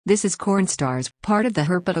This is CornStars, part of the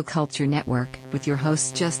Herpetoculture Network, with your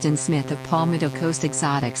hosts Justin Smith of Palmetto Coast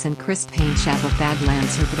Exotics and Chris Painshap of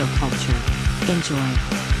Badlands Herpetoculture. Enjoy.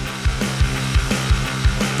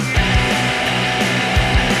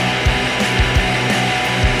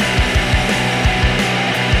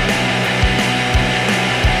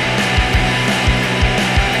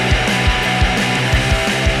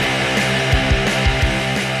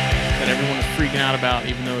 About,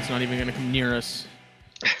 even though it's not even going to come near us.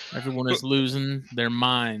 Everyone is losing their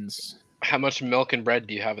minds. How much milk and bread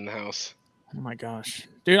do you have in the house? Oh my gosh,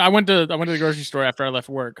 dude! I went to the grocery store after I left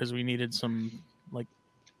work because we needed some like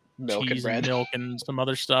milk cheese and bread, and milk and some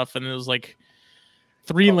other stuff, and it was like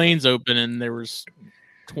 3 lanes open, and there was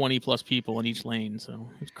 20 plus people in each lane, so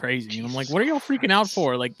it's crazy. And I'm like, what are y'all freaking out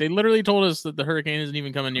for? Like, they literally told us that the hurricane isn't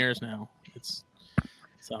even coming near us now. It's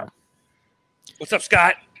so. What's up,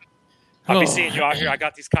 Scott? I'll be seeing you out here. I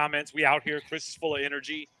got these comments. We out here. Chris is full of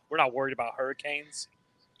energy. We're not worried about hurricanes.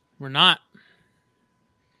 We're not.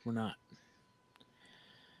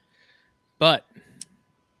 But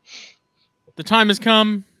the time has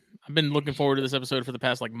come. I've been looking forward to this episode for the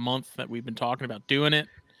past month that we've been talking about doing it.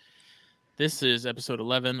 This is episode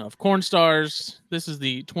 11 of CornStars. This is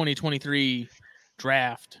the 2023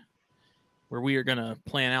 draft where we are going to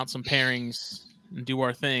plan out some pairings and do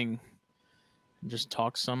our thing and just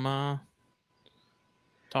talk some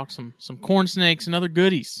corn snakes and other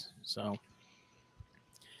goodies. So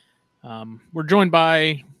we're joined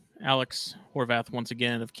by Alex Horvath once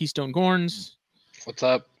again of Keystone Corns. What's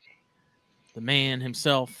up? The man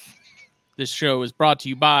himself. This show is brought to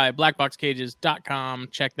you by blackboxcages.com.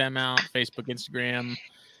 Check them out. Facebook, Instagram.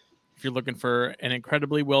 If you're looking for an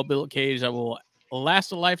incredibly well-built cage that will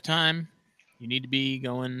last a lifetime, you need to be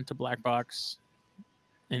going to Black Box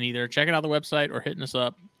and either checking out the website or hitting us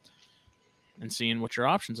up and seeing what your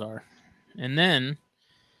options are. And then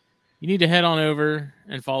you need to head on over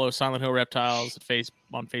and follow Silent Hill Reptiles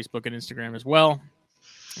on Facebook and Instagram as well.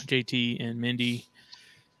 JT and Mindy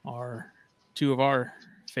are 2 of our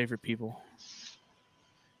favorite people.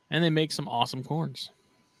 And they make some awesome corns.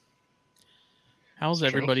 How's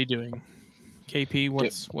everybody doing? KP,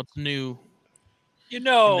 what's new? You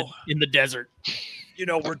know, in the desert. You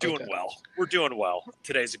know, we're doing well. We're doing well.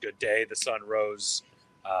 Today's a good day. The sun rose.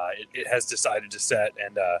 It has decided to set,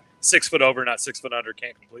 and 6 foot over, not 6 foot under.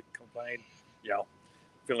 Can't complain. You know,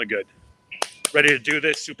 feeling good. Ready to do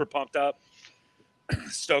this. Super pumped up.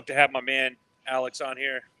 Stoked to have my man Alex on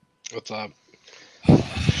here. What's up?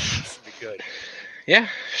 This should be good. Yeah,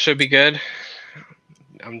 should be good.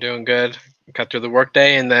 I'm doing good. Got through the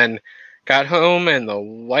workday and then got home, and the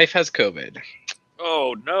wife has COVID.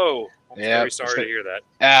 Oh no! I'm very sorry to hear that.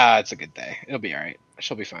 It's a good day. It'll be all right.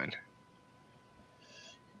 She'll be fine.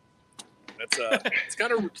 That's it's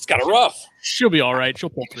kind of rough. She'll be all right. She'll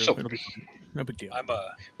pull through. It'll be fine. No big deal.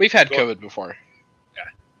 We've had COVID before. Yeah.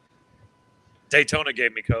 Daytona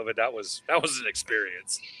gave me COVID. That was an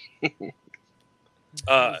experience.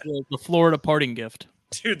 The Florida parting gift.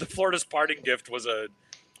 Dude, the Florida's parting gift was a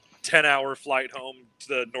 10-hour flight home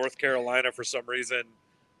to North Carolina for some reason,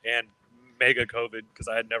 and mega COVID because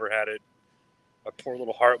I had never had it. My poor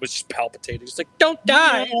little heart was just palpitating. Just like, don't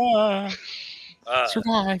die.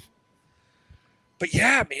 Survive. But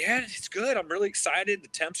yeah, man, it's good. I'm really excited. The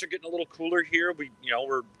temps are getting a little cooler here.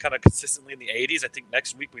 We're kind of consistently in the 80s. I think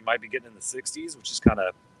next week we might be getting in the 60s, which is kind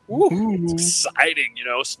of exciting. You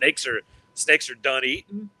know, snakes are done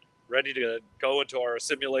eating, ready to go into our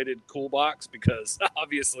simulated cool box because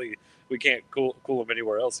obviously we can't cool them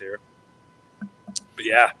anywhere else here. But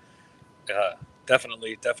yeah,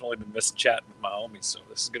 definitely been missing chatting with my homies. So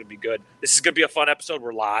this is gonna be good. This is gonna be a fun episode.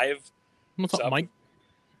 We're live. What's up, Mike?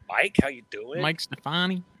 Mike, how you doing? Mike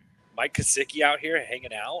Stefani. Mike Kosicki out here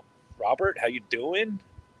hanging out. Robert, how you doing?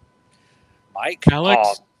 Mike.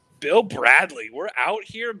 Alex. Bill Bradley. We're out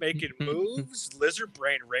here making moves. Lizard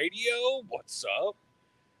Brain Radio. What's up?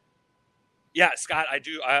 Yeah, Scott, I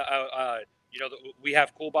do. We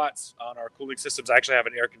have CoolBots on our cooling systems. I actually have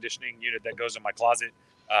an air conditioning unit that goes in my closet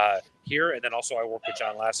here. And then also I work with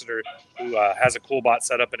John Lassiter, who has a CoolBot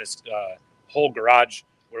set up in his whole garage,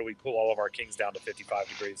 where we cool all of our Kings down to 55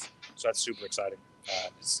 degrees. So that's super exciting.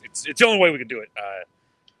 It's the only way we can do it,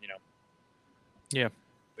 Yeah.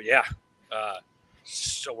 But yeah,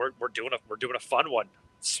 so we're doing a fun one.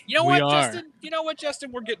 You know what, Justin?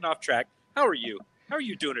 Justin? We're getting off track. How are you? How are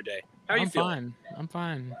you doing today? How are you feeling? I'm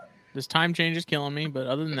fine. This time change is killing me, but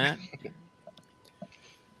other than that, you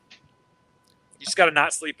just got to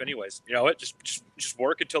not sleep anyways. You know what? Just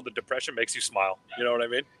work until the depression makes you smile. You know what I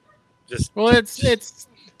mean? It's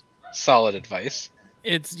solid advice.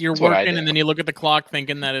 you're That's what I working, do. and then you look at the clock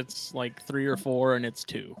thinking that it's like 3 or 4, and it's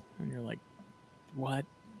 2, and you're like, what?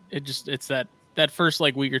 It's that first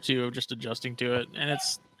like week or two of just adjusting to it, and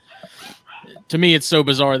to me it's so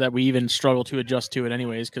bizarre that we even struggle to adjust to it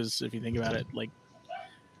anyways. Because if you think about it, like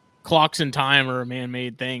clocks and time are a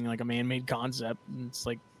man-made thing, like a man-made concept, and it's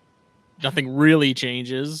like nothing really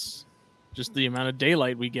changes. Just the amount of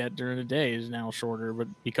daylight we get during the day is now shorter, but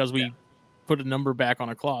because we put a number back on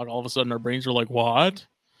a clock, all of a sudden our brains are like, what?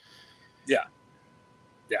 Yeah.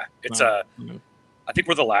 It's No. I think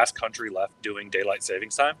we're the last country left doing daylight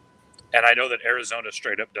savings time, and I know that Arizona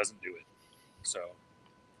straight up doesn't do it. So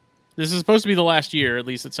this is supposed to be the last year, at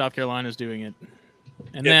least, that South Carolina is doing it.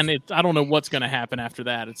 And then I don't know what's going to happen after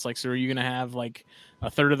that. It's like, so are you going to have like a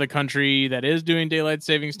third of the country that is doing daylight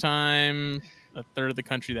savings time, a third of the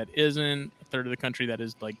country that isn't, a third of the country that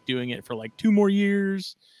is like doing it for like 2 more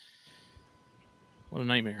years? What a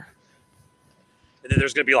nightmare. And then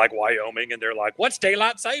there's going to be like Wyoming, and they're like, "What's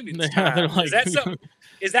daylight savings time? They're like,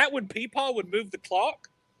 is that when Peepaw would move the clock?"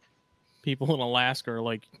 People in Alaska are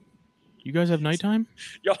like, "You guys have nighttime?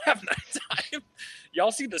 Y'all have nighttime?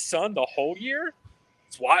 Y'all see the sun the whole year?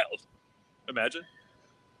 It's wild. Imagine."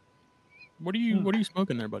 What are you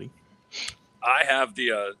smoking there, buddy? I have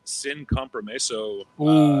the Sin Compromiso.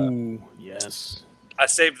 Ooh, yes. I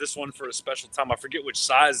saved this one for a special time. I forget which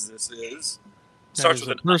size this is. Starts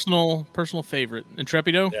with a personal favorite.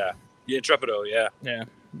 Intrepido? Yeah, Intrepido, yeah.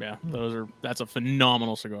 Yeah. That's a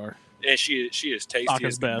phenomenal cigar. And she is tasty Saka's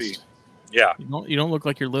as can be. best. Yeah. You don't look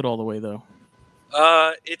like you're lit all the way though.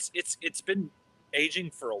 It's been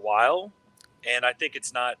aging for a while, and I think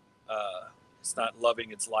it's not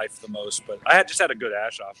loving its life the most. But I just had a good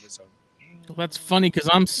ash off it. So well, that's funny because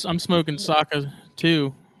I'm smoking Saka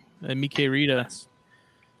too, at Mike Rita,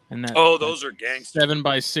 and that. Oh, those are gangsters.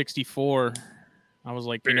 7x64. I was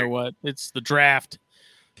like, big. You know what? It's the draft.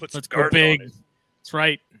 Let's go big. That's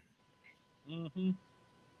right. Mm-hmm.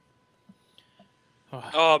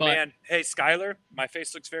 Oh man, hey Skylar, my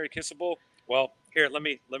face looks very kissable. Well, here, let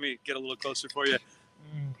me get a little closer for you.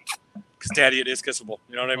 Because Daddy, it is kissable.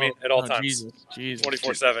 You know what I mean? At all times. Jesus.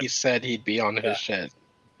 24/7. He said he'd be on his shit.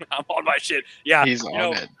 I'm on my shit. Yeah. He's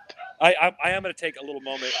on it. I am going to take a little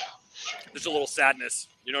moment. There's a little sadness.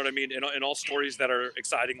 You know what I mean? In all stories that are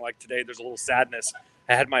exciting like today, there's a little sadness.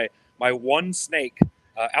 I had my one snake,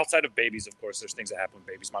 outside of babies, of course, there's things that happen with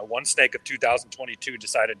babies. My one snake of 2022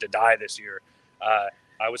 decided to die this year.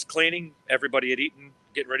 I was cleaning. Everybody had eaten,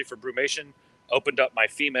 getting ready for brumation. Opened up my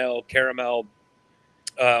female caramel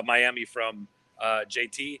Miami from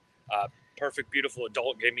JT. Perfect, beautiful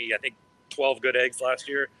adult. Gave me, I think, 12 good eggs last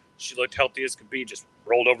year. She looked healthy as could be, just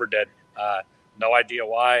rolled over dead. No idea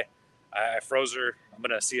why. I froze her. I'm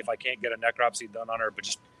going to see if I can't get a necropsy done on her, but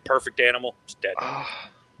just perfect animal, just dead.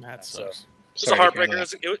 That sucks. So, it's a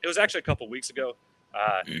heartbreaker. It was actually a couple weeks ago.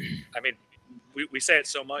 I mean, we say it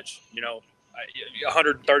so much,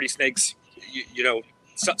 130 snakes,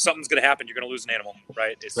 something's going to happen. You're going to lose an animal,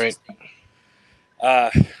 right? It's right.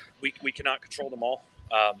 We cannot control them all.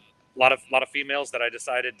 A lot of females that I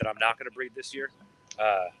decided that I'm not going to breed this year.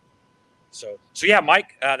 So yeah,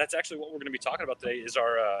 Mike, that's actually what we're going to be talking about today is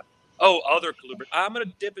our other colubrid. I'm going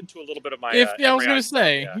to dip into a little bit of my. I was going to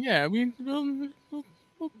say,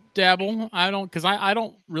 we'll dabble. I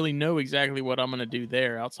don't really know exactly what I'm going to do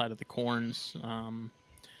there outside of the corns.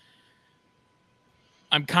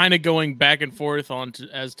 I'm kind of going back and forth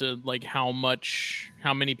as to like how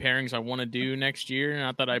many pairings I want to do next year.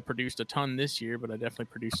 Not that I produced a ton this year, but I definitely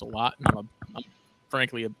produced a lot. And I'm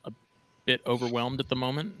frankly a bit overwhelmed at the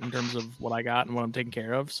moment in terms of what I got and what I'm taking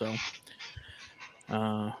care of. So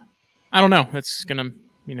I don't know. It's gonna,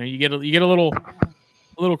 you get a little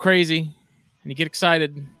crazy, and you get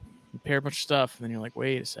excited, you pair a bunch of stuff, and then you're like,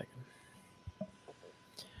 wait a second.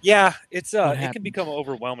 Yeah, it can become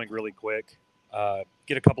overwhelming really quick.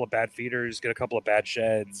 Get a couple of bad feeders, get a couple of bad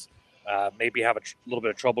sheds, maybe have a little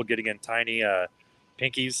bit of trouble getting in tiny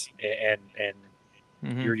pinkies, and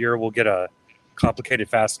your year will get a complicated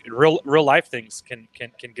fast. Real life things can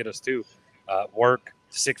get us too. Work,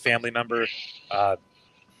 sick family member.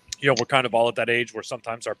 We're kind of all at that age where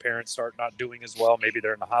sometimes our parents start not doing as well. Maybe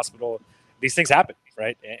they're in the hospital. These things happen,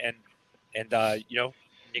 right? And you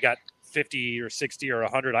got 50 or 60 or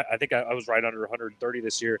 100. I think I was right under 130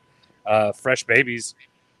 this year. Fresh babies.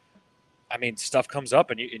 I mean, stuff comes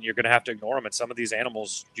up and you're going to have to ignore them. And some of these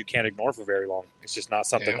animals you can't ignore for very long. It's just not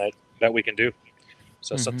something that we can do.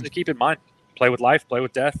 So something to keep in mind. Play with life, play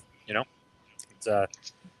with death. It's going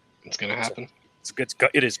to happen.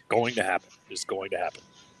 It is going to happen. It's going to happen.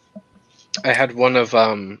 I had one of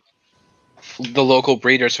the local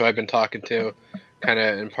breeders who I've been talking to kind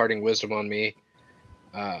of imparting wisdom on me.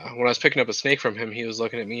 when I was picking up a snake from him, he was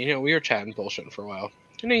looking at me. We were chatting bullshitting for a while,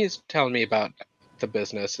 and he's telling me about the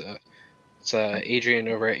business. It's Adrian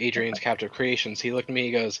over at Adrian's Captive Creations. He looked at me.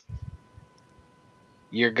 He goes,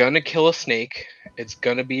 "You're gonna kill a snake. It's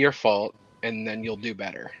gonna be your fault, and then you'll do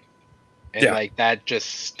better." And like that just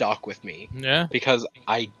stuck with me. Yeah. Because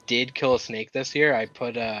I did kill a snake this year. I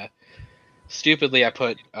put stupidly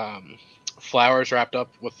flowers wrapped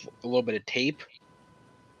up with a little bit of tape,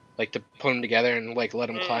 like to put them together and like let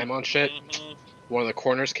them climb on shit. One of the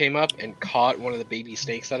corners came up and caught one of the baby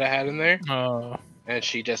snakes that I had in there. And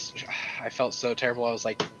I felt so terrible. I was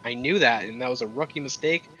like, I knew that, and that was a rookie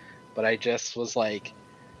mistake, but I just was like,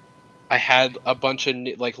 I had a bunch of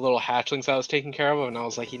like little hatchlings I was taking care of, and I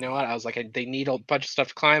was like, you know what? I was like, they need a bunch of stuff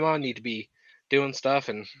to climb on, need to be doing stuff,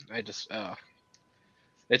 and I just,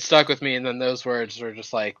 it stuck with me. And then those words were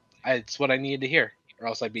just like, it's what I needed to hear, or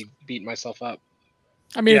else I'd be beating myself up.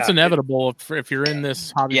 I mean, it's inevitable if you're in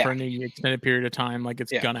this hobby for any extended period of time. Like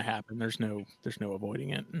it's gonna happen. There's no avoiding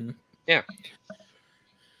it. And yeah.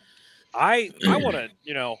 I want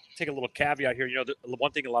to take a little caveat here. The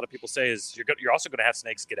one thing a lot of people say is you're also going to have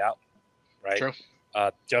snakes get out, right? True.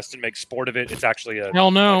 Justin makes sport of it. It's actually a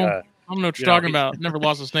hell no. I don't know what you're talking about. Never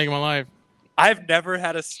lost a snake in my life. I've never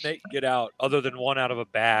had a snake get out other than one out of a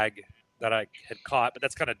bag that I had caught, but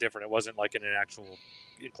that's kind of different. It wasn't like in an actual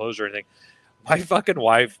enclosure or anything. My fucking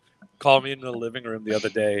wife called me into the living room the other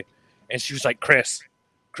day, and she was like, Chris,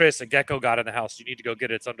 a gecko got in the house. You need to go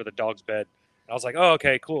get it. It's under the dog's bed. And I was like, oh,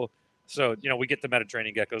 okay, cool. So, we get the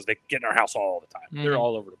Mediterranean geckos. They get in our house all the time. Mm-hmm. They're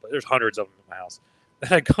all over the place. There's hundreds of them in my house.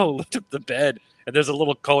 Then I go lift up the bed, and there's a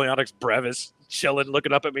little Coleonyx brevis chilling,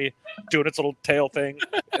 looking up at me, doing its little tail thing.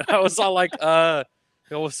 And I was all like, yo,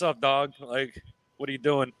 what's up, dog? Like, what are you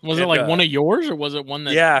doing? Was it like one of yours, or was it one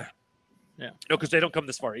that... Yeah. No, because they don't come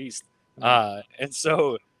this far east. And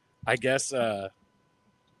so I guess I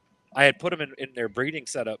had put them in their breeding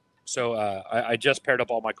setup. So I just paired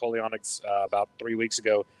up all my Coleonyx about 3 weeks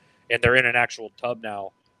ago, and they're in an actual tub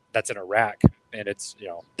now that's in a rack. And it's,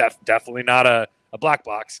 definitely not a black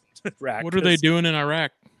box rack. What are they doing in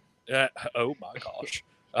Iraq? Oh, my gosh.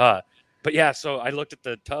 But yeah, so I looked at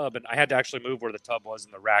the tub, and I had to actually move where the tub was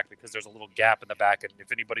in the rack because there's a little gap in the back. And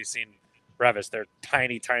if anybody's seen brevis, they're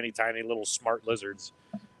tiny, tiny, tiny little smart lizards.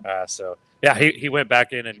 So yeah, he went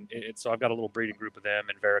back in, and so I've got a little breeding group of them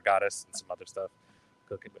and variegatus and some other stuff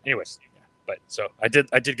cooking. But anyways, so I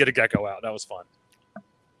did get a gecko out. That was fun.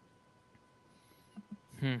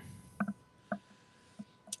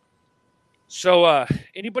 So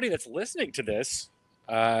anybody that's listening to this,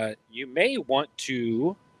 you may want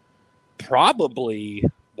to probably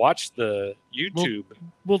watch the YouTube.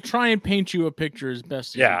 We'll try and paint you a picture as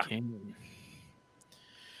best as we can.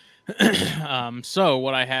 So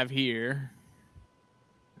what I have here,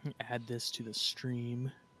 add this to the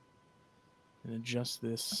stream and adjust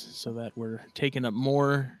this so that we're taking up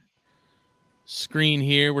more screen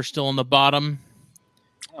here. We're still on the bottom.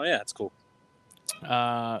 Oh yeah, that's cool.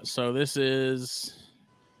 So this is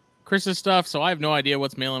Chris's stuff. So I have no idea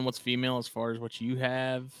what's male and what's female as far as what you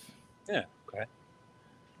have. Yeah. Okay.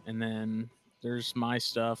 And then there's my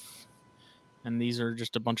stuff. And these are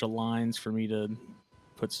just a bunch of lines for me to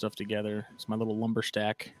put stuff together. It's my little lumber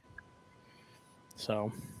stack.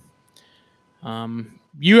 So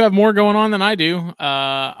you have more going on than I do.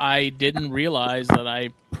 I didn't realize that I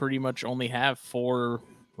pretty much only have 4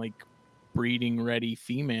 breeding ready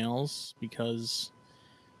females, because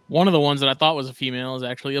one of the ones that I thought was a female is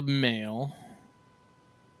actually a male.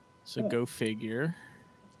 So go figure.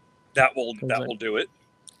 That will do it.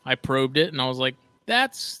 I probed it and I was like,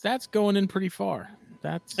 that's going in pretty far.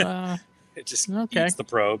 That's it just eats the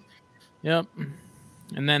probe. Yep.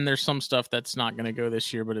 And then there's some stuff that's not going to go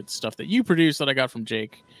this year, but it's stuff that you produced that I got from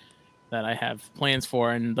Jake that I have plans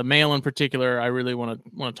for. And the male in particular, I really want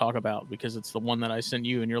to talk about, because it's the one that I sent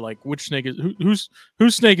you, and you're like, which snake is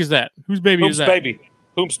whose snake is that? Whose baby is that?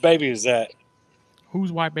 Whose baby is that?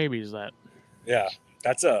 Whose white baby is that? Yeah,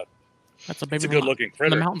 that's a baby. It's a good looking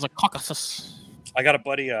critter. In the mountains of Caucasus. I got a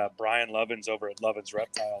buddy, Brian Lovins, over at Lovins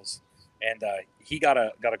Reptiles, and he got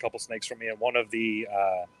a couple snakes from me, and one of the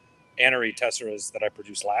Anery tesseras that I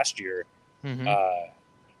produced last year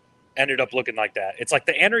ended up looking like that. It's like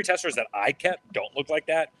the Anery tesseras that I kept don't look like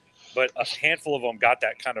that, but a handful of them got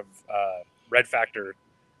that kind of red factor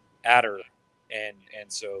adder, and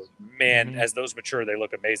so as those mature, they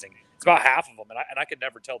look amazing. It's about half of them, and I could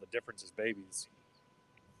never tell the difference as babies.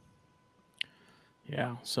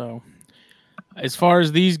 Yeah, so as far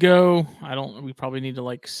as these go, we probably need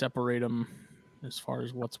to separate them as far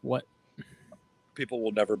as what's what. People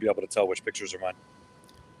will never be able to tell which pictures are mine.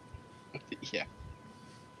 Yeah.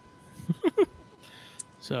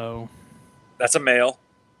 So That's a male.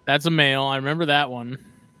 that's a male. I remember that one.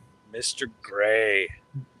 Mr. Gray.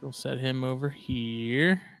 We'll set him over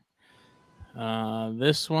here.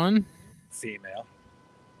 This one, Female.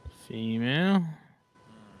 female.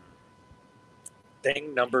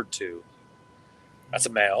 Thing number 2. That's a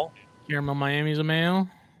male. Caramel Miami's a male.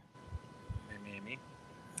 Amy.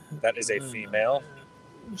 That is a female.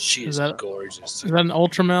 She is gorgeous. Is that an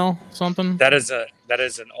ultra male something? That is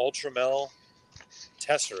an ultra male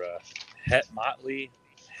Tessera. Het Motley,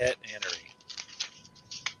 Het Annery.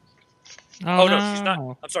 Oh no, she's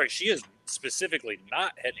not. I'm sorry, she is specifically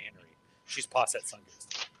not Het Annery. She's Posset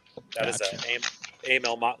Sunkist. That is a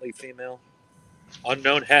AML Motley female.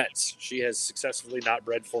 Unknown hets. She has successfully not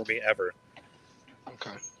bred for me ever.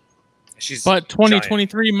 Okay. But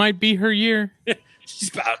 2023 giant. Might be her year. She's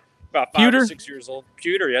about 5 or 6 years old.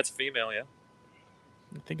 Pewter, yeah, it's female, yeah.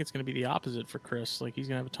 I think it's going to be the opposite for Chris. Like, he's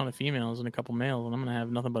going to have a ton of females and a couple males, and I'm going to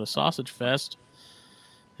have nothing but a sausage fest.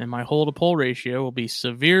 And my hole-to-pole ratio will be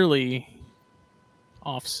severely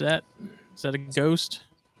offset. Is that a ghost?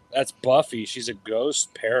 That's Buffy. She's a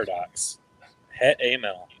ghost paradox. Het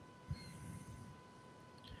Amel.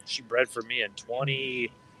 She bred for me in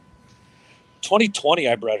 2020.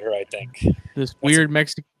 I bred her, I think. This weird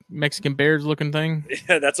Mexican Bears looking thing?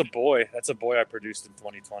 Yeah, that's a boy. That's a boy I produced in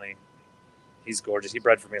 2020. He's gorgeous. He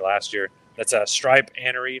bred for me last year. That's a stripe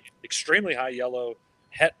Annery, extremely high yellow,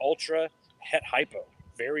 Het Ultra, Het Hypo.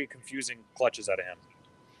 Very confusing clutches out of him.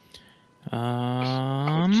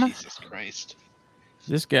 Jesus Christ.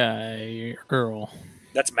 This guy, girl.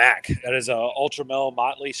 That's Mac. That is a Ultramel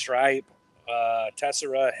Motley stripe,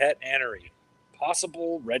 Tessera, Het Annery.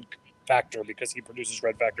 Possible red factor because he produces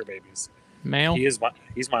red factor babies. Male? He's my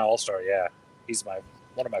all-star, yeah. He's one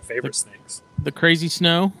of my favorite snakes. The Crazy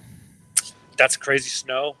Snow? That's Crazy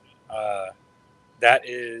Snow. That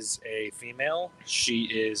is a female. She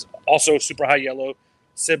is also super high yellow,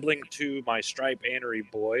 sibling to my stripe Annery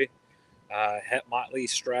boy. Het Motley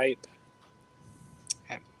stripe.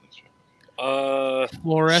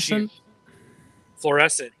 Fluorescent?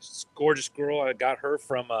 Fluorescent. Gorgeous girl. I got her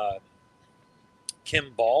from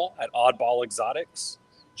Kim Ball at Oddball Exotics.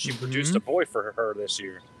 She produced a boy for her this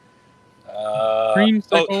year.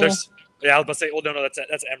 Creamsicle? I was about to say, no,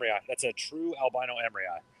 that's Emery Eye. That's a true albino Emery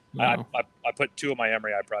Eye. No. I put 2 of my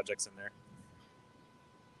Emery Eye projects in there.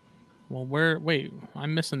 Well, wait,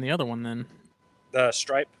 I'm missing the other one then. The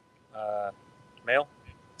stripe male.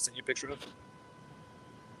 I sent you a picture of.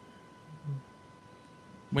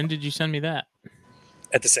 When did you send me that?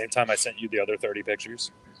 At the same time I sent you the other 30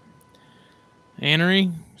 pictures.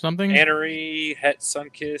 Annery something? Annery, Het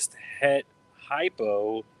Sunkist, Het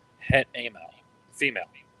Hypo, Het Amel. Female.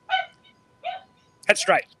 Het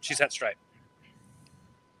Stripe. She's Het Stripe.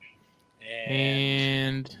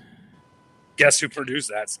 And guess who produced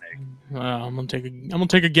that snake? I'm gonna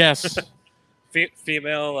take a guess.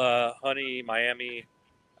 Female, Honey, Miami.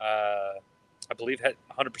 I believe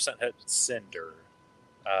 100% Het Cinder.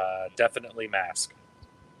 Definitely Mask.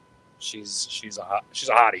 She's a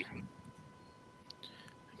hottie.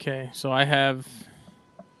 Okay, so I have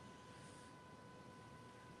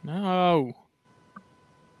no.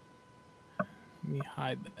 Let me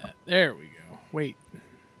hide that. There we go. Wait.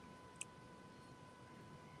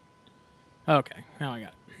 Okay, now I got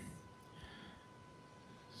it.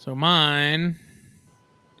 So mine,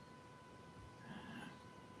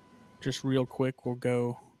 just real quick, we'll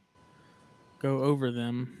go over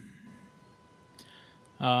them.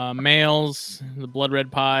 Males, the Blood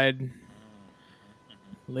Red Pied,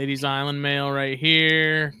 Ladies Island male right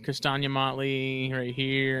here, Castagna Motley right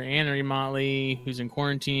here, Annery Motley, who's in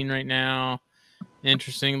quarantine right now.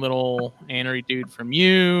 Interesting little Annery dude from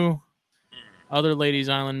you. Other Ladies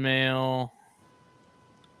Island male.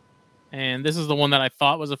 And this is the one that I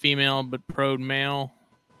thought was a female, but proed male.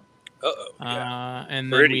 Yeah.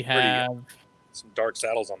 And then we have some dark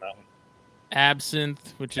saddles on that one.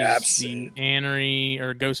 Absinthe, which is the Annery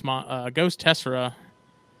or Ghost Tessera.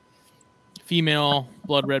 Female,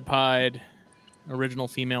 Blood Red Pied, original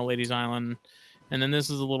female Ladies Island. And then this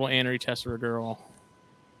is a little Annery Tessera girl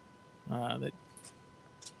that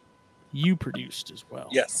you produced as well.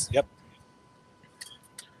 Yes, yep.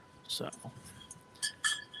 So,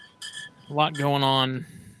 a lot going on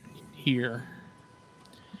here.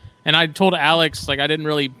 And I told Alex, like, I didn't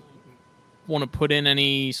really want to put in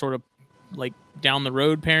any sort of, like, down the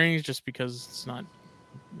road pairings just because it's not,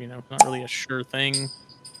 not really a sure thing.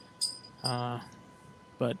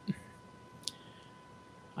 But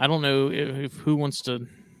I don't know if who wants to,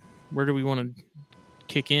 where do we want to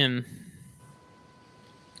kick in?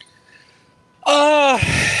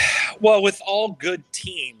 Well, with all good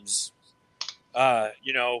teams,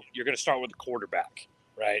 you're going to start with the quarterback,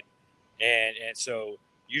 right? And so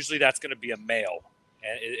usually that's going to be a male.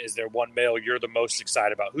 And is there one male you're the most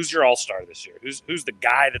excited about? Who's your all-star this year? Who's the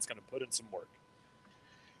guy that's going to put in some work?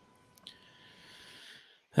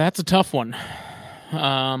 That's a tough one.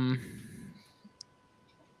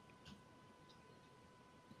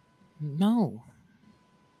 No.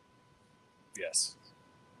 Yes.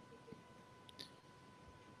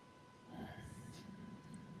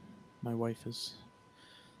 My wife is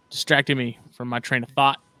distracting me from my train of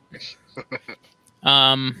thought.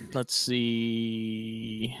 Let's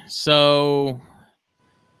see. So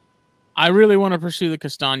I really want to pursue the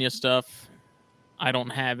Castagna stuff. I don't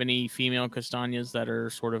have any female Castagnas that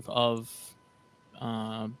are sort of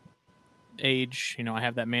age. I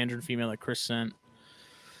have that Mandarin female that Chris sent.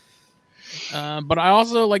 But I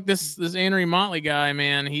also like this Henry Motley guy,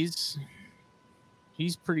 man. He's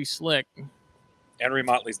pretty slick. Henry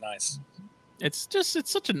Motley's nice. It's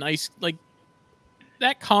such a nice, like,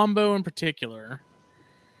 that combo in particular.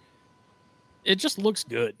 It just looks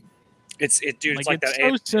good. It's like it's that.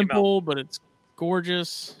 So simple, but it's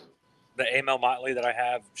gorgeous. The Amel Motley that I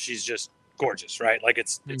have, she's just gorgeous, right? Like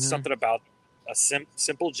it's something about a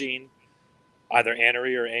simple gene, either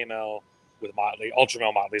Annery or Amel with Motley.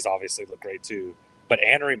 Ultramel Motleys obviously look great too, but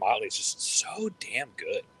Annery Motley is just so damn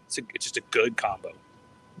good. It's just a good combo.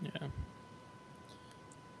 Yeah.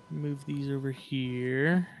 Move these over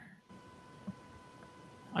here.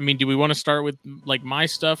 I mean, do we want to start with like my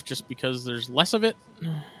stuff just because there's less of it?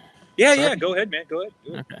 Yeah. Go ahead, man. Go ahead.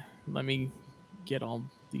 Okay. Let me get all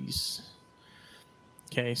these.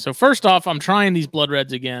 Okay. So first off, I'm trying these blood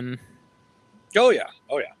reds again. Oh yeah.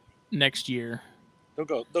 Next year. They'll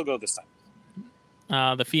go this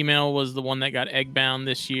time. The female was the one that got egg bound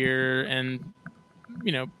this year and,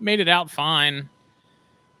 made it out fine.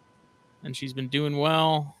 And she's been doing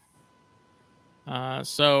well.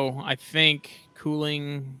 So I think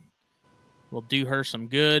cooling will do her some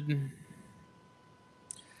good.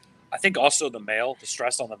 I think also the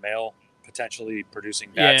stress on the male potentially producing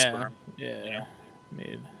bad sperm. Yeah.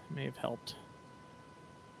 May have helped.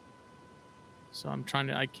 So I'm trying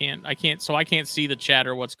to, I can't see the chat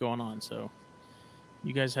or what's going on. So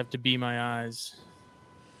you guys have to be my eyes.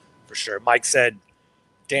 For sure. Mike said,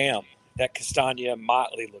 damn, that Castagna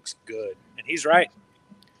Motley looks good. And he's right.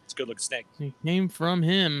 It's a good looking snake. It came from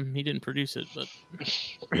him. He didn't produce it, but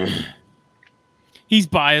he's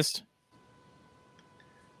biased.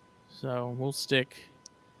 So we'll stick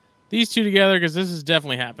these two together because this is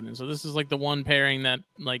definitely happening. So this is like the one pairing that,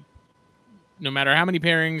 like, no matter how many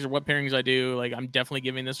pairings or what pairings I do, like, I'm definitely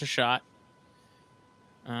giving this a shot.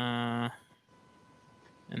 And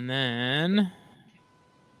then,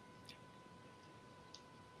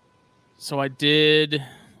 so I did.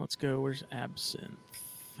 Let's go. Where's Absinthe?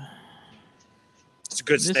 It's a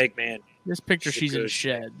good snake, man. This picture, she's in a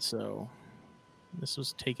shed, so this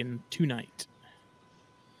was taken tonight.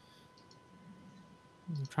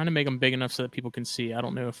 I'm trying to make them big enough so that people can see. I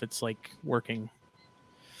don't know if it's like working.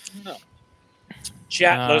 No.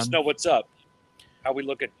 Chat, let us know what's up. How we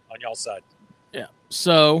looking on y'all's side? Yeah.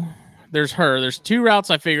 So there's her. There's two routes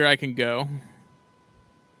I figure I can go.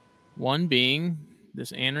 One being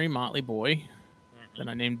this Henry Motley boy that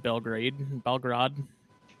I named Belgrade.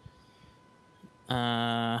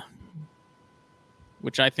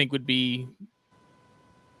 Which I think would be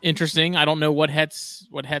interesting. I don't know what hets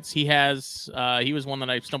he has. He was one that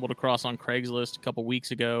I stumbled across on Craigslist a couple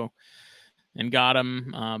weeks ago and got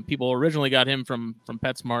him. People originally got him from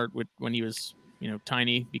PetSmart when he was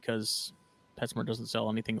tiny, because PetSmart doesn't sell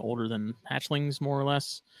anything older than hatchlings, more or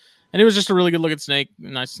less. And it was just a really good looking snake,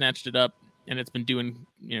 and I snatched it up, and it's been doing,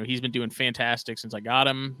 he's been doing fantastic since I got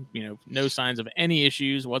him. No signs of any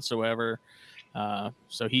issues whatsoever.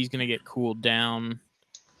 So he's going to get cooled down.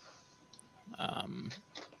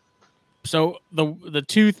 So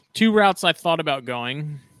the two routes I thought about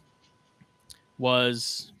going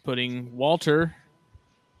was putting Walter,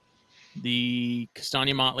 the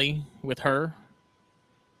Castagna Motley, with her,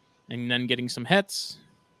 and then getting some hets.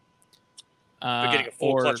 They're getting a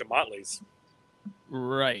full clutch of Motleys.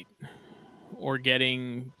 Right. Or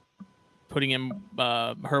putting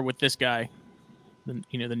her with this guy,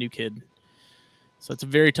 the new kid. So it's a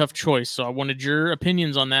very tough choice. So I wanted your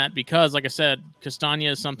opinions on that because, like I said,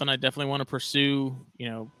 Castagna is something I definitely want to pursue.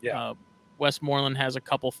 Westmoreland has a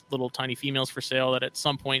couple little tiny females for sale that at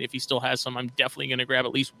some point, if he still has some, I'm definitely going to grab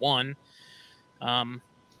at least one.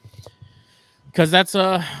 Because that's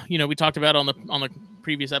we talked about on the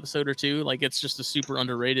previous episode or two, like, it's just a super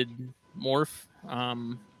underrated morph.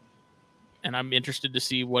 And I'm interested to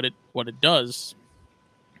see what it does.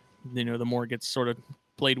 The more it gets sort of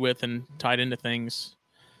played with and tied into things.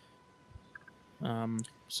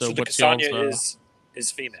 So the what's y'all's? Castania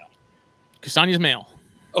is female. Castanya's male.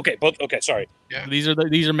 Okay, both. Okay, sorry. Yeah. These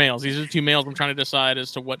are males. These are the two males. I'm trying to decide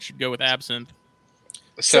as to what should go with Absinthe.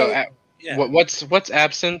 So, yeah. what's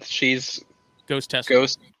Absinthe? She's Ghost Tester.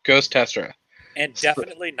 Ghost Tester. And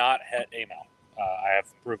definitely not het Amel. I have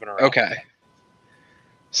proven her out. Okay.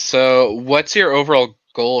 So, what's your overall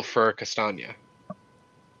goal for Castania?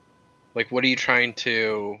 Like, what are you trying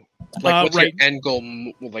to like? What's your end goal?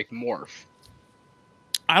 Like morph.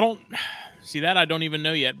 I don't see that. I don't even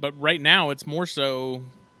know yet. But right now, it's more so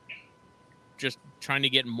just trying to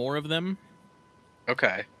get more of them.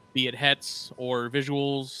 Okay. Be it hets or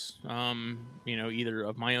visuals, either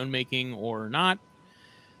of my own making or not.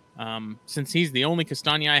 Since he's the only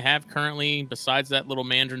Castania I have currently, besides that little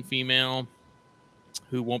Mandarin female,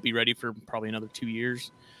 who won't be ready for probably another 2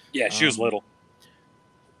 years. Yeah, she was little.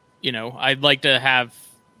 I'd like to have,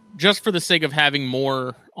 just for the sake of having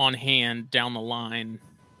more on hand down the line,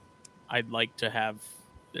 I'd like to have,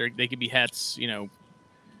 they could be hets,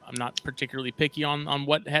 I'm not particularly picky on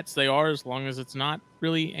what hets they are, as long as it's not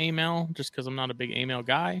really AML, just because I'm not a big AML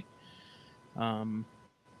guy.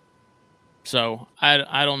 So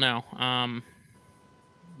I don't know.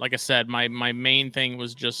 Like I said, my main thing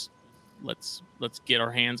was just let's get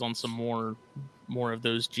our hands on some more of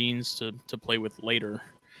those genes to play with later.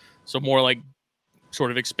 So more like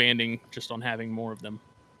sort of expanding just on having more of them.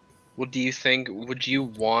 Well, would you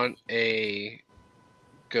want a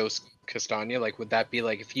Ghost Castania? Like, would that be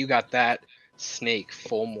like, if you got that snake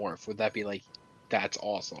full morph, would that be like, that's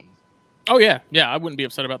awesome? Oh yeah, I wouldn't be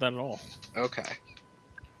upset about that at all. Okay.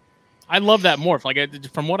 I love that morph.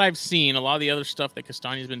 Like, from what I've seen, a lot of the other stuff that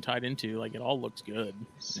Castania's been tied into, like, it all looks good.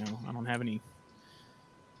 I don't have any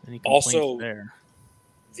complaints also, there.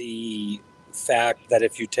 The fact that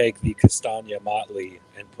if you take the Castania Motley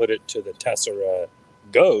and put it to the Tessera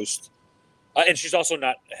Ghost, and she's also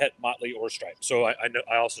not het Motley or Stripe, so I know.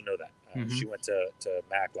 I also know that she went to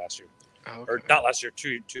MAC last year, or not last year,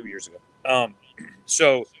 2 years ago.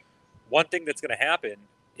 So one thing that's going to happen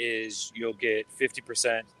is you'll get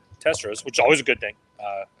 50% Tesseras, which is always a good thing.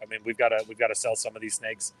 We've got to sell some of these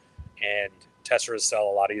snakes, and Tesseras sell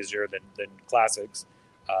a lot easier than classics.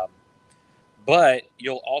 But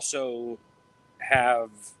you'll also have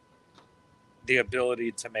the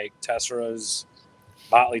ability to make Tesseras,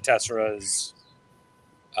 Motley Tesseras,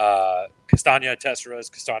 Castania Tesseras,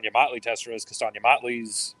 Castania Motley Tesseras, Castania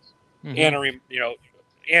Motleys, Anery.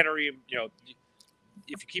 Anery.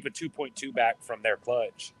 If you keep a 2.2 back from their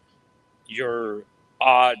clutch, your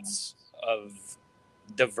odds of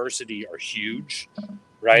diversity are huge,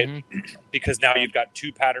 right? Because now you've got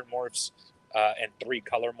 2 pattern morphs and 3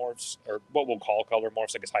 color morphs, or what we'll call color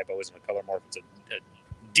morphs. I guess hypo isn't a color morph; it's a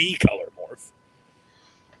D-color morph.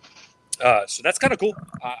 So that's kind of cool.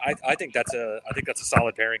 I think that's a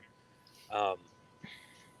solid pairing.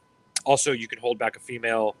 Also, you can hold back a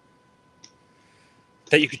female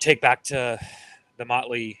that you could take back to the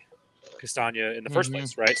Motley Castania in the first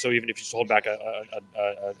place, right? So even if you just hold back a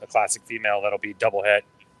classic female, that'll be double het,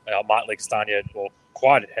 Motley Castania, well,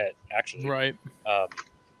 quad het actually, right?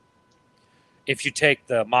 If you take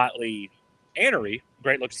the Motley Anery,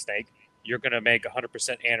 great looking snake, you're going to make 100%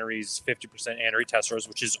 Aneries, 50% Anery Tesseras,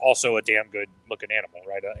 which is also a damn good looking animal,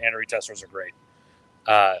 right? Anery Tesseras are great.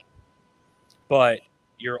 But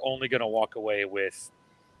you're only going to walk away with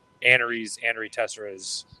Aneries, Anery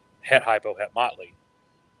Tesseras, het hypo, het Motley.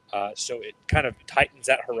 So it kind of tightens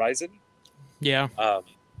that horizon. Yeah.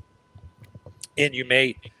 And you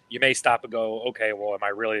may stop and go, okay, well, am I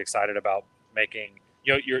really excited about making,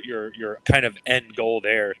 your kind of end goal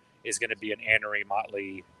there is going to be an Anery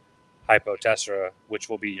Motley hypo Tessera, which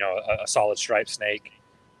will be, a solid striped snake,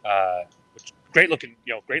 which great looking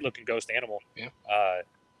ghost animal. Yeah.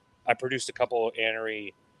 I produced a couple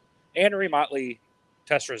Anery Motley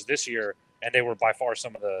Tesseras this year, and they were by far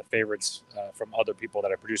some of the favorites from other people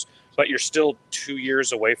that I produced. But you're still 2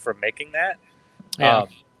 years away from making that,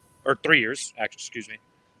 or 3 years, actually. Excuse me.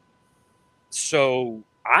 So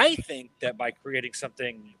I think that by creating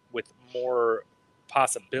something with more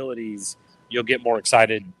possibilities, you'll get more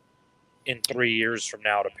excited in 3 years from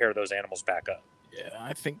now to pair those animals back up. Yeah,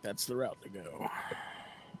 I think that's the route to go.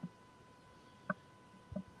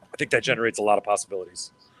 I think that generates a lot of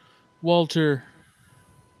possibilities. Walther.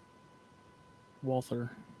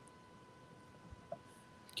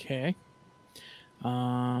 Okay.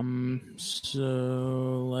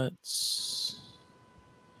 So let's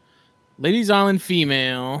Ladies Island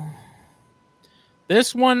female.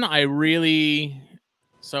 This one I really,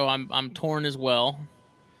 so I'm torn as well.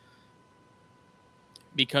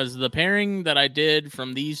 because the pairing that I did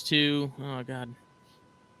from these two, oh God,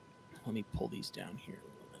 let me pull these down here a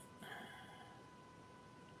little bit.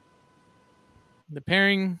 The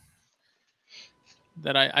pairing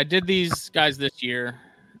that I did these guys this year,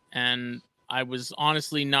 and I was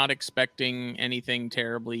honestly not expecting anything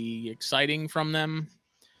terribly exciting from them.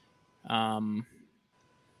 I'm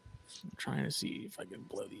trying to see if I can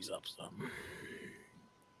blow these up some.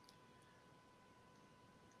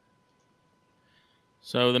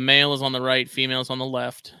 So the male is on the right, female is on the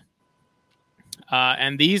left.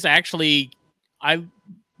 And these actually,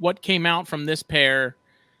 what came out from this pair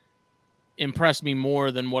impressed me more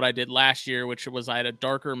than what I did last year, which was I had a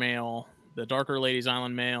darker male, the darker Ladies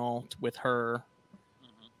Island male with her,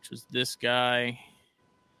 which was this guy.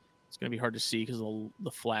 It's going to be hard to see because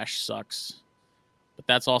the flash sucks. But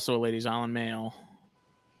that's also a Ladies Island male.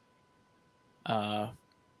 And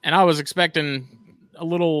I was expecting a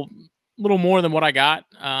little more than what I got,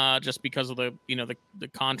 just because of the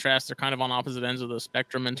contrast. They're kind of on opposite ends of the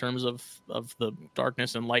spectrum in terms of the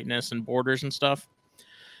darkness and lightness and borders and stuff.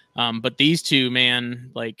 But these two,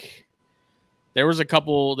 man, like there's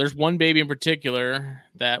one baby in particular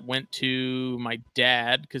that went to my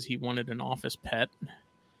dad because he wanted an office pet.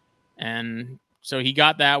 And so he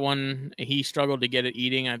got that one. He struggled to get it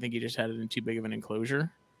eating. I think he just had it in too big of an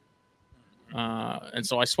enclosure. And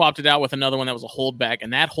so I swapped it out with another one that was a holdback,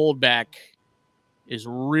 and that holdback is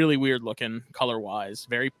really weird looking color wise.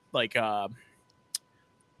 Very like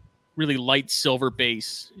really light silver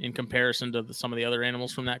base in comparison to some of the other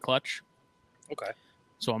animals from that clutch. Okay.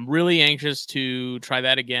 So I'm really anxious to try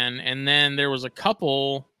that again. And then there was a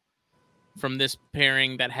couple from this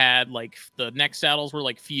pairing that had like the neck saddles were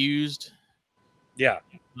like fused. Yeah.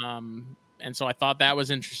 And so I thought that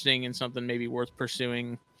was interesting and something maybe worth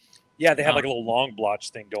pursuing. Yeah, they had like a little long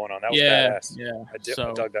blotch thing going on. That was badass. Yeah.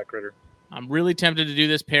 I dug that critter. I'm really tempted to do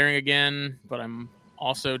this pairing again, but I'm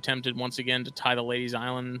also tempted once again to tie the Ladies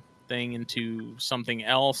Island thing into something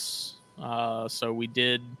else. So we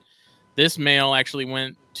did. This male actually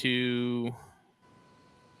went to.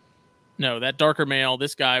 No, that darker male.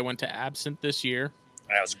 This guy went to Absinthe this year.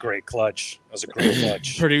 That was a great clutch.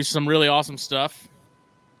 Produced some really awesome stuff.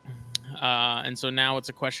 And so now it's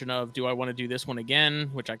a question of, do I want to do this one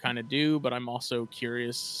again, which I kind of do, but I'm also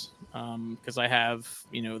curious because I have,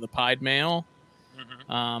 the pied male.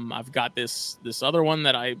 Mm-hmm. I've got this other one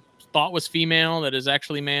that I thought was female that is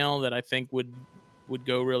actually male that I think would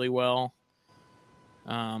go really well.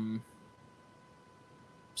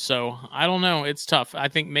 So I don't know. It's tough. I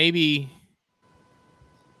think maybe.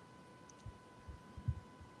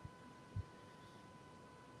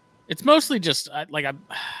 It's mostly just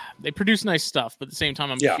they produce nice stuff, but at the same time,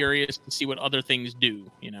 I'm curious to see what other things do.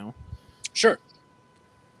 Sure.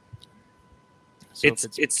 So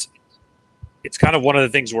it's kind of one of the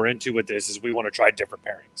things we're into with this is we want to try different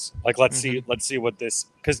pairings. Like let's see what this,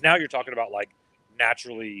 because now you're talking about like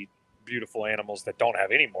naturally beautiful animals that don't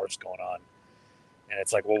have any morphs going on, and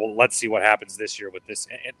it's like, well, let's see what happens this year with this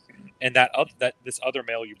and that this other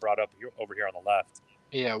male you brought up over here on the left.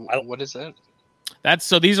 Yeah, what is that?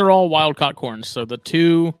 So these are all wild caught corns. So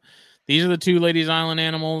these are the two Ladies Island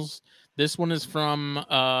animals. This one is from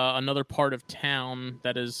another part of town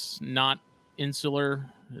that is not insular.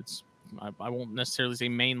 It's I won't necessarily say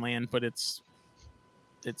mainland, but it's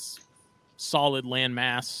solid land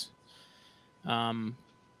mass.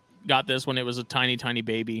 Got this when it was a tiny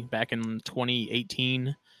baby back in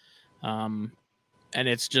 2018, and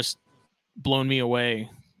it's just blown me away.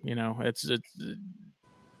 It's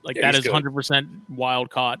like that is 100% wild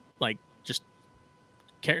caught, like just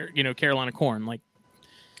Carolina corn. Like,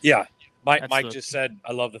 yeah, Mike just said,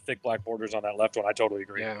 I love the thick black borders on that left one. I totally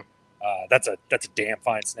agree. Yeah, that's a damn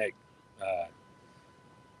fine snake.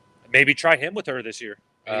 Maybe try him with her this year.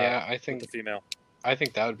 I think the female. I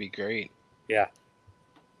think that would be great. Yeah,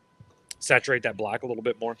 saturate that black a little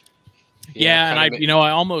bit more. Yeah, and I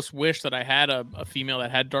almost wish that I had a female that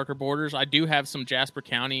had darker borders. I do have some Jasper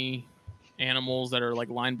County animals that are like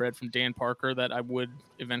line bred from Dan Parker that I would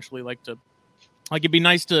eventually like to. Like, it'd be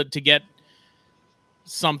nice to get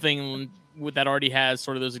something that already has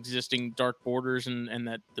sort of those existing dark borders and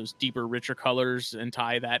that those deeper, richer colors, and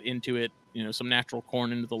tie that into it. Some natural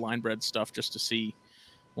corn into the line bred stuff, just to see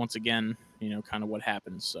once again, kind of what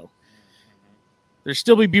happens. So there'll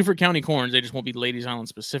still be Beaufort County corns. They just won't be Ladies Island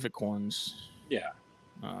specific corns. Yeah.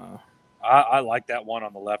 I like that one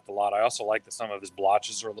on the left a lot. I also like that some of his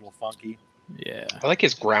blotches are a little funky. Yeah. I like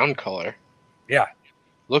his ground color. Yeah.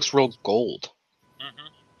 Looks real gold. Mm-hmm.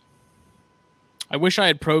 I wish I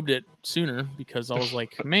had probed it sooner because I was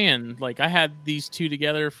like, man, like I had these two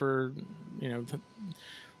together for,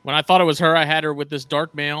 When I thought it was her, I had her with this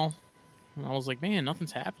dark male. And I was like, man,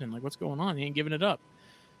 nothing's happening. Like, what's going on? He ain't giving it up.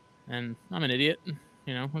 And I'm an idiot.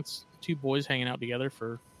 You know, it's two boys hanging out together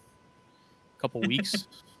for a couple weeks.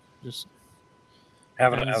 Just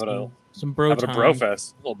having some bro time. A bro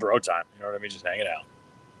fest. A little bro time. You know what I mean? Just hanging out.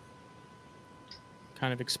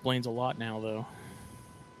 Kind of explains a lot now, though.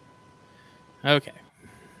 Okay.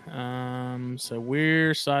 So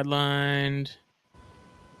we're sidelined.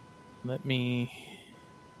 Let me...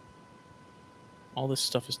 All this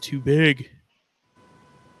stuff is too big.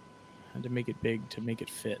 I had to make it big to make it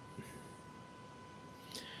fit.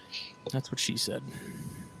 That's what she said.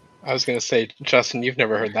 I was going to say, Justin, you've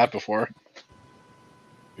never heard that before.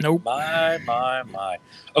 Nope. My.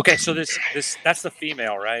 Okay, so that's the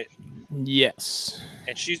female, right? Yes.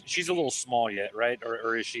 And she's a little small yet, right?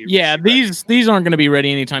 Or is she? Yeah, is she these aren't going to be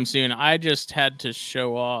ready anytime soon. I just had to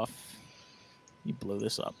show off. You blow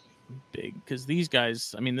this up big because these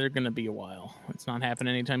guys, I mean, they're going to be a while. It's not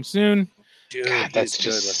happening anytime soon. Dude, God, that's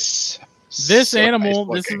just this so animal.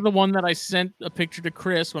 nice This is the one that I sent a picture to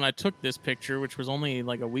Chris when I took this picture, which was only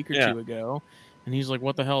like a week or two ago. And he's like,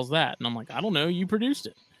 "What the hell's that?" And I'm like, "I don't know. You produced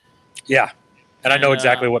it." Yeah, and I know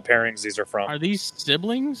exactly what pairings these are from. Are these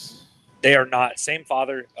siblings? They are not. Same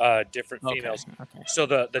father, different females. Okay. So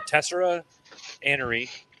the Tessera anery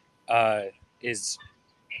is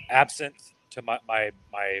absent to my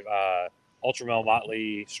Ultramel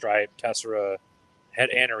Motley Stripe Tessera het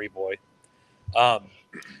anery boy.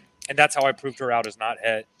 And that's how I proved her out as not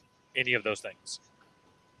het any of those things.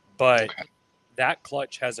 But that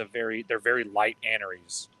clutch has they're very light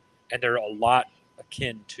aneries, and they're a lot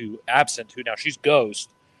akin to absent, who now she's ghost,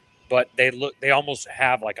 but they almost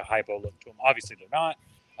have like a hypo look to them. Obviously they're not,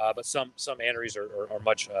 but some aneries are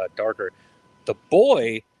much darker. The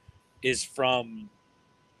boy is from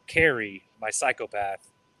Carrie, my psychopath.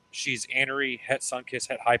 She's anery, het sunkiss,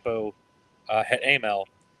 het hypo, het amel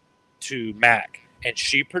to Mac, and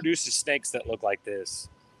she produces snakes that look like this.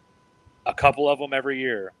 A couple of them every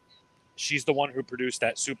year. She's the one who produced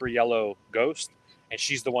that super yellow ghost, and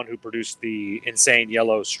she's the one who produced the insane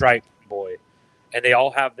yellow stripe boy. And they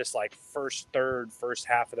all have this like first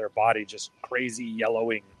half of their body just crazy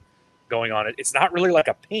yellowing going on. It's not really like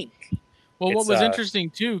a pink. Well, what was interesting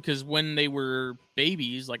too, because when they were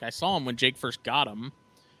babies, like I saw them when Jake first got them,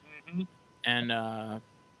 and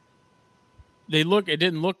it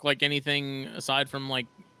didn't look like anything aside from like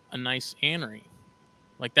a nice anery.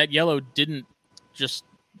 Like that yellow didn't just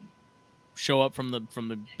show up from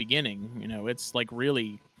the beginning. You know, it's like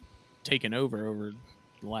really taken over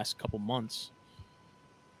the last couple months.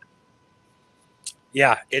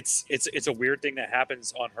 Yeah, it's a weird thing that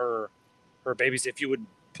happens on her babies. If you would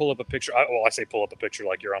pull up a picture, I say pull up a picture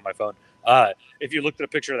like you're on my phone. If you looked at a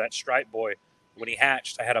picture of that stripe boy when he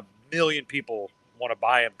hatched, I had 1 million people want to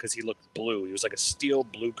buy him because he looked blue. He was like a steel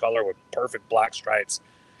blue color with perfect black stripes.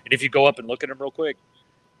 And if you go up and look at him real quick,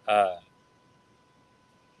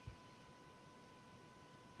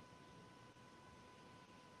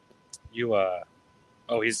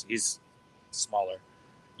 he's smaller.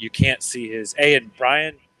 You can't see his. Hey, and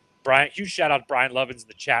Brian, huge shout out to Brian Lovins in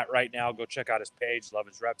the chat right now. Go check out his page,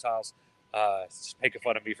 Lovins Reptiles. Just making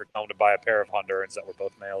fun of me for telling him to buy a pair of Hondurans that were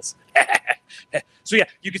both males. So yeah,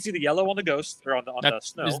 you can see the yellow on the ghost or on the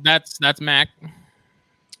snow. That's Mac.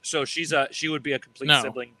 So she would be a complete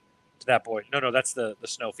sibling to that boy. No, that's the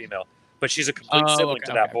snow female. But she's a complete sibling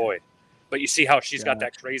to that boy. But you see how she's got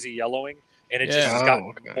that crazy yellowing, and it just has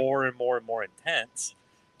gotten more and more and more intense.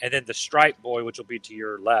 And then the stripe boy, which will be to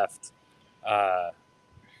your left.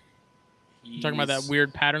 You talking about that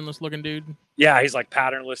weird patternless looking dude? Yeah, he's like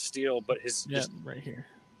patternless steel, but his right here.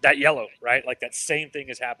 That yellow, right? Like that same thing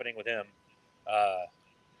is happening with him.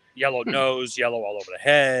 Yellow nose, yellow all over the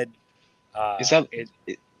head. Is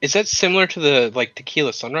that similar to the like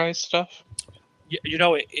Tequila Sunrise stuff? You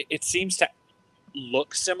know, it seems to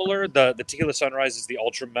look similar. The Tequila Sunrise is the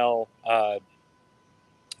Ultramel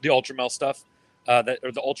stuff, or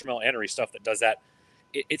the Ultramel anery stuff that does that.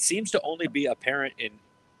 It seems to only be apparent in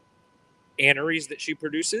aneries that she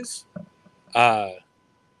produces, and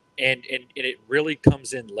it really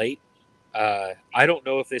comes in late. I don't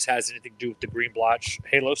know if this has anything to do with the green blotch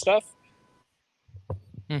halo stuff,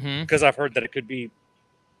 because I've heard that it could be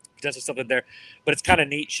potentially something there. But it's kind of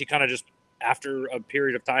neat. She kind of just, after a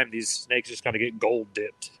period of time, these snakes just kind of get gold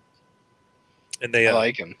dipped, and I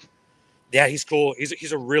like him. Yeah, he's cool.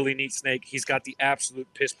 He's a really neat snake. He's got the absolute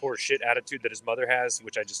piss poor shit attitude that his mother has,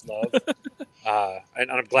 which I just love. And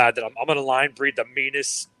I'm glad that I'm going to line breed the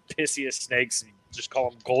meanest, pissiest snakes and just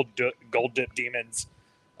call them gold dip demons.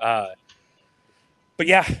 But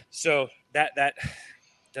yeah, so that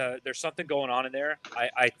there's something going on in there.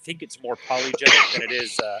 I think it's more polygenic than it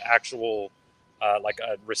is actual like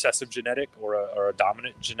a recessive genetic or a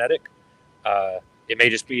dominant genetic. It may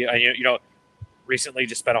just be recently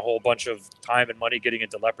just spent a whole bunch of time and money getting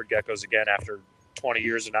into leopard geckos again after 20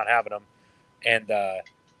 years of not having them, and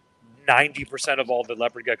 90% of all the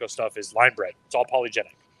leopard gecko stuff is line bred. It's all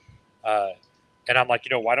polygenic. And I'm like,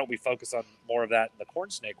 why don't we focus on more of that in the corn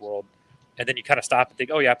snake world? And then you kind of stop and think,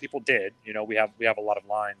 oh yeah, people did. We have a lot of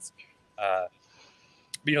lines. But,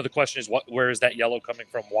 the question is, where is that yellow coming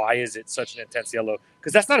from? Why is it such an intense yellow?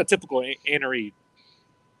 Because that's not a typical anery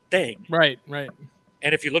thing. Right.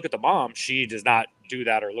 And if you look at the mom, she does not do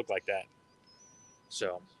that or look like that.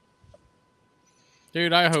 So,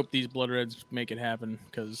 dude, I hope these blood reds make it happen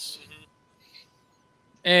because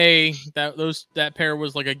that pair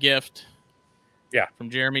was like a gift. Yeah, from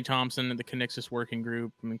Jeremy Thompson and the Conixis working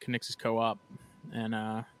group, Conixis Co-op,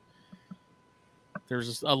 and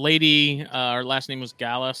there's a lady. Her last name was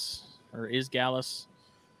Gallus, or is Gallus,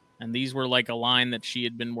 and these were like a line that she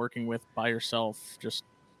had been working with by herself, just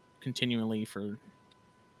continually for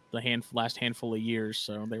the last handful of years.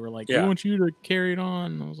 So they were like, "We want you to carry it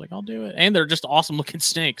on." And I was like, "I'll do it," and they're just awesome looking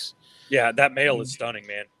snakes. Yeah, that male is stunning,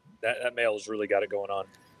 man. That male has really got it going on.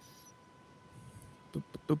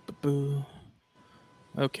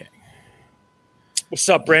 Okay. What's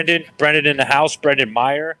up, Brendan? Brendan in the house. Brendan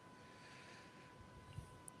Meyer.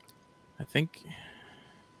 I think.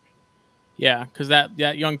 Yeah, because that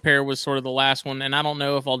young pair was sort of the last one, and I don't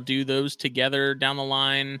know if I'll do those together down the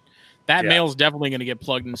line. That male's definitely going to get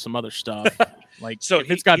plugged into some other stuff. Like, so if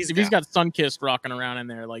he's got Sunkissed rocking around in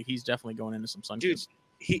there, like he's definitely going into some Sunkissed.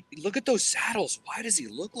 Dude, look at those saddles. Why does he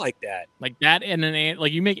look like that? Like that, and then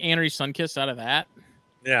like you make Anery Sunkissed out of that.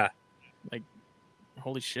 Yeah. Like,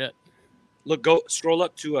 holy shit. Look, scroll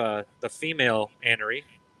up to the female Anery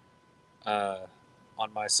on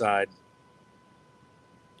my side.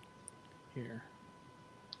 Here.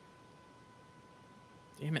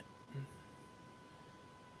 Damn it.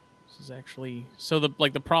 This is actually so the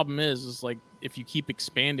problem is like if you keep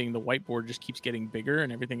expanding, the whiteboard just keeps getting bigger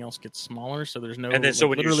and everything else gets smaller. So there's no, and then so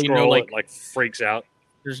when you scroll, it like freaks out.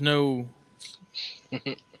 There's no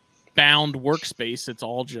bound workspace. It's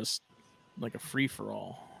all just like a free for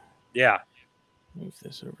all. Yeah. Move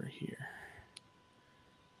this over here.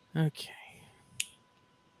 Okay.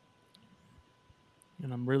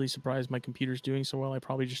 And I'm really surprised my computer's doing so well. I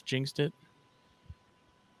probably just jinxed it.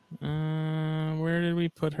 Where did we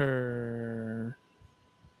put her?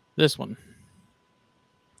 This one.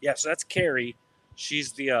 Yeah, so that's Carrie.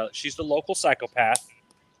 She's the local psychopath.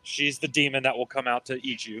 She's the demon that will come out to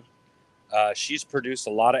eat you. She's produced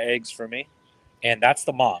a lot of eggs for me, and that's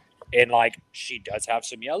the mom. And like, she does have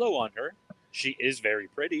some yellow on her. She is very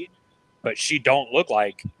pretty, but she don't look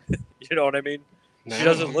like, you know what I mean? No. She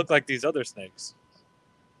doesn't look like these other snakes.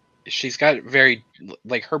 She's got very,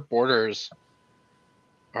 like, her borders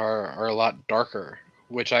are a lot darker,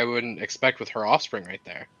 which I wouldn't expect with her offspring right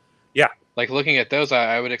there. Yeah. Like, looking at those,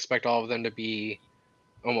 I would expect all of them to be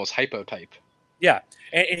almost hypo type. Yeah.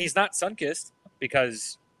 And he's not sun-kissed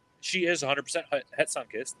because she is 100% het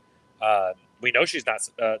sun-kissed. We know she's not,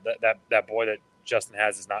 that boy that Justin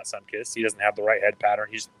has is not sun-kissed. He doesn't have the right head pattern.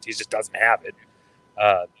 He just doesn't have it.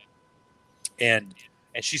 And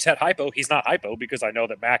she's het hypo. He's not hypo because I know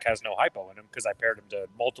that Mac has no hypo in him because I paired him to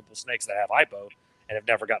multiple snakes that have hypo and have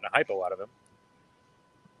never gotten a hypo out of him.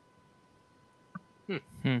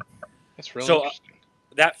 That's really interesting.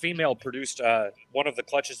 That female produced one of the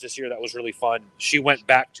clutches this year that was really fun. She went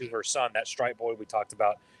back to her son, that stripe boy we talked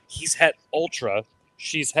about. He's het ultra.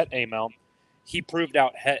 She's het amel. He proved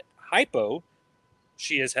out het hypo.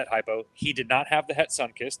 She is het hypo. He did not have the het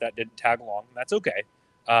sun-kissed. That didn't tag along. That's okay.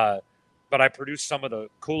 But I produced some of the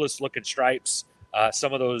coolest looking stripes,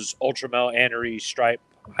 some of those ultramel anery stripe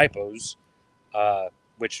hypos,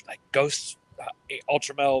 which like ghost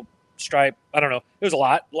ultramel stripe. I don't know. There's a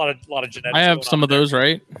lot of genetics. I have some of those,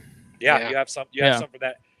 right? Yeah, you have some. You have some for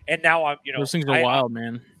that. And now I'm, those things are wild,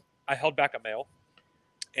 man. I held back a male,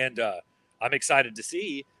 and I'm excited to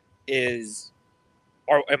see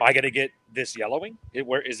am I going to get this yellowing?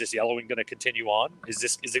 Where is this yellowing going to continue on? Is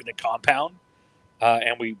it going to compound?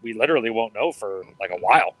 And we literally won't know for like a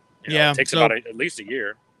while. It takes about at least a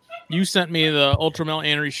year. You sent me the Ultramel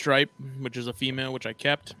Anery stripe, which is a female, which I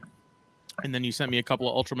kept. And then you sent me a couple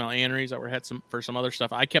of Ultramel Anerys that were het for some other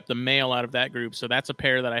stuff. I kept the male out of that group, so that's a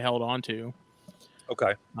pair that I held on to.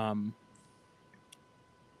 Okay.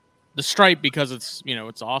 The stripe because it's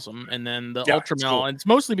awesome, and then the Ultramel, cool. And it's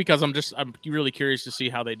mostly because I'm really curious to see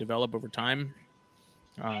how they develop over time.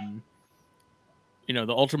 The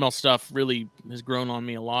Ultramel stuff really has grown on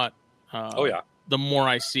me a lot. the more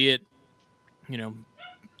I see it,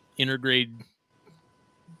 intergrade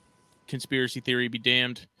conspiracy theory be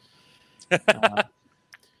damned.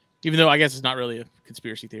 Even though I guess it's not really a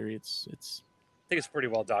conspiracy theory, it's I think it's pretty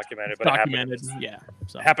well documented, but documented.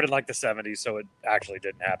 It happened in like the 70s, so it actually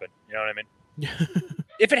didn't happen. You know what I mean?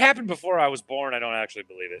 If it happened before I was born, I don't actually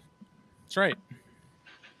believe it. That's right.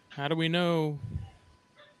 How do we know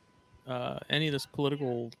any of this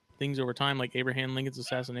political things over time, like Abraham Lincoln's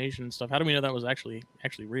assassination and stuff? How do we know that was actually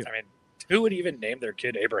real? I mean, who would even name their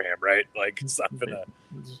kid Abraham, right? Like, it's not gonna.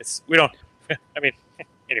 We don't. I mean,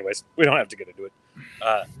 anyways, we don't have to get into it.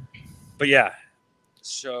 But yeah,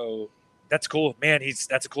 so that's cool, man.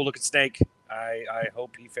 That's a cool looking snake. I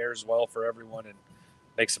hope he fares well for everyone and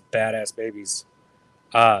makes some badass babies.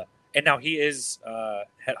 And now he is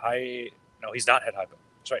head high. No, he's not head hypo.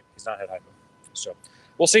 That's right, he's not head hypo. So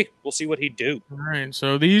we'll see. We'll see what he'd do. All right.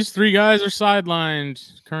 So these 3 guys are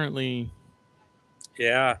sidelined currently.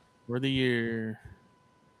 Yeah. For the year.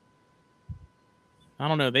 I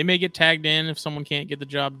don't know. They may get tagged in if someone can't get the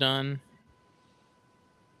job done.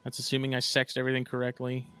 That's assuming I sexed everything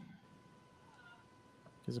correctly.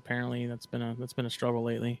 Because apparently that's been a struggle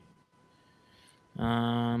lately. So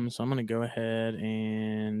I'm gonna go ahead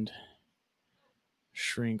and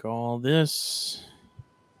shrink all this.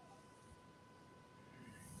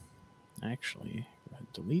 Actually, go ahead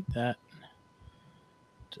and delete that.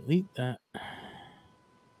 Delete that.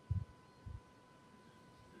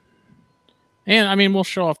 And I mean, we'll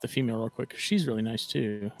show off the female real quick because she's really nice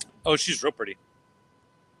too. Oh, she's real pretty.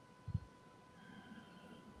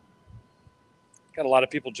 Got a lot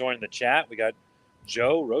of people joining the chat. We got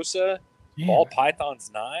Joe, Rosa, Ball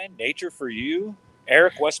Pythons 9, Nature for You.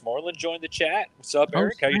 Eric Westmoreland joined the chat. What's up,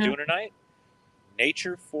 Eric? How you doing tonight?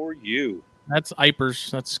 Nature for You. That's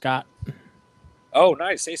Ipers. That's Scott. Oh,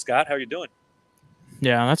 nice. Hey, Scott. How you doing?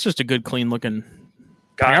 Yeah, that's just a good, clean looking.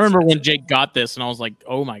 I remember when Jake got this, and I was like,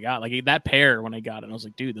 "Oh my god!" Like that pair when I got it, I was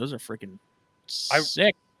like, "Dude, those are freaking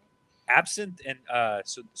sick." Absinthe and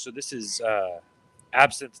so this is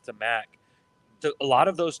Absinthe to Mac. A lot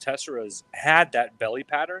of those Tesseras had that belly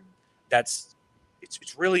pattern. It's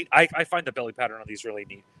really I find the belly pattern on these really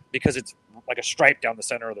neat because it's like a stripe down the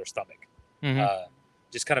center of their stomach. Mm-hmm.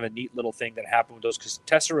 Just kind of a neat little thing that happened with those because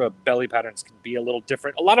Tessera belly patterns can be a little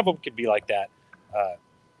different. A lot of them can be like that.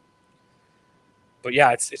 But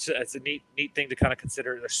yeah, it's a neat thing to kind of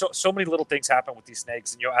consider. There's so many little things happen with these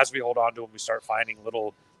snakes, and as we hold on to them, we start finding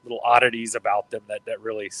little oddities about them that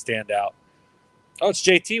really stand out. Oh, it's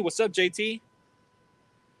JT. What's up, JT?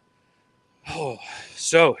 Oh,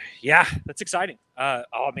 so yeah, that's exciting.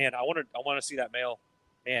 Oh man, I want to see that male.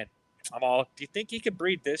 Man, I'm all. Do you think he could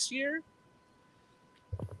breed this year?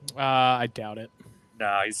 I doubt it.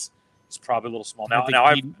 Nah, he's probably a little small now.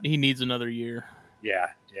 He needs another year. Yeah.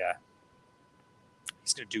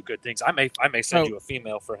 He's gonna do good things. I may send you a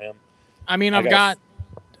female for him. I mean,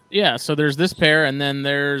 so there's this pair, and then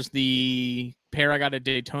there's the pair I got at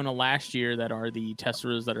Daytona last year that are the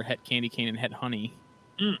Tesseras that are Het Candy Cane and Het Honey.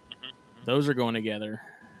 Mm-hmm. Those are going together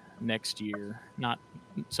next year. Not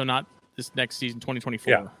this next season,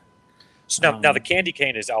 2024. Yeah. So now the Candy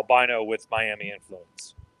Cane is albino with Miami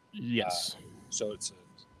influence. Yes. So it's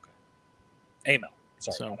okay. Amel.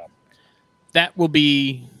 Sorry. So that will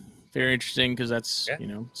be very interesting because that's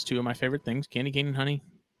it's 2 of my favorite things: candy cane and honey.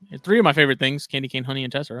 And 3 of my favorite things: candy cane, honey,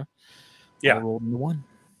 and Tessera. Yeah, all rolled into one.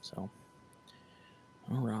 So,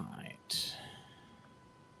 all right.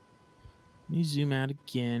 Let me zoom out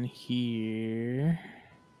again here.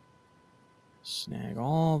 Snag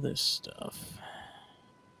all this stuff.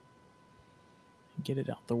 Get it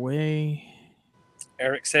out the way.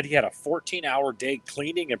 Eric said he had a 14-hour day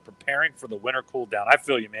cleaning and preparing for the winter cool down. I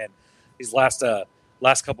feel you, man. These last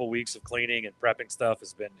couple of weeks of cleaning and prepping stuff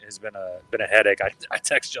has been a headache. I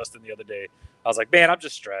texted Justin the other day. I was like, man, I'm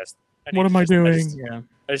just stressed. What am I doing?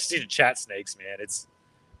 I just need to chat snakes, man. It's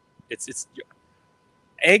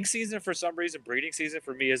egg season for some reason. Breeding season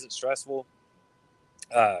for me isn't stressful.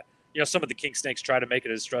 Some of the king snakes try to make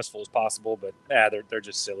it as stressful as possible, but they're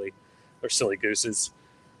just silly. They're silly gooses.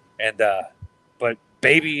 And but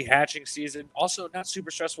baby hatching season also not super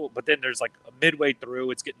stressful. But then there's like a midway through,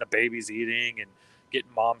 it's getting the babies eating and getting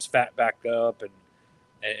mom's fat back up and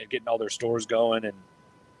getting all their stores going. And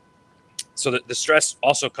so the stress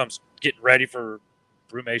also comes getting ready for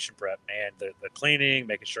brumation prep, man. The cleaning,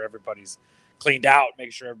 making sure everybody's cleaned out,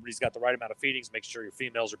 making sure everybody's got the right amount of feedings, making sure your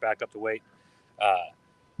females are back up to weight.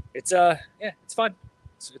 It's fun.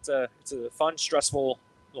 It's a fun, stressful,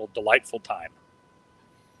 little delightful time.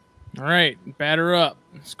 All right, batter up.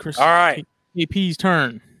 It's Chris. All right, KP's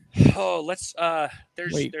turn. Oh, let's.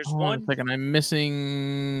 There's Hold one. on a second. I'm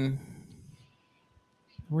missing.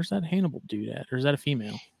 Where's that Hannibal dude at? Or is that a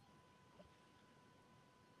female?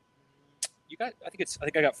 I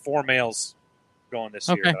think I got 4 males going this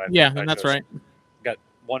year. Okay. Then that's right. Got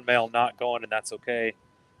 1 male not going, and that's okay.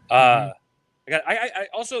 Mhm. I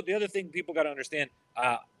also, the other thing people got to understand,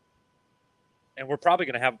 and we're probably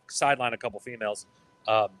going to have sideline a couple females.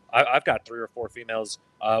 I've got 3 or 4 females.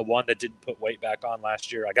 One that didn't put weight back on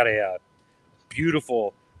last year. I got a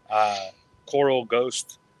beautiful coral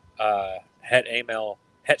ghost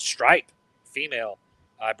het stripe female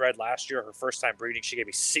I bred last year. Her first time breeding, she gave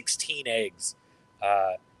me 16 eggs,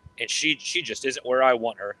 and she just isn't where I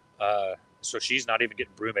want her. So she's not even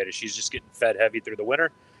getting brumated. She's just getting fed heavy through the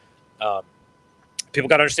winter. People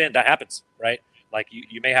got to understand that happens, right? Like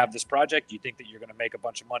you may have this project, you think that you're going to make a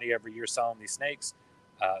bunch of money every year selling these snakes,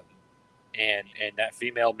 and that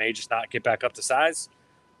female may just not get back up to size,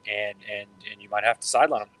 and you might have to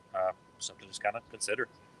sideline them. Something to just kind of consider.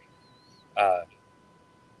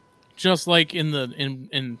 Just like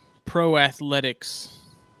in pro athletics.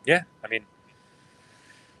 Yeah, I mean,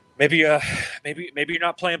 maybe you're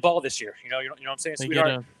not playing ball this year. You know what I'm saying,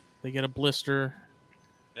 sweetheart? They get a blister.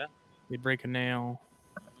 Yeah. They break a nail.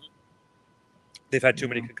 They've had too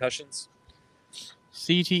many concussions.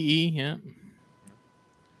 CTE,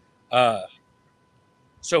 yeah.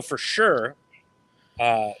 So for sure,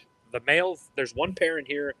 the male, there's one pair in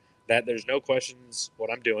here that there's no questions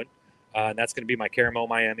what I'm doing, and that's going to be my Caramel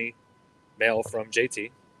Miami male from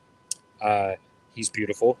JT. He's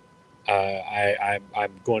beautiful.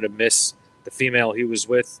 I'm going to miss the female he was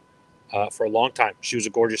with for a long time. She was a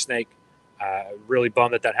gorgeous snake. Really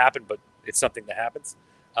bummed that happened, but it's something that happens.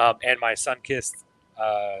 And my sun-kissed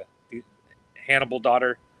Hannibal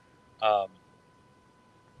daughter. I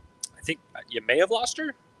think you may have lost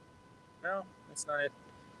her. No, that's not it.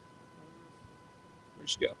 Where'd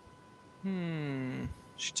she go?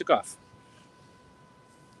 She took off.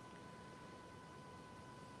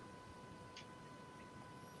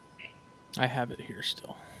 I have it here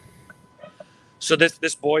still. So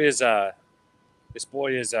this boy is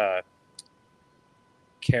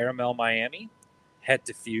Caramel Miami, het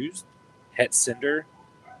diffused, het cinder,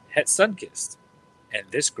 het sun-kissed, and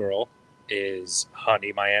this girl is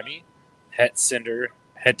Honey Miami, het cinder,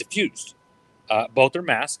 het diffused. Both are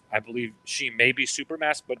masked. I believe she may be super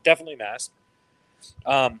masked, but definitely masked.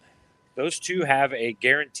 Those two have a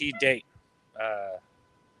guaranteed date.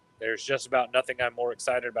 There's just about nothing I'm more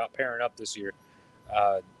excited about pairing up this year.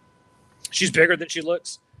 She's bigger than she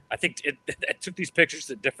looks. I think it took these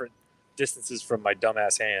pictures at different distances from my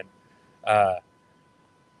dumbass hand. And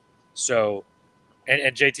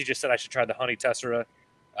JT just said I should try the Honey Tessera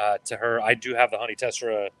to her. I do have the Honey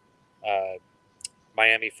Tessera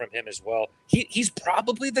Miami from him as well. He's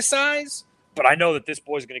probably the size, but I know that this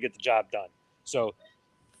boy's going to get the job done. So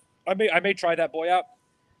I may try that boy out.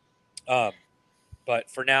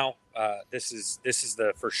 But for now, this is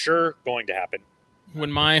the for sure going to happen.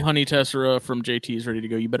 When my Honey Tessera from JT is ready to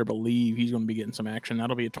go, you better believe he's going to be getting some action.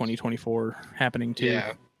 That'll be a 2024 happening too.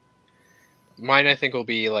 Yeah. Mine, I think, will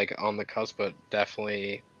be like on the cusp, but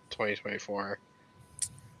definitely 2024.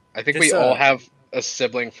 I think we all have a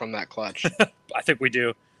sibling from that clutch. I think we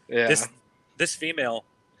do. Yeah. This female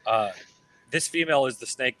is the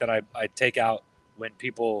snake that I take out when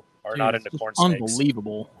people are not into corn snakes.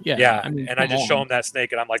 Unbelievable. Yeah. Yeah. I mean, and I just show them that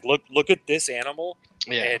snake, and I'm like, look at this animal,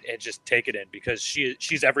 Yeah. and just take it in, because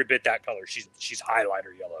she's every bit that color. She's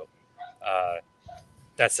highlighter yellow.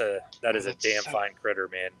 That is a damn fine critter,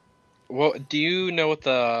 man. Well, do you know what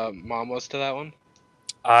the mom was to that one?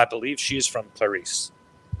 I believe she is from Clarice.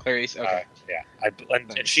 Clarice. Okay. Yeah.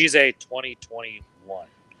 And she's a 2021.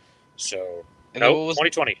 So And no, then what was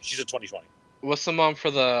 2020. She's a 2020. what's the mom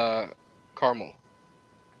for the caramel?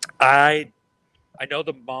 I know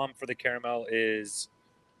the mom for the caramel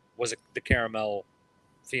was the caramel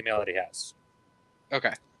female that he has.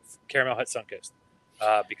 Okay. Caramel het sun-kissed.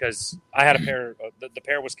 Because I had a pair. The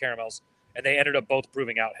pair was caramels, and they ended up both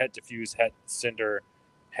proving out het diffused, het cinder,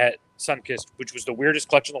 het sun-kissed, which was the weirdest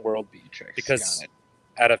clutch in the world. Beatrix. Because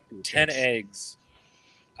out of 10 eggs,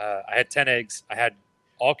 I had 10 eggs. I had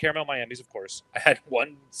all caramel Miamis, of course. I had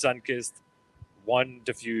one sun-kissed, one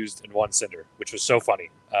diffused, and one cinder, which was so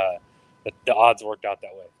funny. The odds worked out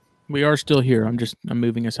that way. we are still here. I'm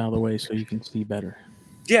moving us out of the way so you can see better.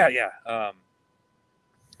 Yeah.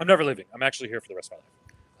 I'm never leaving. I'm actually here for the rest of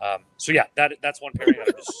my life. So yeah, that's one pairing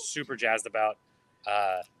I'm just super jazzed about.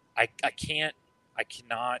 I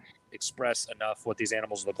cannot express enough what these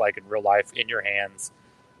animals look like in real life in your hands.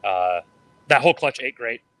 That whole clutch ate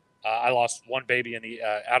great. I lost one baby in the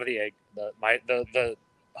out of the egg. The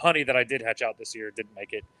honey that I did hatch out this year didn't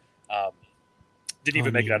make it. Didn't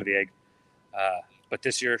even make it out of the egg. But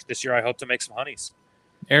this year I hope to make some honeys.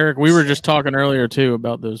 Eric, we were just talking earlier too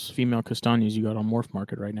about those female Castagnas you got on Morph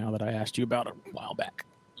Market right now that I asked you about a while back.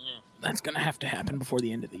 That's gonna have to happen before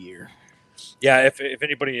the end of the year. Yeah, if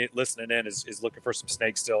anybody listening in is looking for some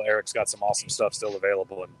snakes still, Eric's got some awesome stuff still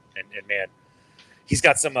available, and man, he's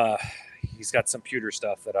got some pewter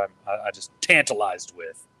stuff that I just tantalized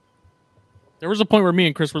with. There was a point where me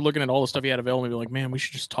and Chris were looking at all the stuff he had available and we were like, man, we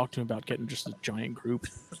should just talk to him about getting just a giant group.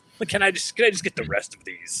 Can I just get the rest of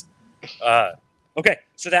these? Okay,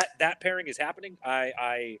 so that pairing is happening.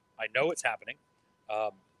 I know it's happening.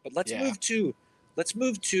 But let's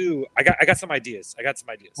move to I got some ideas.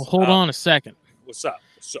 Well, hold on a second. What's up?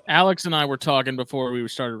 Alex and I were talking before we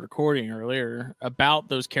started recording earlier about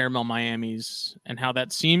those caramel Miamis and how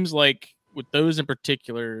that seems like with those in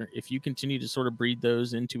particular, if you continue to sort of breed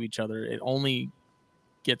those into each other, it only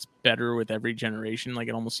gets better with every generation. Like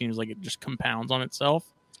it almost seems like it just compounds on itself.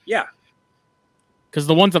 Yeah. Because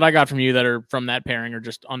the ones that I got from you that are from that pairing are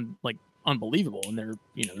just unbelievable, and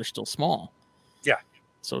they're still small. Yeah.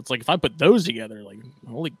 So it's like if I put those together, like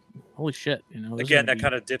holy shit, Again, that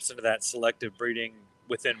kind of dips into that selective breeding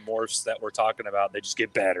within morphs that we're talking about. They just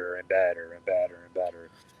get better and better and better and better.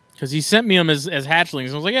 Because he sent me them as hatchlings.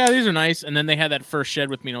 And I was like, yeah, these are nice. And then they had that first shed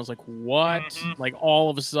with me, and I was like, what? Mm-hmm. Like all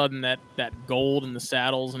of a sudden, that gold and the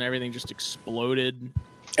saddles and everything just exploded.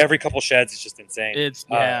 Every couple sheds is just insane. It's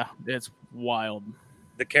wild.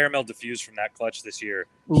 The caramel diffuse from that clutch this year,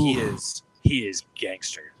 Ooh. he is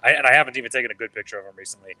gangster. I haven't even taken a good picture of him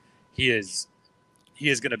recently. He is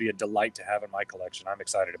going to be a delight to have in my collection. I'm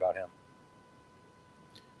excited about him.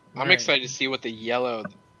 I'm excited to see what the yellow,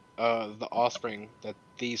 the offspring that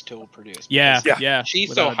these two will produce. Yeah.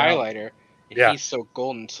 She's so highlighter, and he's so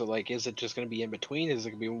golden. So, like, is it just going to be in between? Is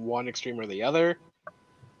it going to be one extreme or the other?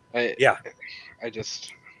 It's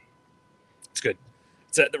good.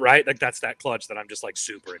 It's right. Like that's that clutch that I'm just like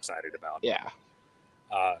super excited about. Yeah.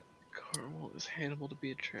 Caramel is Hannibal to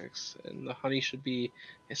Beatrix, and the honey should be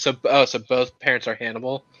so both parents are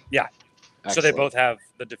Hannibal. Yeah. Excellent. So they both have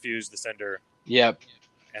the diffuse, the cinder. Yep.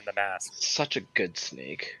 And the mask. Such a good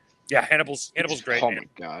snake. Yeah, Hannibal's great. Oh my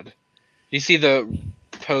god. Do you see the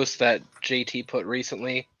post that JT put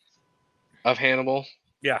recently of Hannibal?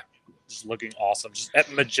 Yeah. Just looking awesome. Just as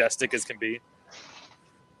majestic as can be.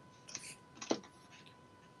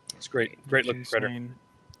 It's great. Great looking critter.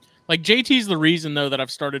 Like JT's the reason though that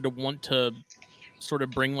I've started to want to sort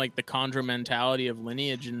of bring like the chondro mentality of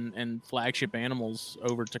lineage and flagship animals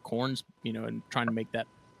over to Corns, and trying to make that,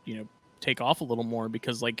 take off a little more,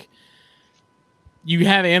 because like you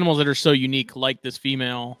have animals that are so unique like this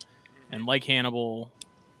female and like Hannibal,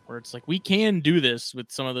 where it's like we can do this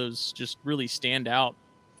with some of those just really stand out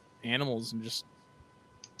animals and just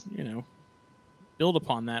build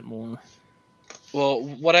upon that more. Well,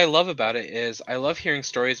 what I love about it is I love hearing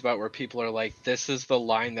stories about where people are like, this is the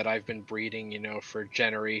line that I've been breeding, for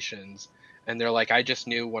generations. And they're like, I just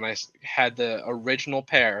knew when I had the original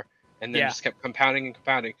pair, and then just kept compounding and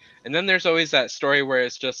compounding. And then there's always that story where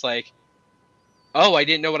it's just like, oh, I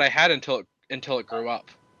didn't know what I had until it grew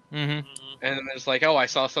up. Mm-hmm. And then it's like, oh, I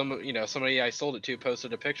saw somebody I sold it to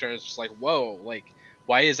posted a picture, and it's just like, whoa, like,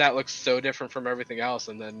 why does that look so different from everything else?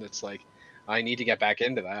 And then it's like, I need to get back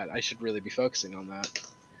into that. I should really be focusing on that.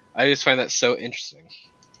 I just find that so interesting.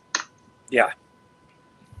 Yeah.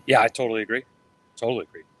 Yeah, I totally agree. Let's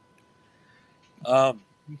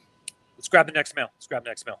grab the next mail. Who's that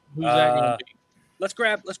going to be? Let's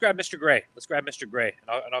grab Mr. Gray.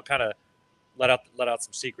 And I'll kind of let out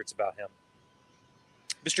some secrets about him.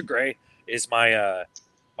 Mr. Gray is my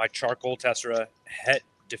charcoal tessera het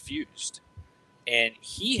diffused. And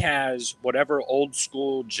he has whatever old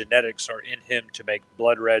school genetics are in him to make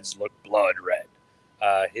blood reds look blood red.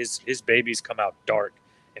 His babies come out dark.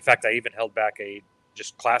 In fact, I even held back a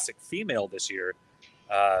just classic female this year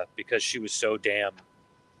because she was so damn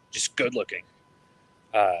just good looking.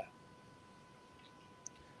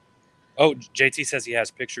 JT says he has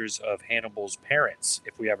pictures of Hannibal's parents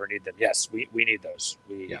if we ever need them. Yes, we need those.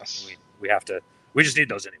 We have to. We just need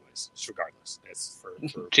those anyways, just regardless. It's for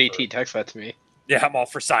JT text that to me. Yeah, I'm all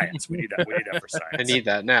for science. We need that. We need that for science. I need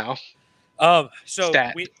that now. So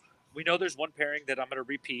we know there's one pairing that I'm going to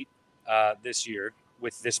repeat this year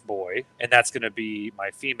with this boy, and that's going to be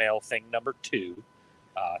my female thing number 2.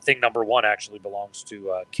 Thing number 1 actually belongs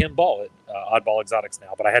to Kim Ball at Oddball Exotics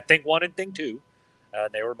now, but I had thing 1 and thing 2.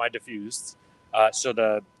 They were my diffused. So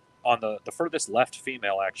the furthest left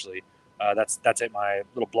female actually, that's it. My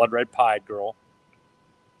little blood red pied girl.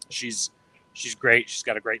 She's great. She's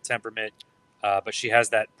got a great temperament. But she has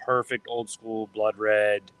that perfect old school blood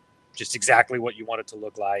red, just exactly what you want it to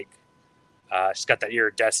look like. She's got that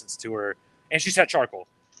iridescence to her. and she's had charcoal.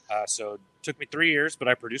 So it took me 3 years, but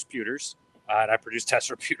I produced pewters. And I produced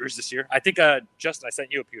Tessera pewters this year. I think, Justin, I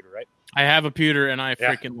sent you a pewter, right? I have a pewter, and I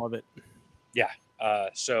freaking love it. Yeah.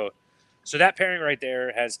 So that pairing right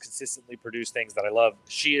there has consistently produced things that I love.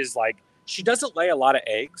 She is like, she doesn't lay a lot of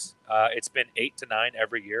eggs. It's been 8 to 9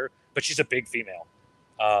 every year, but she's a big female.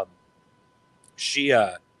 She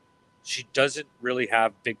doesn't really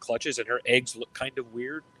have big clutches, and her eggs look kind of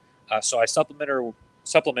weird. So I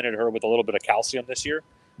supplemented her with a little bit of calcium this year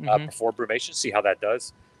before brumation. See how that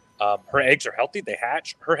does. Her eggs are healthy. They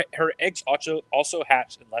hatch. Her eggs also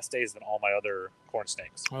hatch in less days than all my other corn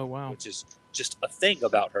snakes. Oh, wow. Which is just a thing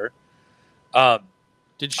about her.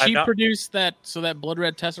 Did she produce that blood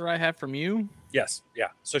red tessera I have from you? Yes. Yeah.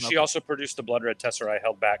 So she also produced the blood red tessera I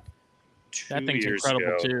held back 2 that thing's years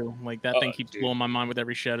incredible ago. Too. Like that thing keeps blowing my mind with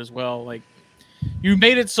every shed as well. Like you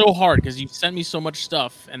made it so hard because you sent me so much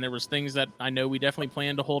stuff, and there was things that I know we definitely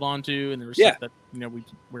planned to hold on to, and there was stuff that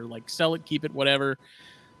we're like sell it, keep it, whatever.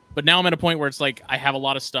 But now I'm at a point where it's like I have a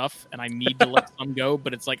lot of stuff and I need to let some go,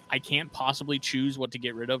 but it's like I can't possibly choose what to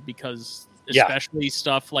get rid of because especially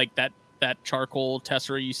stuff like that charcoal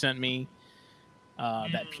tessera you sent me,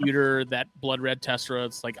 that pewter, that blood red tessera,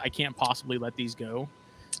 it's like I can't possibly let these go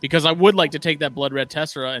because I would like to take that blood red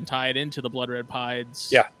tessera and tie it into the blood red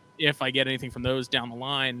pieds. Yeah. If I get anything from those down the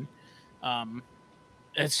line.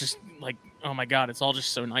 It's just like, oh my God, it's all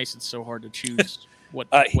just so nice. It's so hard to choose what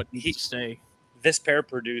needs to stay. This pair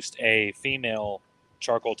produced a female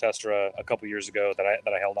charcoal tessera a couple years ago that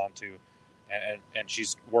I held on to, and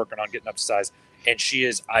she's working on getting up to size, and she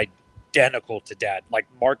is identical to Dad. Like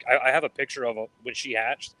Mark, I have a picture of when she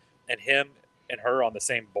hatched, and him and her on the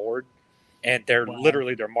same board, and they're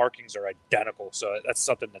literally their markings are identical. So that's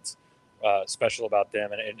something that's special about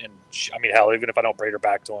them. And she, I mean, hell, even if I don't braid her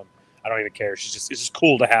back to him, I don't even care. It's just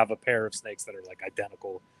cool to have a pair of snakes that are like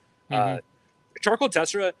identical. Charcoal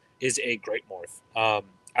tessera is a great morph.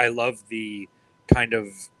 I love the kind of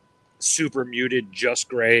super muted, just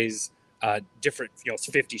grays, different,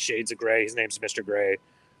 50 shades of gray. His name's Mr. Gray.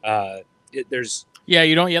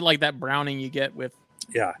 You don't get like that browning you get with,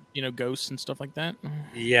 ghosts and stuff like that.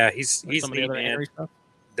 Yeah, he's some of the other angry stuff.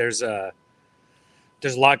 There's a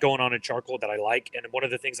lot going on in charcoal that I like, and one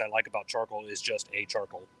of the things I like about charcoal is just a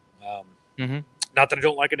charcoal. Not that I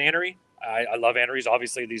don't like an annery. I love anneries.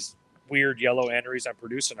 Obviously, these weird yellow anneries I'm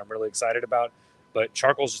producing, I'm really excited about. But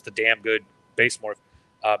charcoal is just a damn good base morph.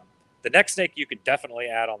 The next snake you could definitely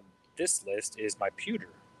add on this list is my pewter,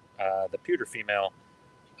 the pewter female.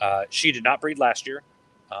 She did not breed last year.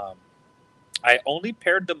 I only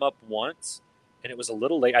paired them up once, and it was a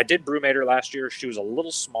little late. I did brumate her last year. She was a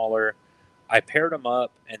little smaller. I paired them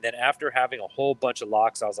up, and then after having a whole bunch of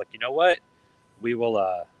locks, I was like, you know what? We will.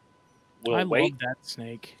 We'll wait. Love that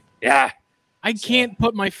snake. Yeah. I can't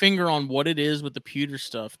put my finger on what it is with the pewter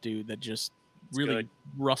stuff, dude, that just really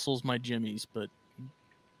rustles my jimmies, but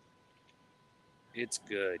it's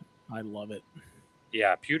good. I love it.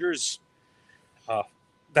 Yeah, pewters.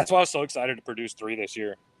 That's why I was so excited to produce 3 this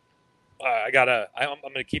year. I'm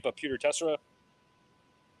going to keep a pewter tessera,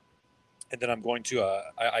 and then I'm going to.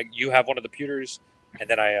 You have one of the pewters, and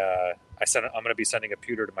then I'm going to be sending a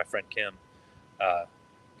pewter to my friend Kim.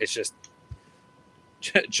 It's just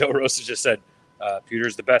Joe Rosa just said pewter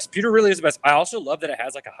is the best. Pewter really is the best. I also love that it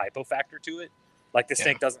has like a hypo factor to it. Like this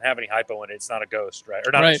snake doesn't have any hypo in it. It's not a ghost, right?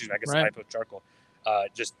 Or not, excuse me, I guess a hypo charcoal.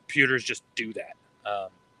 Just pewters just do that.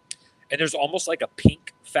 And there's almost like a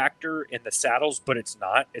pink factor in the saddles, but it's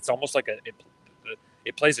not. It's almost like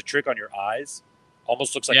it plays a trick on your eyes.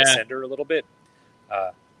 Almost looks like a cinder a little bit.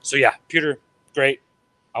 So yeah, pewter, great.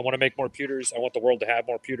 I want to make more pewters. I want the world to have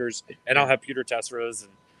more pewters, and I'll have pewter tesseras.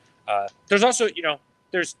 And there's also,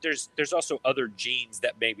 there's also other genes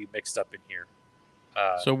that may be mixed up in here.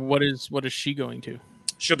 So what is she going to?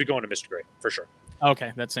 She'll be going to Mr. Gray for sure.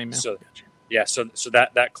 Okay, that same. So gotcha. Yeah, so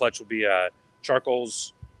that clutch will be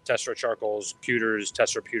charcoals, tessera charcoals, pewters,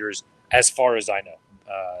 tessera pewters. As far as I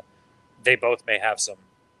know, they both may have some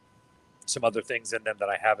other things in them that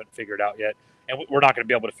I haven't figured out yet, and we're not going to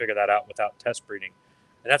be able to figure that out without test breeding.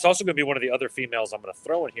 And that's also going to be one of the other females I'm going to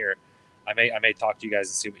throw in here. I may talk to you guys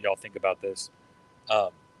and see what y'all think about this.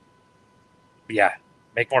 But yeah,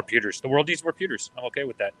 make more pewters. The world needs more pewters. I'm okay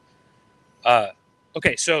with that.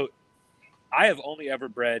 Okay, so I have only ever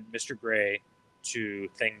bred Mr. Gray to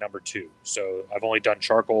thing number 2. So I've only done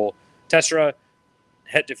charcoal tessera,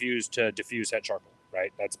 het diffuse to diffuse het charcoal,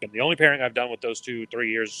 right? That's been the only pairing I've done with those 2-3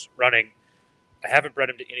 years running. I haven't bred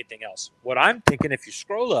him to anything else. What I'm thinking, if you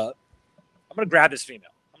scroll up, I'm going to grab this female.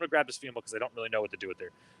 I'm going to grab this female because I don't really know what to do with her.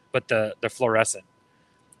 But the fluorescent.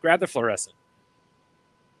 Grab the fluorescent.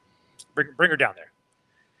 Bring her down there.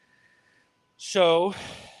 So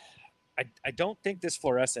I don't think this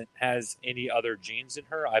fluorescent has any other genes in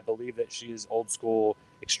her. I believe that she is old school,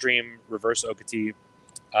 extreme reverse Okatee,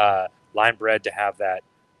 line bred to have that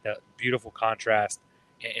beautiful contrast,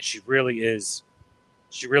 and she really is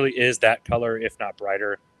that color, if not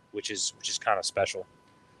brighter, which is kind of special.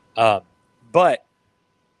 But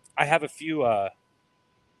I have a few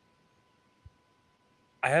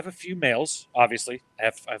males. Obviously, I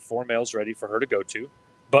have 4 males ready for her to go to.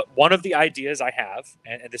 But one of the ideas I have,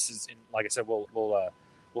 and this is, like I said, we'll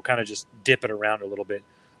kind of just dip it around a little bit.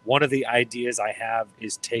 One of the ideas I have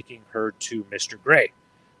is taking her to Mr. Gray.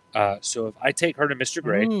 So if I take her to Mr.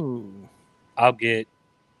 Gray, I'll get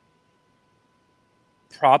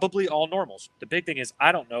probably all normals. The big thing is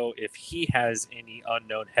I don't know if he has any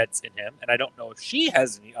unknown hets in him, and I don't know if she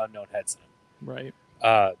has any unknown hets in him. Right.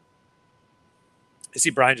 I see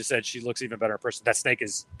Brian just said she looks even better in person. That snake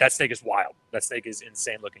is wild. That snake is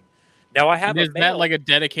insane looking. Now I have is that like a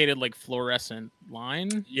dedicated like fluorescent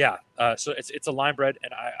line? Yeah. So it's a line bred,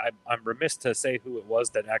 and I'm remiss to say who it was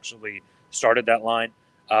that actually started that line,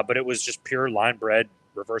 but it was just pure line bred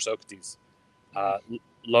reverse Okatees.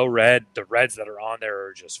 Low red. The reds that are on there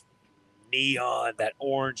are just neon. That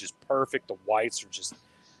orange is perfect. The whites are just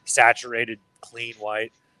saturated, clean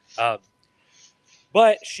white.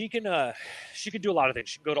 But she can do a lot of things.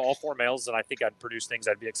 She can go to all 4 males, and I think I'd produce things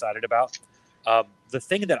I'd be excited about. The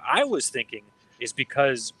thing that I was thinking is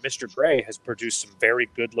because Mr. Gray has produced some very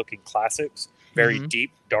good-looking classics, very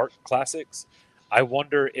deep, dark classics. I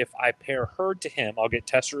wonder if I pair her to him, I'll get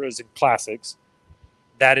Tesseras and classics.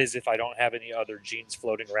 That is if I don't have any other genes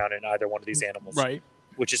floating around in either one of these animals, right?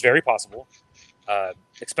 Which is very possible,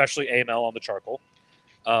 especially AML on the charcoal.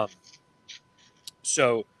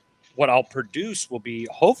 So what I'll produce will be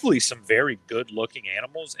hopefully some very good-looking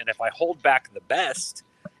animals, and if I hold back the best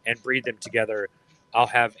and breed them together, I'll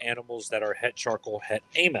have animals that are het charcoal, het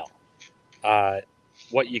AML.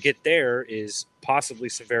 What you get there is possibly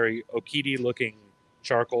some very Okatee-looking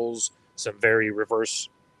charcoals, some very reverse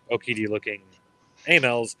Okatee-looking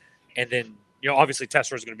AMLs, and then obviously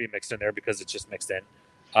Tessera is going to be mixed in there because it's just mixed in.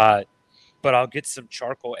 But I'll get some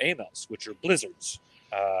charcoal AMLs, which are blizzards,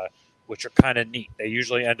 which are kind of neat. They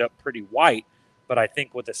usually end up pretty white, but I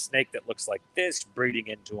think with a snake that looks like this breeding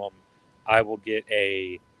into them, I will get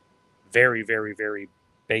a very, very, very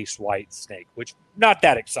base white snake, which not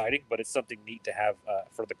that exciting, but it's something neat to have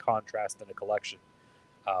for the contrast in a collection.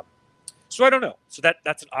 So I don't know. So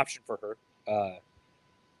that's an option for her.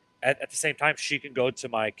 At the same time, she can go to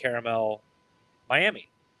my caramel Miami.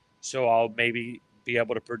 So I'll maybe be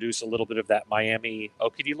able to produce a little bit of that Miami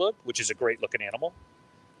Okatee look, which is a great looking animal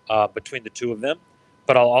between the two of them.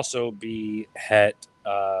 But I'll also be het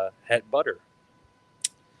butter.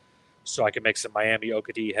 So I can make some Miami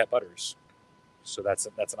Okatee het butters. So that's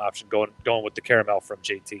an option going with the caramel from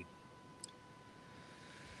JT.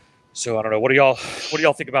 So I don't know. What do y'all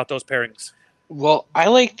think about those pairings? Well, I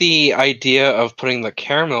like the idea of putting the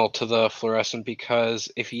caramel to the fluorescent because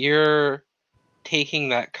if you're taking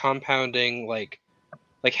that compounding, like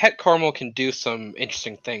het caramel can do some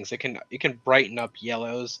interesting things. It can brighten up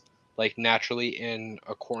yellows like naturally in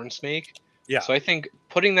a corn snake. Yeah. So I think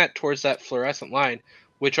putting that towards that fluorescent line,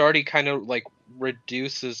 which already kind of like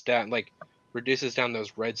reduces down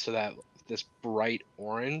those reds to this bright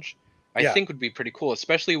orange, I think would be pretty cool,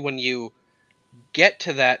 especially when you get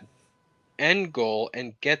to that end goal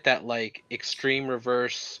and get that like extreme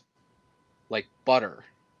reverse like butter.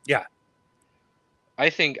 Yeah. I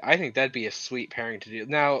think that'd be a sweet pairing to do.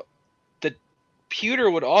 Now, the pewter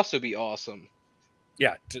would also be awesome.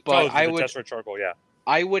 Yeah, but I would Tessera charcoal, yeah.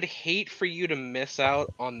 I would hate for you to miss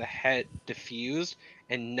out on the het diffused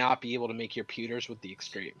and not be able to make your pewters with the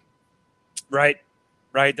extreme. Right.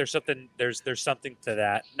 There's something to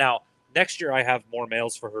that. Now, next year I have more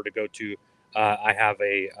males for her to go to. I have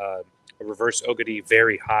a reverse Okatee,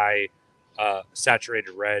 very high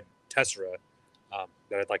saturated red Tessera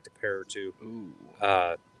that I'd like to pair her to. Ooh.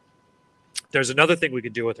 There's another thing we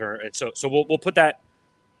could do with her, and so we'll put that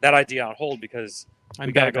idea on hold because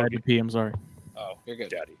we gotta go get pee. I'm sorry. Oh, you're good,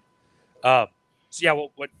 Daddy. So yeah,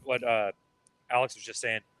 what Alex was just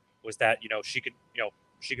saying was that she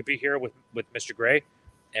could be here with Mr. Gray,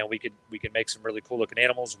 and we can make some really cool looking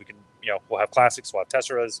animals. We can we'll have classics, we'll have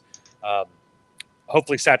Tesseras,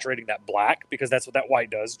 hopefully saturating that black because that's what that white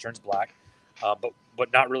does. It turns black,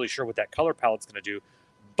 but not really sure what that color palette's going to do.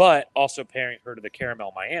 But also pairing her to the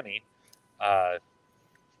caramel Miami.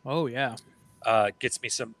 Oh yeah. Gets me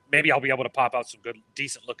some. Maybe I'll be able to pop out some good,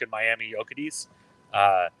 decent looking Miami Okatees.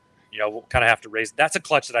 We'll kind of have to raise. That's a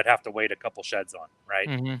clutch that I'd have to wait a couple sheds on, right?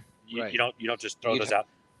 Mm-hmm. You don't just throw those out.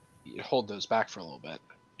 You hold those back for a little bit.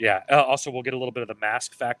 Yeah. Also, we'll get a little bit of the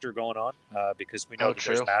mask factor going on because we know that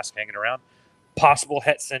there's true. masks hanging around. Possible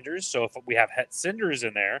Het Cinders. So if we have Het Cinders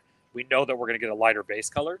in there, we know that we're going to get a lighter base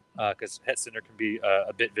color because Het Cinder can be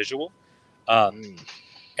a bit visual.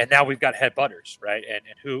 And now we've got Het Butters, right? And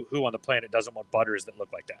who on the planet doesn't want butters that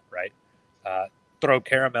look like that, right? Throw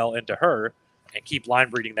caramel into her and keep line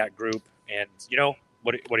breeding that group. And,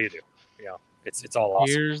 what do you do? It's all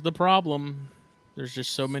awesome. Here's the problem. There's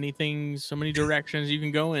just so many things, so many directions you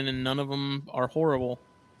can go in, and none of them are horrible.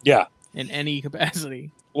 Yeah. In any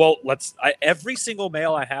capacity. Well, every single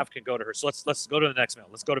male I have can go to her. So let's go to the next male.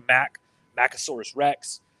 Let's go to Mac, Macosaurus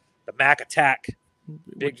Rex, the Mac Attack,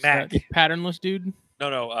 Big Mac. Patternless dude?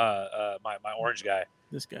 No, my orange guy.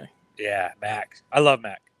 This guy. Yeah, Mac. I love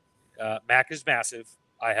Mac. Mac is massive.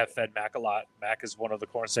 I have fed Mac a lot. Mac is one of the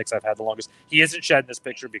corn snakes I've had the longest. He isn't shed in this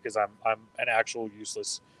picture because I'm an actual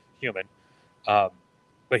useless human. But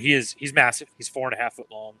he's massive. He's 4.5 foot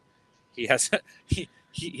long. He has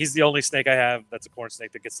he's the only snake I have that's a corn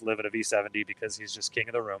snake that gets to live in a V70 because he's just king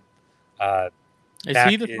of the room. Is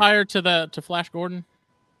he the sire to Flash Gordon?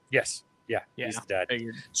 Yes. Yeah. He's the dad.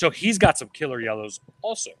 Figured. So he's got some killer yellows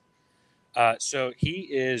also. So he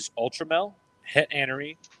is Ultramel, Het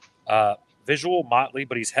Anery, visual Motley,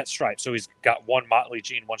 but he's Het Stripe. So he's got one Motley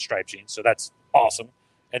gene, one Stripe gene. So that's awesome.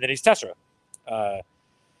 And then he's Tessera.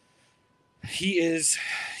 He's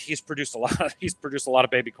produced a lot. He's produced a lot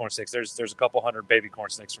of baby corn snakes. There's a couple hundred baby corn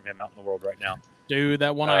snakes from him out in the world right now. Dude,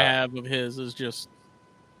 that one I have of his is just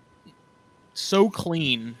so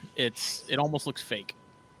clean. It almost looks fake.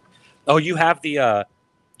 Oh, you have the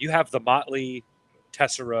Motley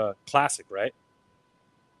Tessera Classic, right?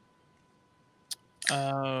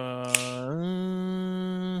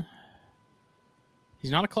 He's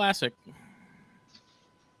not a classic.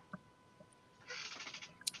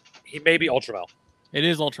 He may be Ultramel. It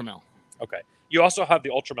is Ultramel. Okay. You also have the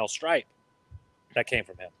Ultramel Stripe that came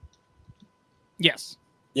from him. Yes.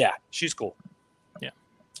 Yeah, she's cool. Yeah.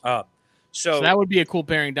 So that would be a cool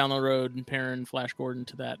pairing down the road, and pairing Flash Gordon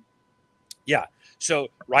to that. Yeah. So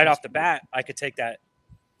right off the bat, I could take that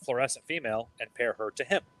fluorescent female and pair her to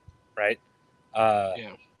him, right?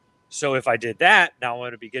 Yeah. So if I did that, now I'm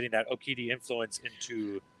going to be getting that Okidi influence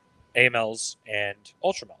into AMLs and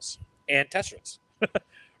Ultramels and Tesserats,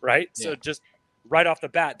 right? Yeah. So just right off the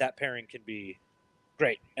bat, that pairing can be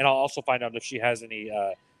great. And I'll also find out if she has any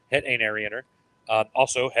Het Anery in her.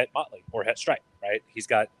 Also Het Motley or Het Stripe, right? He's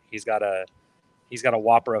got a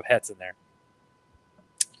whopper of hets in there.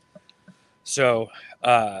 So,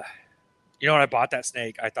 when I bought that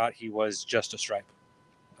snake, I thought he was just a stripe.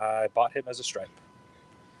 I bought him as a stripe.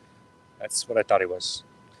 That's what I thought he was.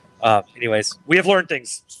 Anyways, we have learned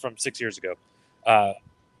things from 6 years ago,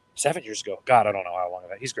 7 years ago. God, I don't know how long I've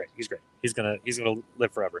had. He's great. He's great. He's gonna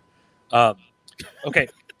live forever. Okay,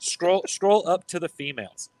 scroll up to the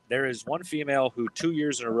females. There is one female who 2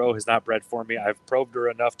 years in a row has not bred for me. I've probed her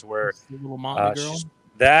enough to where little Motley girl.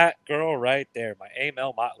 That girl right there, my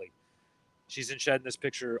AML Motley. She's in shed in this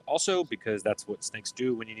picture also because that's what snakes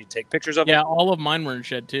do when you need to take pictures of them. Yeah, all of mine were in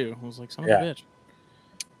shed too. I was like, son of a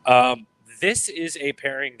bitch. This is a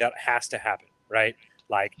pairing that has to happen, right?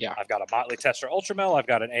 Like, I've got a Motley Tester Ultramel. I've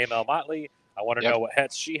got an AML Motley. I want to know what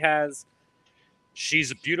hets she has.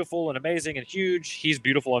 She's beautiful and amazing and huge. He's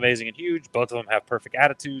beautiful, amazing, and huge. Both of them have perfect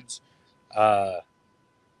attitudes. I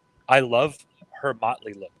love her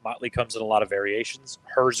Motley look. Motley comes in a lot of variations.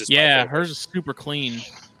 Hers is hers is super clean.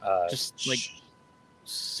 Just like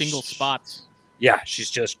single spots. Yeah, she's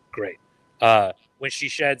just great. When she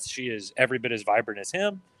sheds, she is every bit as vibrant as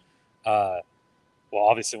him. Well,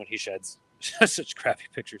 obviously when he sheds, such crappy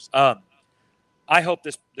pictures. I hope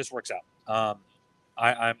this works out.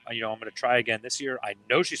 I'm going to try again this year. I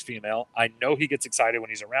know she's female. I know he gets excited when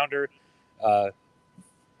he's around her. I'm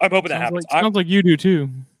hoping that happens. Sounds like you do too.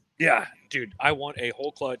 Yeah, dude. I want a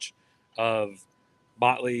whole clutch of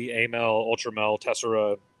Motley, AML, Ultramel,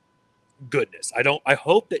 Tessera goodness. I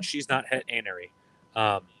hope that she's not Het Anery.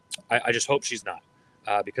 I just hope she's not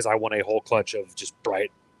because I want a whole clutch of just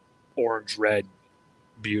bright orange red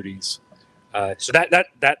beauties. So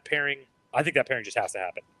that pairing, I think that pairing just has to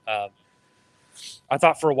happen. I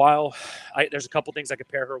thought for a while, there's a couple things I could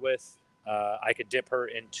pair her with. I could dip her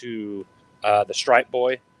into the Stripe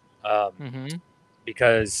Boy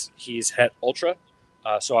because he's Het Ultra.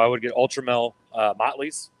 So I would get Ultramel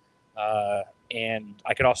Motleys. And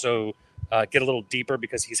I could also get a little deeper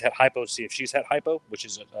because he's Het Hypo, see if she's Het Hypo, which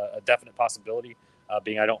is a definite possibility,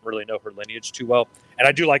 being I don't really know her lineage too well. And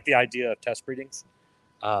I do like the idea of test breedings.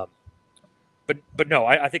 But no,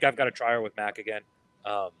 I think I've got to try her with Mac again.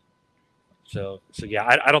 So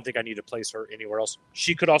yeah, I don't think I need to place her anywhere else.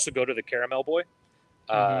 She could also go to the Caramel Boy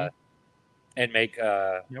and make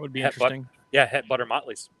That would be interesting. Het butter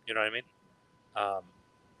motleys. You know what I mean?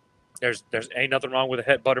 There's ain't nothing wrong with a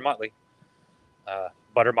het butter motley.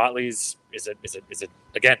 Butter motleys is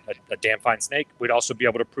again a damn fine snake. We'd also be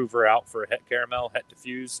able to prove her out for a het caramel, het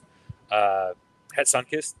diffuse, het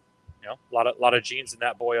sunkissed. You know, a lot of genes in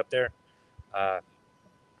that boy up there.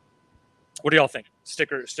 What do y'all think?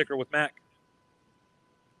 Sticker with Mac?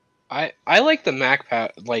 I like the Mac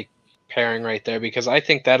pairing right there because I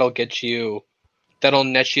think that'll net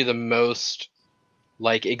you the most,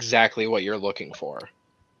 like exactly what you're looking for.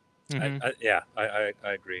 I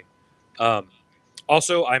agree.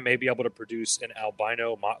 Also, I may be able to produce an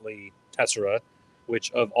albino motley tessera,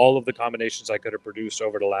 which of all of the combinations I could have produced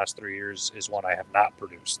over the last 3 years is one I have not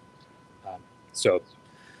produced. So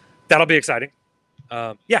that'll be exciting.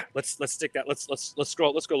 Let's stick that. Let's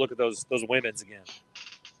scroll. Let's go look at those women's again.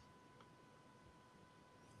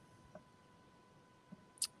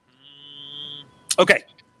 Okay,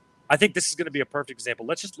 I think this is going to be a perfect example.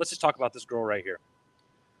 Let's just talk about this girl right here.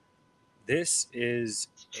 This is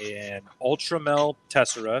an Ultramel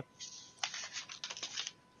Tessera.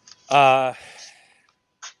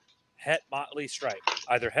 Het Motley stripe.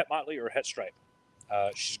 Either Het Motley or Het stripe.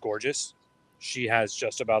 She's gorgeous. She has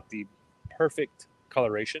just about the perfect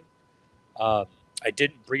coloration. I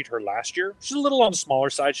didn't breed her last year. She's a little on the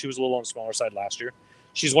smaller side. She was a little on the smaller side last year.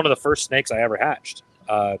 She's one of the first snakes I ever hatched.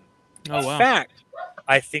 In fact,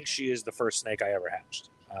 I think she is the first snake I ever hatched.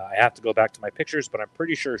 I have to go back to my pictures, but I'm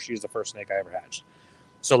pretty sure she's the first snake I ever hatched.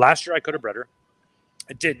 So last year I could have bred her.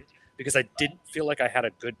 I didn't because I didn't feel like I had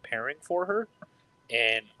a good pairing for her.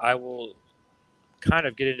 And I will kind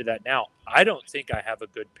of get into that now. I don't think I have a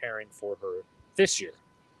good pairing for her this year.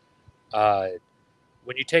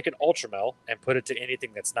 When you take an Ultramel and put it to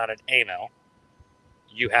anything that's not an AML,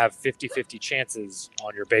 you have 50-50 chances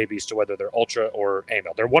on your babies to whether they're Ultra or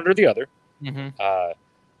AML. They're one or the other.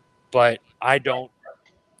 But I don't.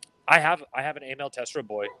 I have an AML Tessera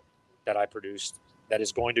boy that I produced that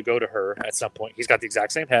is going to go to her at some point. He's got the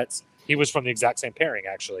exact same hets. He was from the exact same pairing,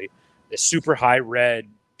 actually. This super high red,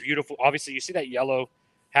 beautiful. Obviously, you see that yellow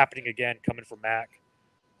happening again coming from Mac.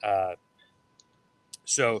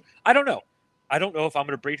 So I don't know. I don't know if I'm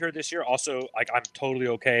going to breed her this year. Also, like I'm totally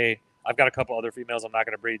okay. I've got a couple other females I'm not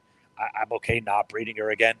going to breed. I'm okay not breeding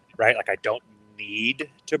her again, right? Like I don't need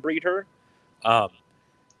to breed her.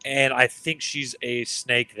 And I think she's a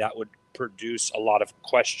snake that would produce a lot of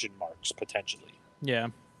question marks potentially. Yeah.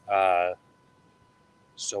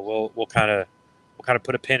 So we'll kind of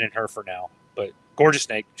put a pin in her for now. But gorgeous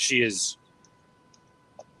snake. She is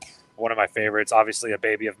one of my favorites. Obviously a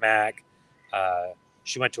baby of Mac.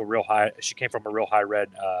 She went to a real high. She came from a real high red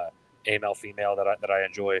AML female that I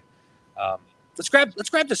enjoy. Let's grab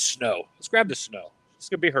the snow. Let's grab the snow. It's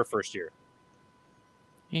gonna be her first year.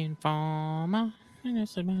 Informa.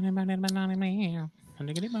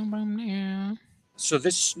 So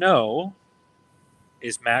this Snow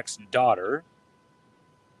is Mac's daughter.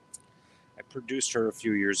 I produced her a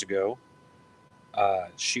few years ago.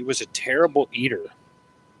 She was a terrible eater.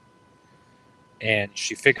 And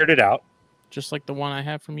she figured it out. Just like the one I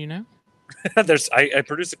have from you now? I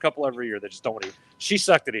produce a couple every year that just don't want to eat. She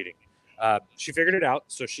sucked at eating. She figured it out,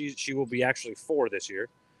 so she will be actually 4 this year,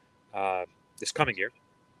 this coming year.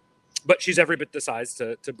 But she's every bit the size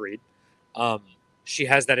to breed. She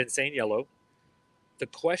has that insane yellow. The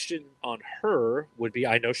question on her would be,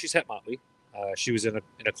 I know she's het motley. She was in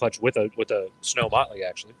a clutch with a snow motley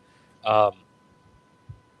actually.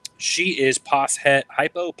 She is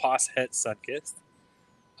hypo pos het sunkissed.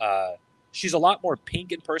 She's a lot more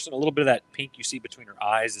pink in person. A little bit of that pink you see between her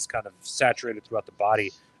eyes is kind of saturated throughout the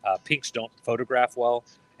body. Pinks don't photograph well,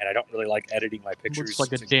 and I don't really like editing my pictures.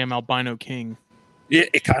 Looks like a damn albino king. Yeah,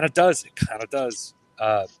 it kind of does.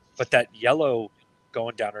 But that yellow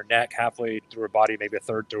going down her neck, halfway through her body, maybe a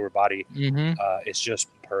third through her body, is just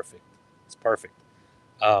perfect. It's perfect.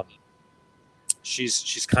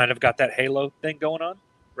 She's kind of got that halo thing going on,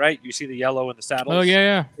 right? You see the yellow in the saddles. Oh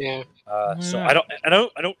yeah. So I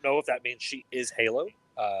don't know if that means she is halo.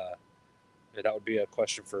 That would be a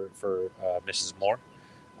question for Mrs. Moore,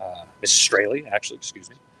 Mrs. Straley, actually. Excuse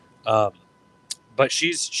me. But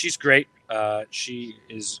she's great. She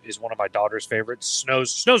is one of my daughter's favorites.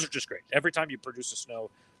 Snows are just great. Every time you produce a snow,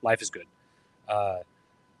 life is good.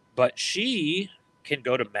 But she can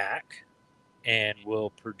go to Mac and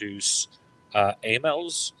will produce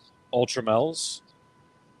AMLs, Ultramels,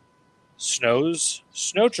 Snows,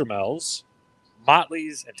 Snowtramels,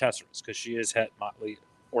 Motleys, and Tesseras, because she is het, Motley,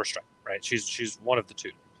 or Stripe, right? She's one of the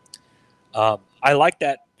two. I like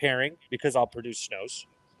that pairing because I'll produce Snows.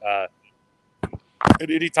 At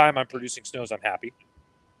any time I'm producing Snows, I'm happy.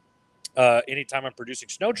 Anytime I'm producing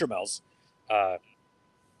snow tremels,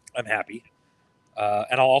 I'm happy.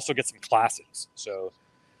 And I'll also get some classics. So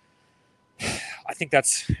I think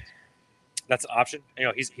that's an option.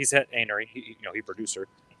 He's at Anery. He produced her.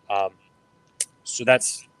 So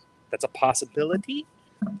that's a possibility.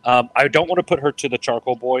 I don't want to put her to the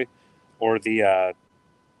charcoal boy or the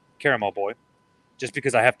caramel boy, just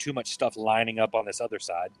because I have too much stuff lining up on this other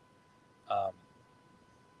side.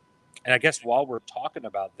 And I guess while we're talking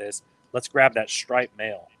about this, let's grab that stripe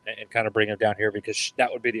male and kind of bring him down here, because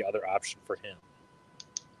that would be the other option for him.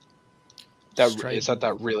 Is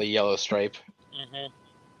that really yellow stripe? Mm-hmm.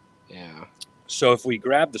 Yeah. So if we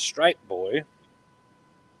grab the stripe boy,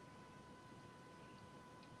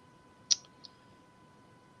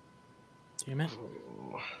 damn it.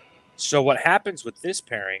 So what happens with this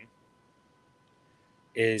pairing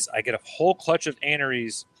is I get a whole clutch of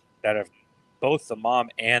aneries that have both the mom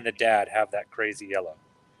and the dad have that crazy yellow.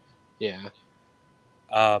 Yeah.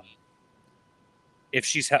 If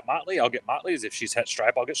she's het motley, I'll get motleys. If she's het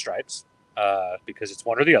stripe, I'll get stripes, because it's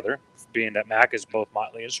one or the other, being that Mac is both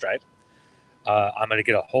motley and stripe. I'm going to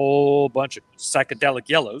get a whole bunch of psychedelic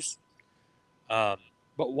yellows. But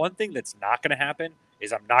one thing that's not going to happen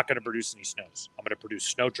is I'm not going to produce any snows. I'm going to produce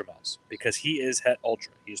snow tremels, because he is het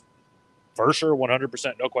ultra. He's for sure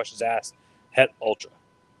 100%, no questions asked, het ultra.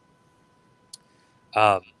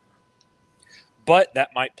 But that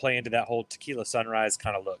might play into that whole tequila sunrise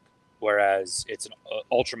kind of look, whereas it's an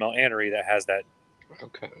ultramel anery that has that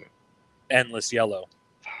endless yellow.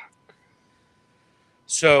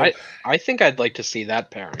 So I think I'd like to see that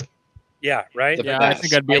pairing. Yeah, right? Yeah, I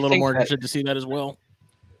think I'd be a little more interested to see that as well.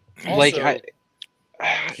 Also,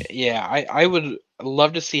 I would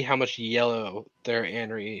love to see how much yellow their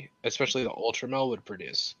anery, especially the ultramel, would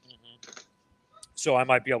produce. So I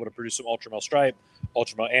might be able to produce some ultramel stripe,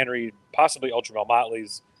 ultramel anery, possibly ultramel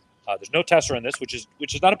motleys. There's no tester in this, which is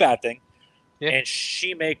not a bad thing. Yeah. And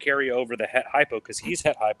she may carry over the het hypo, because he's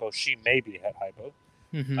het hypo. She may be het hypo.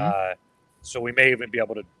 Mm-hmm. So we may even be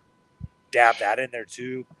able to dab that in there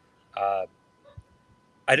too.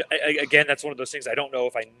 Again, that's one of those things. I don't know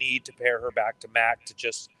if I need to pair her back to Mac to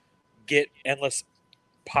just get endless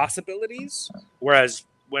possibilities. Whereas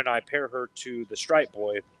when I pair her to the stripe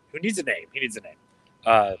boy, who needs a name,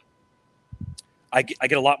 I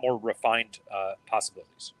get a lot more refined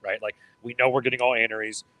possibilities, right? Like, we know we're getting all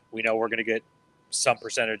aneries. We know we're going to get some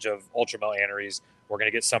percentage of ultramel aneries. We're going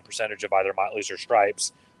to get some percentage of either motleys or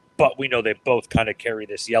stripes. But we know they both kind of carry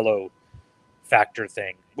this yellow factor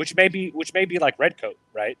thing, which may be like red coat,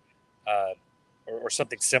 right? Or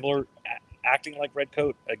something similar, acting like red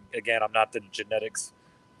coat. Again, I'm not the genetics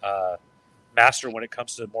master when it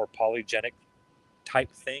comes to more polygenic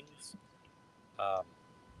type things.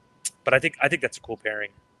 But I think that's a cool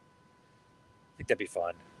pairing. I think that'd be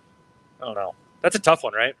fun. I don't know. That's a tough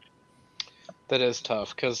one, right? That is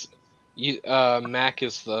tough, because Mac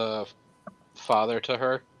is the father to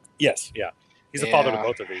her. Yes, yeah. He's the father to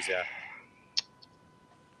both of these, yeah.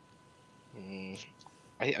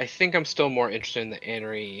 I think I'm still more interested in the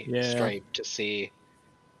anery stripe to see.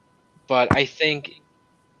 But I think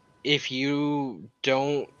if you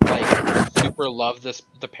don't super love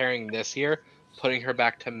the pairing this year, putting her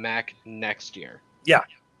back to Mac next year. Yeah,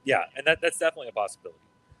 and that's definitely a possibility.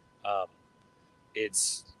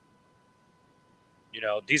 It's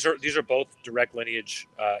these are both direct lineage,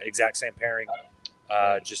 exact same pairing,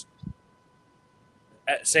 just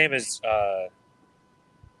same as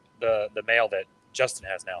the male that Justin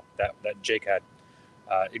has now, that Jake had,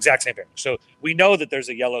 exact same pairing. So we know that there's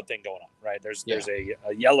a yellow thing going on, right? There's a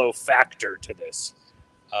yellow factor to this.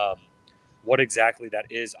 What exactly that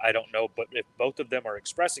is, I don't know. But if both of them are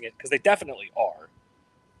expressing it, because they definitely are.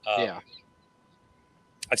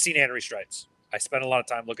 I've seen anery stripes. I spent a lot of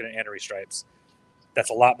time looking at anery stripes. That's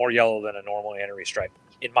a lot more yellow than a normal anery stripe,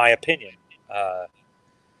 in my opinion.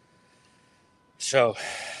 So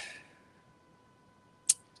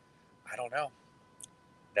I don't know.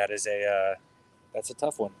 That's a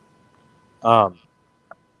tough one.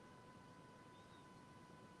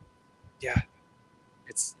 Yeah,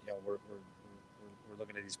 it's we're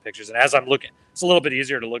looking at these pictures, and as I'm looking, it's a little bit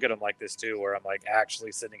easier to look at them like this too, where I'm like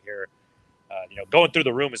actually sitting here. Going through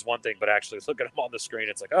the room is one thing, but actually looking at them on the screen,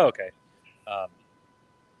 it's like, oh, okay.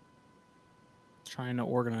 Trying to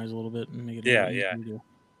organize a little bit and make it yeah.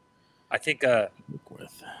 I think that's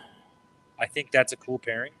a cool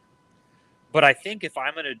pairing. But I think if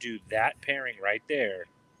I'm going to do that pairing right there,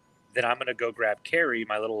 then I'm going to go grab Carrie,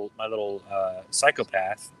 my little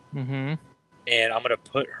psychopath, and I'm going to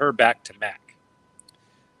put her back to Mac.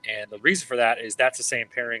 And the reason for that is that's the same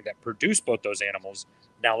pairing that produced both those animals.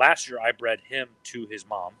 Now, last year I bred him to his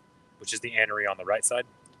mom, which is the anery on the right side.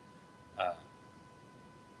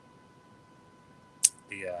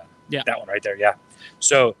 That one right there, yeah.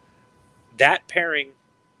 So that pairing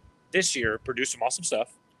this year produced some awesome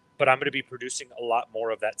stuff, but I'm going to be producing a lot more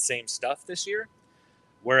of that same stuff this year.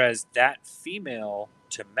 Whereas that female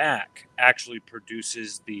to Mac actually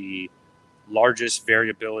produces the largest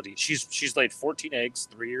variability. She's laid 14 eggs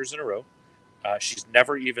 3 years in a row. She's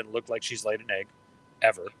never even looked like she's laid an egg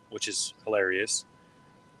ever, which is hilarious.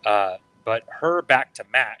 But her back to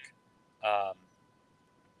Mac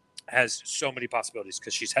has so many possibilities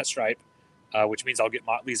because she's het stripe, which means I'll get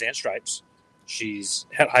motleys and stripes. She's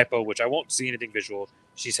het hypo, which I won't see anything visual.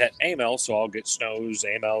 She's het amel, so I'll get snows,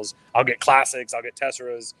 amels. I'll get classics. I'll get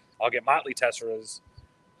tesseras. I'll get motley tesseras.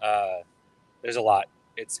 There's a lot.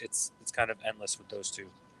 It's kind of endless with those two.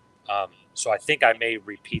 So I think I may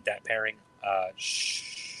repeat that pairing. I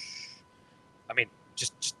mean,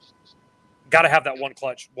 just got to have that one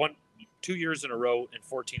clutch. 2 years in a row and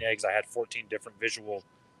 14 eggs. I had 14 different visual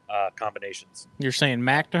combinations. You're saying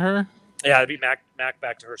Mac to her? Yeah, it'd be Mac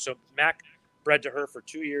back to her. So Mac bred to her for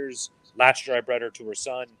 2 years. Last year I bred her to her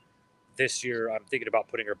son. This year I'm thinking about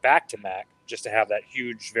putting her back to Mac just to have that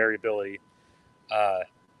huge variability.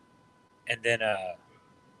 And then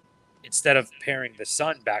instead of pairing the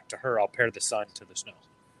son back to her, I'll pair the son to the snow.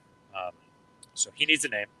 So he needs a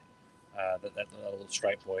name, that little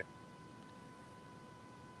stripe boy.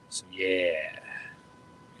 So yeah,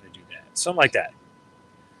 I'm going to do that. Something like that.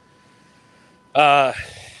 I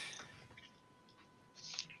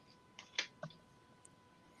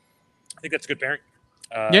think that's a good pairing.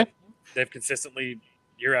 Yeah. They've consistently,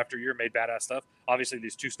 year after year, made badass stuff. Obviously,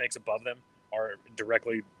 these two snakes above them are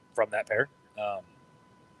directly from that pair.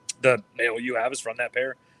 The male you have is from that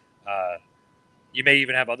pair. You may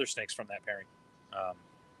even have other snakes from that pairing.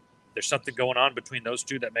 There's something going on between those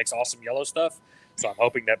two that makes awesome yellow stuff. So I'm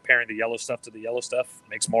hoping that pairing the yellow stuff to the yellow stuff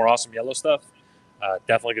makes more awesome yellow stuff.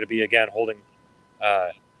 Definitely going to be, again, holding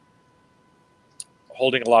a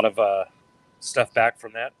lot of stuff back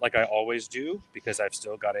from that, like I always do, because I've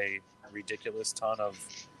still got a ridiculous ton of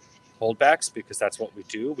holdbacks, because that's what we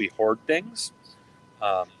do. We hoard things.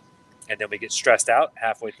 And then we get stressed out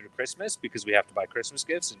halfway through Christmas because we have to buy Christmas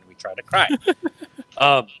gifts and we try to cry.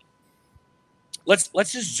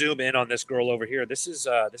 Let's just zoom in on this girl over here. This is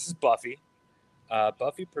Buffy.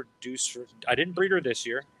 Buffy produced her. I didn't breed her this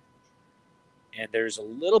year, and there's a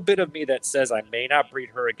little bit of me that says I may not breed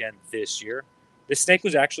her again this year. This snake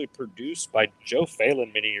was actually produced by Joe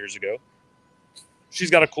Phelan many years ago. She's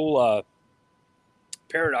got a cool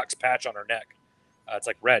paradox patch on her neck. It's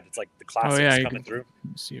like red. It's like the classics coming through.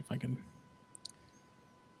 Let me see if I can.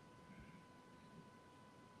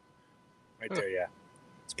 Right there, yeah.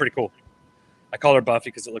 It's pretty cool. I call her Buffy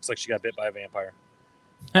because it looks like she got bit by a vampire.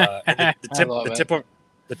 And the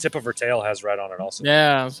tip of her tail has red on it also.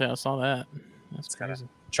 Yeah, I saw that. That's kind of crazy.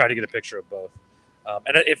 try to get a picture of both.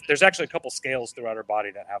 And if there's actually a couple scales throughout her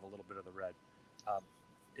body that have a little bit of the red.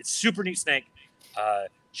 It's super neat snake.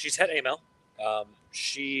 She's het amel.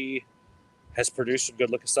 She has produced some good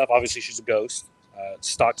looking stuff. Obviously, she's a ghost,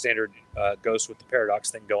 stock standard ghost with the paradox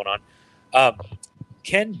thing going on.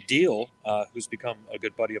 Ken Deal, who's become a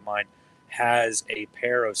good buddy of mine, has a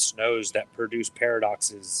pair of snows that produce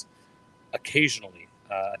paradoxes occasionally.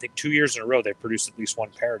 I think 2 years in a row they've produced at least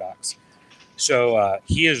one paradox. So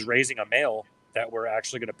he is raising a male that we're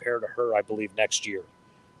actually going to pair to her, I believe, next year.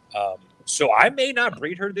 So I may not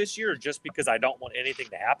breed her this year just because I don't want anything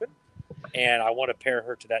to happen, and I want to pair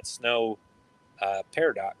her to that snow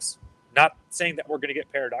paradox. Not saying that we're going to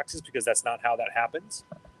get paradoxes, because that's not how that happens.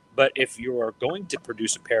 But if you're going to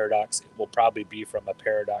produce a paradox, it will probably be from a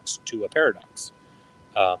paradox to a paradox.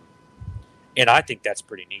 And I think that's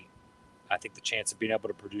pretty neat. I think the chance of being able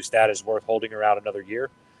to produce that is worth holding her out another year.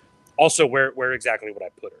 Also, where exactly would I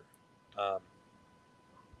put her?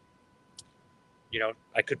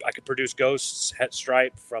 I could produce ghosts, het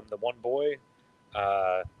stripe from the one boy.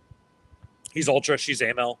 He's ultra, she's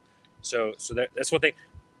AML. So that's one thing.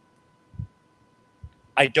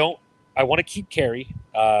 I want to keep Carrie,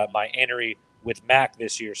 my anery, with Mac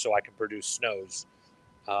this year so I can produce snows.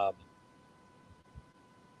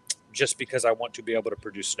 Just because I want to be able to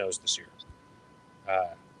produce snows this year.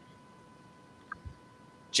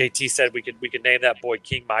 JT said we could name that boy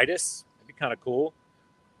King Midas. That'd be kind of cool.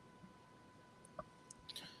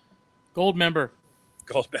 Gold member.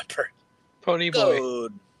 Pony boy.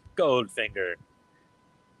 Goldfinger.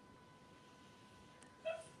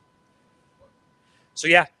 So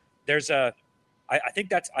yeah, there's I think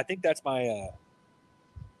that's my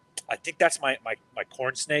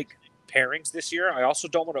corn snake pairings this year. I also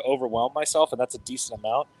don't want to overwhelm myself, and that's a decent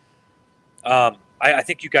amount. I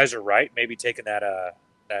think you guys are right. Maybe taking that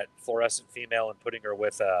fluorescent female and putting her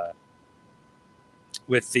with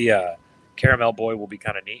the caramel boy will be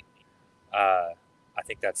kind of neat. I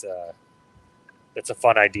think that's a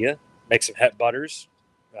fun idea. Make some het butters,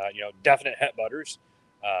 definite het butters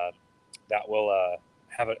that will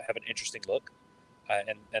have an interesting look.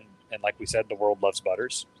 And like we said, the world loves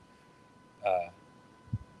butters.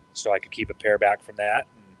 So I could keep a pair back from that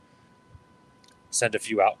and send a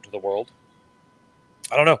few out into the world.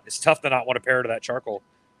 I don't know. It's tough to not want to pair to that charcoal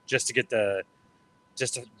just to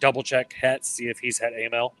double check het, see if he's het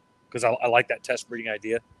AML, because I like that test breeding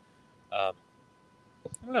idea. I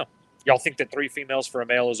don't know. Y'all think that 3 females for a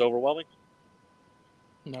male is overwhelming?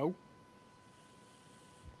 No.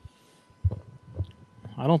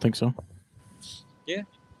 I don't think so. Yeah.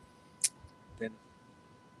 Then,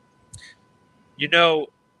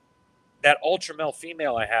 that ultra male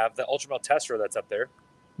female I have, the ultra male tester that's up there,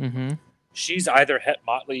 she's either het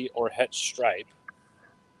motley or het stripe.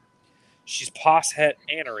 She's pos het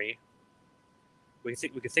anery. We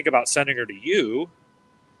could think about sending her to you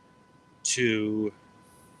to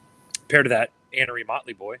pair to that anery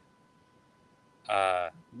motley boy.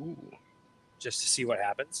 Just to see what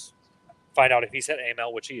happens. Find out if he's het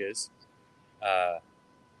AML, which he is. So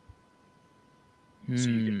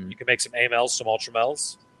you can make some AMLs, some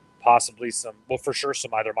ultramels, possibly for sure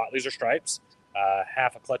some either motleys or stripes,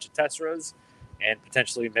 half a clutch of tesseras, and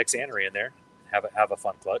potentially mix anery in there. Have a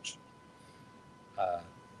fun clutch.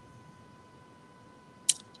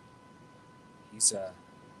 He's the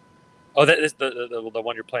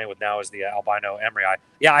one you're playing with now is the albino emery eye.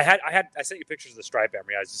 Yeah, I sent you pictures of the stripe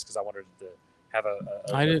emery eyes just because I wanted to have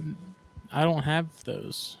I don't have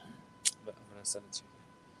those. But I'm gonna send it to you.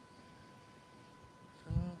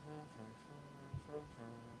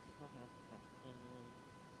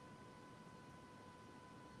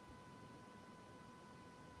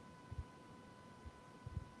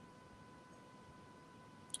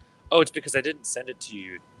 Oh, it's because I didn't send it to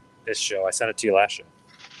you this show. I sent it to you last show.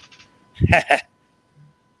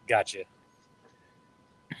 Gotcha.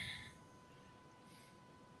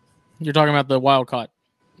 You're talking about the wild caught.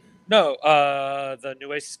 No, the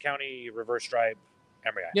Nueces County reverse stripe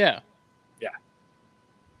emery eye. Yeah. Yeah.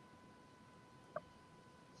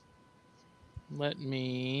 Let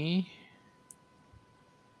me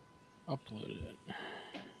upload it.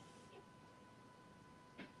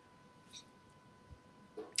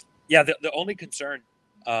 Yeah, the only concern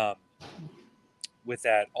with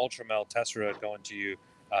that Ultramel Tessera going to you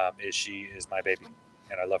is she is my baby,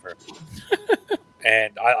 and I love her.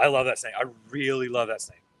 And I love that snake. I really love that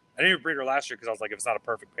snake. I didn't even breed her last year because I was like, if it's not a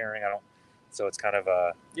perfect pairing, I don't. So it's kind of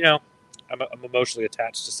I'm emotionally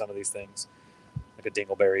attached to some of these things, like a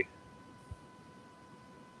dingleberry.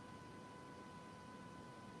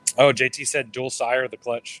 Oh, JT said dual sire the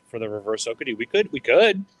clutch for the reverse Okady. We could.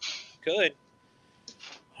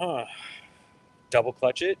 Huh. Double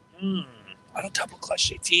clutch it? I don't double clutch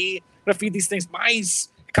JT. I'm gonna feed these things mice.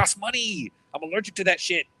 It costs money. I'm allergic to that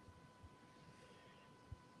shit.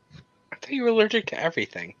 I thought you were allergic to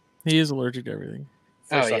everything. He is allergic to everything.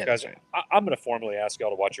 First off, yeah, guys, right. I'm gonna formally ask y'all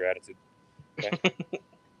to watch your attitude. Okay?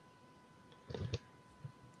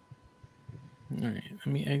 All right, let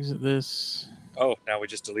me exit this. Oh, now we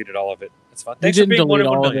just deleted all of it. That's fine. We Thanks for didn't being delete 1 in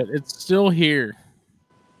 1 all of million. it. It's still here.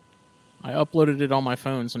 I uploaded it on my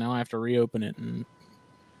phone, so now I have to reopen it. And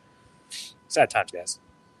Sad times, guys.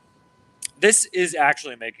 This is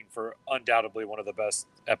actually making for undoubtedly one of the best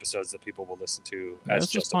episodes that people will listen to as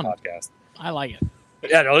this was just a fun. podcast. I like it.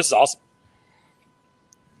 Yeah, no, this is awesome.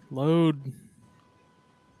 Load.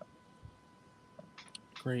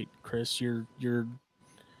 Great, Chris. Your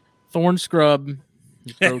thorn scrub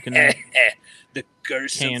is broken. The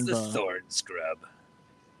curse Canva. of the thorn scrub.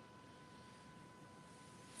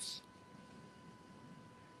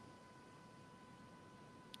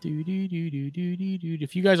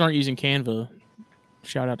 If you guys aren't using Canva,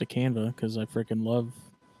 shout out to Canva because I freaking love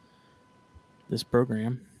this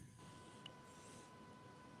program.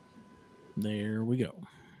 There we go.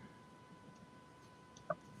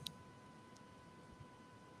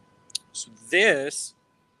 So this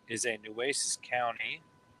is a Nueces County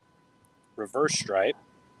reverse stripe.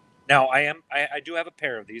 Now I do have a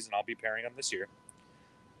pair of these, and I'll be pairing them this year.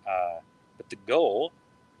 But the goal.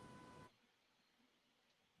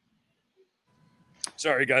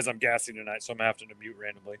 Sorry, guys, I'm gassing tonight, so I'm having to mute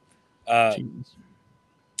randomly.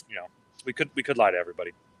 We could lie to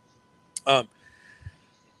everybody.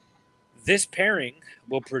 This pairing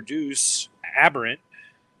will produce aberrant,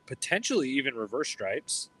 potentially even reverse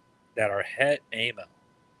stripes that are het AML.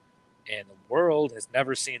 And the world has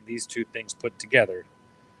never seen these two things put together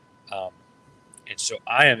in so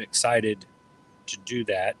I am excited to do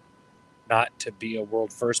that. Not to be a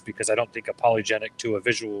world first, because I don't think a polygenic to a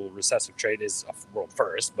visual recessive trait is a world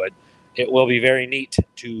first, but it will be very neat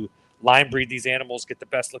to line breed these animals, get the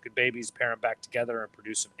best looking babies, pair them back together, and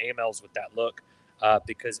produce some amels with that look.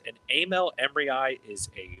 Because an amel embryi is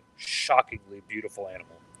a shockingly beautiful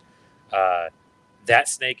animal. That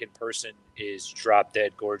snake in person is drop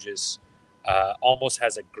dead gorgeous. Almost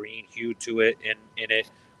has a green hue to it in it.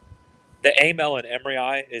 The amel and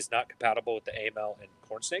embryi is not compatible with the amel and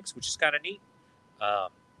corn snakes, which is kind of neat.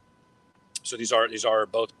 So these are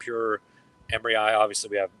both pure embryi.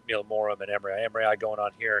 Obviously, we have mealmorum and embryi going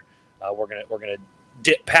on here. We're gonna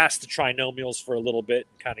dip past the trinomials for a little bit,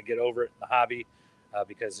 and kind of get over it in the hobby,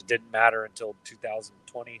 because it didn't matter until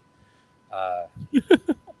 2020.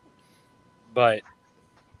 But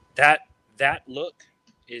that look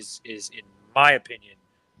is in my opinion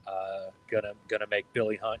gonna make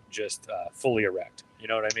Billy Hunt just fully erect. You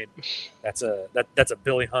know what I mean? That's a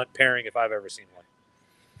Billy Hunt pairing if I've ever seen one.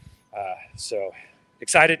 So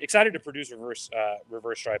excited to produce reverse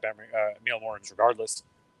stripe mealmorums regardless.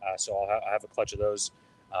 So I'll have a clutch of those.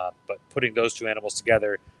 But putting those two animals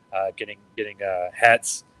together, getting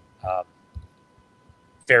hats,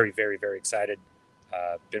 very very very excited.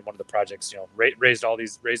 Been one of the projects, raised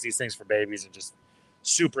these things for babies, and just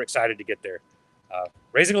super excited to get there.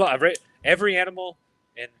 Raising a lot. Every animal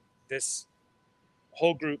in this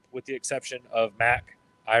whole group, with the exception of Mac,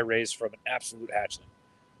 I raised from an absolute hatchling.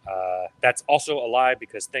 That's also a lie,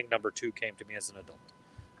 because thing number 2 came to me as an adult.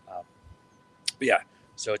 But yeah,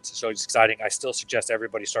 so it's exciting. I still suggest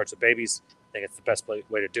everybody starts with babies. I think it's the best way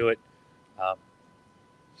to do it. But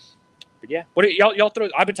yeah, what y'all throw?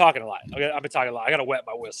 I've been talking a lot. Okay, I've been talking a lot. I gotta wet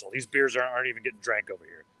my whistle. These beers aren't even getting drank over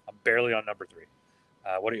here. I'm barely on number 3.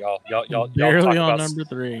 What are y'all barely talk on about number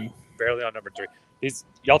 3? Barely on number 3.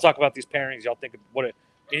 Y'all talk about these pairings. Y'all think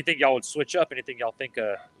anything y'all would switch up? Anything y'all think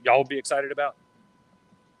y'all would be excited about?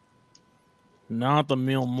 Not the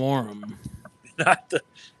mealmorum. not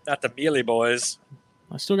the mealy boys.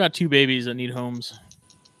 I still got 2 babies that need homes.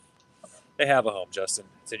 They have a home, Justin.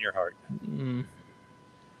 It's in your heart.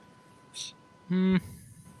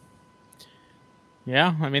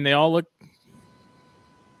 Yeah, I mean, they all look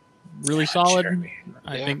really solid. Jeremy.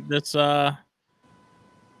 I think this,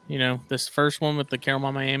 this first one with the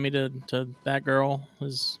Caramel Miami to that girl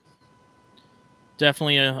is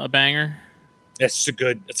definitely a banger. It's a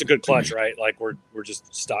good clutch, right? Like we're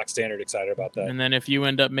just stock standard excited about that. And then if you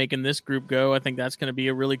end up making this group go, I think that's going to be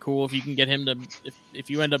a really cool. If you can get him to, if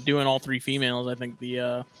you end up doing all 3 females, I think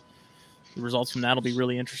the results from that'll be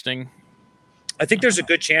really interesting. I think there's a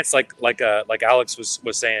good chance, like Alex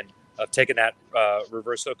was saying, of taking that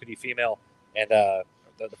reverse Okity female and the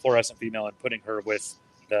fluorescent female and putting her with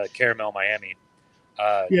the Caramel Miami.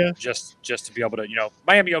 Just to be able to,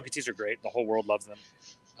 Miami Okitis are great. The whole world loves them.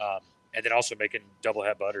 And then also making double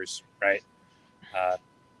head butters, right?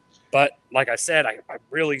 But like I said, I'm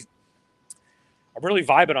really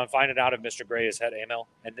vibing on finding out if Mr. Gray has had AML,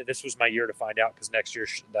 and this was my year to find out, because next year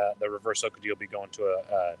the reverse Okity will be going to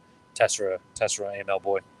a Tessera AML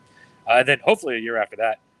boy, and then hopefully a year after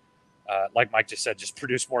that, like Mike just said, just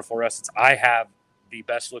produce more fluorescence. I have the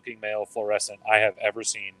best looking male fluorescent I have ever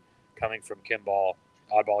seen coming from Kim Ball.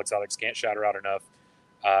 Oddball Exotics can't shout her out enough.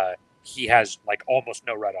 He has like almost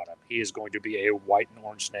no red on him. He is going to be a white and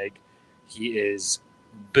orange snake. He is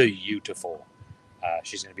beautiful.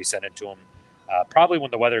 She's going to be sent into him probably when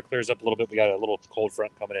the weather clears up a little bit. We got a little cold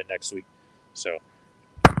front coming in next week, so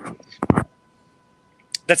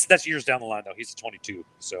that's years down the line though. He's 22,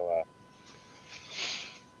 so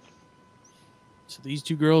these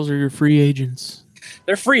 2 girls are your free agents.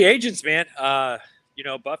 They're free agents, man.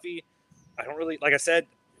 Buffy, I don't really, like I said,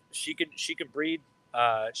 she can breed.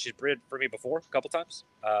 She's bred for me before a couple times.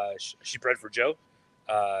 She bred for Joe.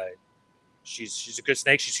 She's a good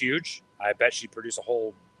snake. She's huge. I bet she'd produce a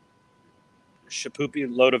whole shapoopy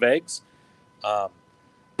load of eggs.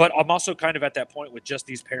 But I'm also kind of at that point with just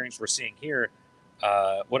these pairings we're seeing here.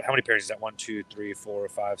 How many pairings is that? 1, 2, 3, 4,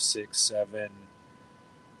 5, 6, 7,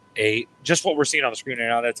 8. Just what we're seeing on the screen right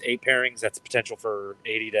now. That's 8 pairings. That's potential for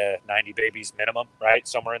 80 to 90 babies minimum, right?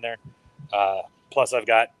 Somewhere in there. Plus I've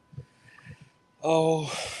got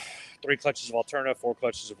 3 clutches of Alterna, 4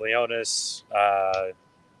 clutches of Leonis,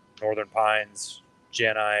 Northern Pines,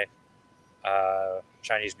 Jedi,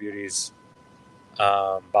 Chinese Beauties,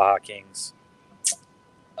 Baja Kings,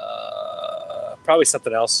 probably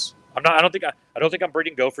something else. I don't think I'm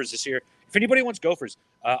breeding gophers this year. If anybody wants gophers,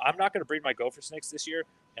 I'm not going to breed my gopher snakes this year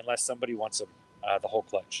unless somebody wants them, the whole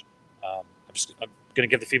clutch. I'm going to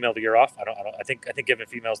give the female the year off. I think giving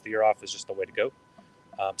females the year off is just the way to go.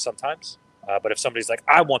 Sometimes. But if somebody's like,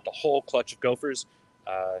 I want the whole clutch of gophers,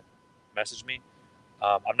 message me.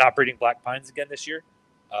 I'm not breeding black pines again this year,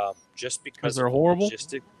 just because they're of the horrible.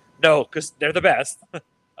 No, because they're the best.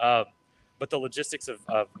 But the logistics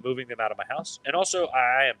of moving them out of my house, and also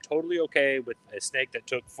I am totally okay with a snake that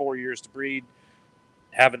took 4 years to breed,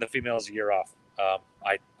 having the females a year off.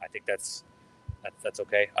 I think that's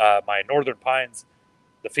okay. My northern pines,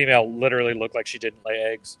 the female literally looked like she didn't lay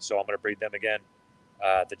eggs, so I'm going to breed them again.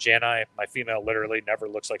 The Janai, my female literally never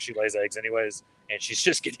looks like she lays eggs anyways, and she's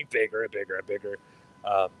just getting bigger and bigger and bigger.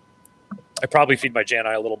 I probably feed my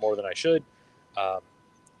Janai a little more than I should,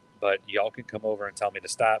 but y'all can come over and tell me to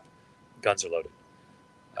stop. Guns are loaded.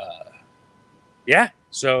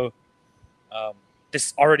 So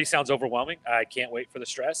this already sounds overwhelming. I can't wait for the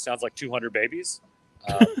stress. Sounds like 200 babies.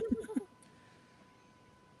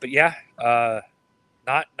 But yeah,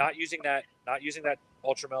 not using that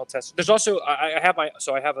ultra male test. There's also I have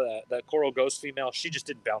the Coral Ghost female. She just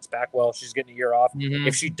didn't bounce back well. She's getting a year off. Mm-hmm.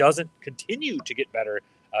 If she doesn't continue to get better,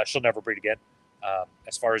 she'll never breed again.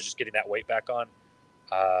 As far as just getting that weight back on,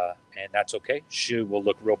 and that's okay. She will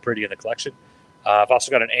look real pretty in the collection. I've also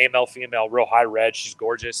got an AML female, real high red. She's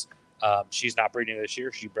gorgeous. She's not breeding this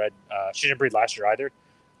year. She didn't breed last year either.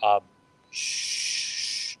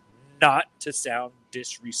 Not to sound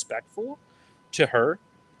disrespectful to her,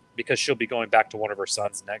 because she'll be going back to one of her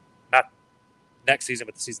sons not next season,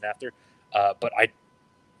 but the season after. But I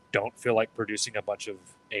don't feel like producing a bunch of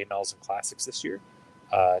AMLs and classics this year.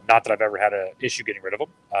 Not that I've ever had an issue getting rid of them,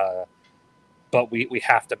 but we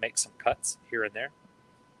have to make some cuts here and there.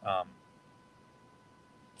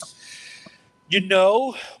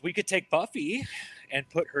 We could take Buffy and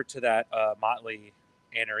put her to that Motley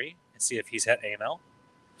Anery and see if he's had AML,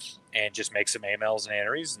 and just make some AMLs and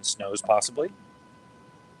Aneries and Snows possibly.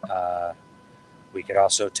 We could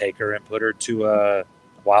also take her and put her to a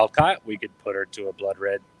Wildcat. We could put her to a Blood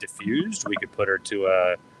Red Diffused. We could put her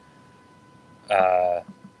to a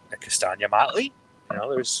Castagna Motley.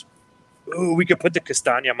 We could put the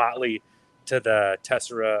Castagna Motley to the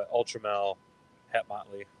Tessera Ultramel Het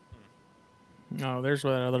Motley. Oh, there's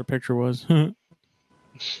what that other picture was. I'm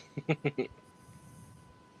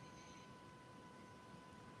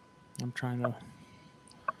trying to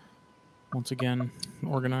once again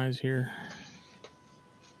organize here.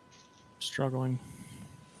 Struggling.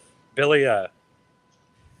 Billy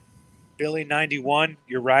 91,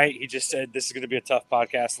 you're right. He just said this is going to be a tough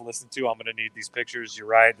podcast to listen to. I'm going to need these pictures. You're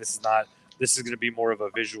right. This is going to be more of a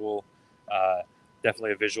visual,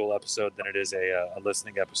 definitely a visual episode than it is a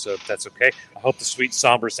listening episode. That's okay. I hope the sweet,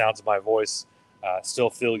 somber sounds of my voice still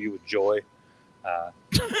fill you with joy.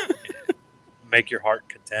 Make your heart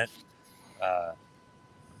content.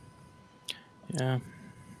 Yeah.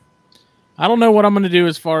 I don't know what I'm going to do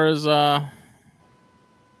as far as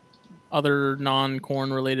other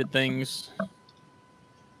non-corn related things.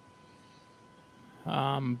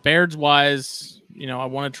 Baird's wise, I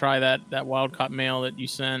want to try that wild-caught male that you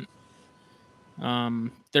sent.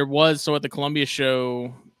 There was, so at the Columbia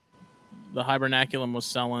show, the Hibernaculum was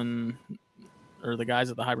selling, or the guys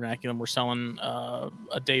at the Hibernaculum were selling a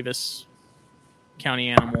Davis County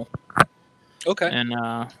animal. Okay. And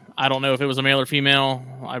I don't know if it was a male or female.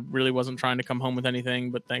 I really wasn't trying to come home with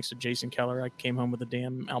anything, but thanks to Jason Keller, I came home with a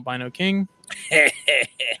damn albino king that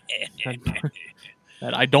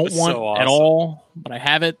I don't That's want so awesome. at all, but I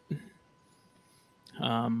have it.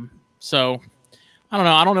 So I don't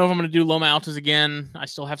know. I don't know if I'm going to do Loma Altas again. I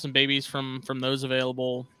still have some babies from those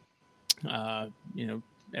available.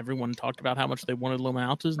 Everyone talked about how much they wanted Loma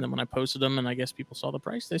Altas, and then when I posted them, and I guess people saw the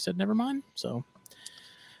price, they said never mind. So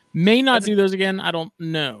may not do those again. I don't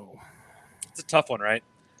know. It's a tough one, right?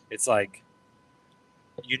 It's like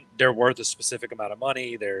they're worth a specific amount of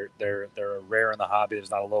money. They're rare in the hobby.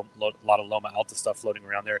 There's not a lot of Loma Alta stuff floating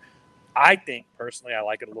around there. I think personally, I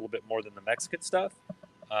like it a little bit more than the Mexican stuff.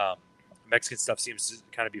 Mexican stuff seems to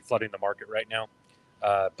kind of be flooding the market right now,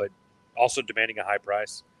 but also demanding a high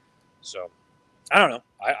price. So I don't know.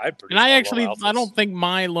 I don't think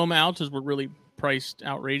my Loma Altas were really priced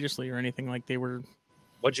outrageously or anything like they were.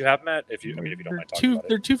 What'd you have, Matt? If you don't mind talking about it.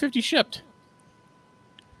 They're $250 shipped.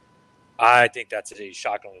 I think that's a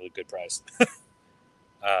shockingly good price.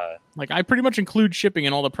 I pretty much include shipping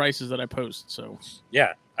in all the prices that I post. So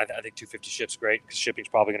yeah, I think $250 ship's great because shipping's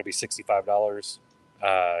probably going to be $65.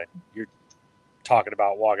 You're talking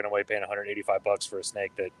about walking away paying $185 for a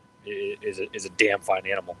snake that is a damn fine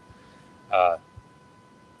animal. My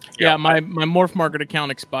Morph Market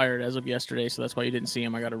account expired as of yesterday, so that's why you didn't see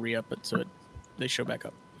them. I got to re-up it so they show back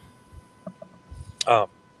up.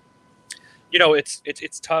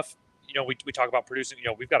 It's tough. we talk about producing.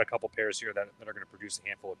 We've got a couple pairs here that are going to produce a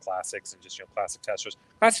handful of classics and just classic testers.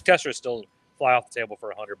 Classic testers still fly off the table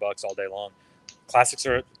for $100 all day long. Classics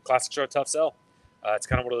are a tough sell. It's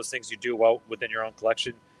kind of one of those things you do well within your own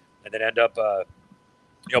collection, and then end up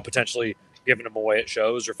potentially giving them away at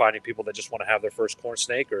shows or finding people that just want to have their first corn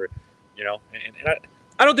snake, or and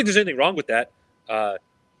I don't think there's anything wrong with that.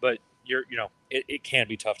 But it can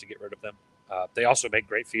be tough to get rid of them. They also make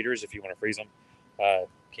great feeders if you want to freeze them.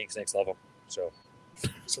 King snakes love them, so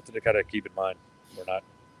something to kind of keep in mind.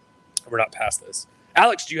 We're not past this.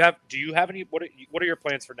 Alex, do you have any? What are your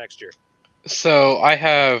plans for next year? So I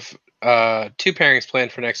have 2 pairings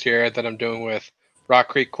planned for next year that I'm doing with Rock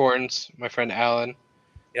Creek Corns, my friend Alan.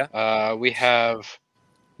 Yeah. We have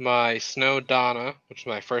my Snow Donna, which is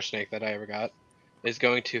my first snake that I ever got, is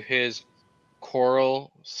going to his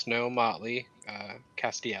Coral Snow Motley,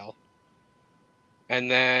 Castiel. And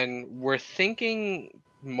then we're thinking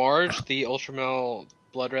Marge, the Ultramel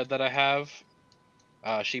Blood Red that I have,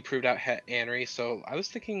 she proved out Anery, so I was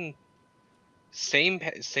thinking same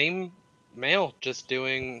male, just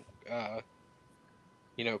doing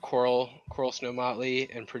Coral Snow Motley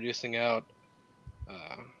and producing out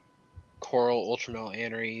Coral Ultramel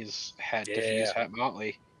Aneries, Diffuse Het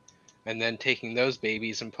Motley, and then taking those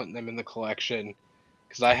babies and putting them in the collection,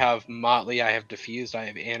 because I have Motley, I have Diffused, I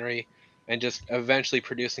have Anery, and just eventually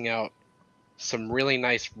producing out some really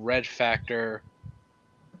nice red factor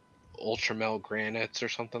Ultramel granites or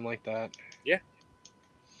something like that. Yeah.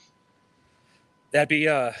 That'd be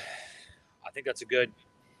I think that's a good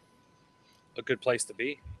place to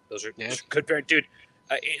be. Those are good pair, dude.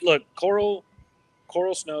 Look, Coral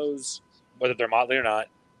Snows, whether they're Motley or not,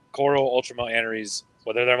 Coral Ultramel Aneries,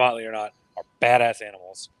 whether they're Motley or not, are badass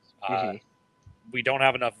animals. We don't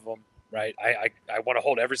have enough of them, right? I want to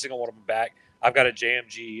hold every single one of them back. I've got a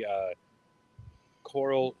JMG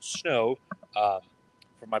Coral Snow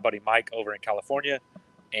from my buddy Mike over in California,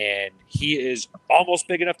 and he is almost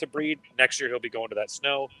big enough to breed. Next year he'll be going to that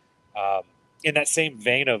snow. In that same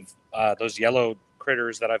vein of those yellow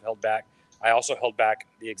critters that I've held back, I also held back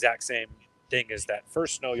the exact same thing as that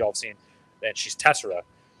first snow y'all have seen, and she's Tessera.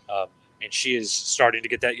 And she is starting to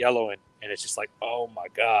get that yellow, and it's just like, oh my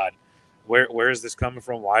God, where is this coming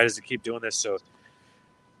from? Why does it keep doing this? So it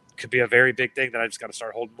could be a very big thing that I just got to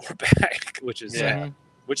start holding more back, which is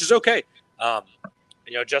okay.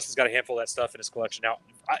 Justin's got a handful of that stuff in his collection now.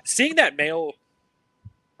 Seeing that male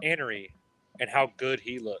Anery and how good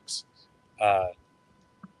he looks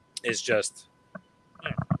is just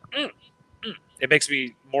it makes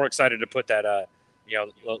me more excited to put that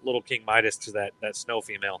little King Midas to that snow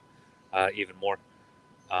female even more.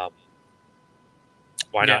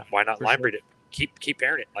 Why not line breed it? Keep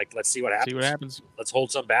pairing it. Like, let's see what happens. Let's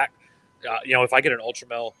hold some back. If I get an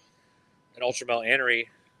Ultramel Anery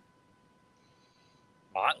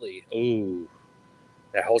Motley, ooh,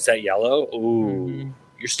 that holds that yellow. Ooh,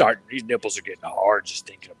 you're starting. These nipples are getting hard just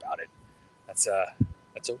thinking about it. That's a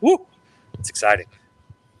woo. It's exciting.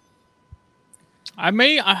 I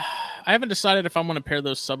haven't decided if I'm going to pair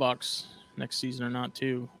those Subocs next season or not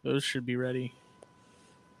too. Those should be ready.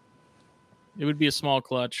 It would be a small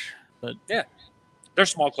clutch, but yeah, they're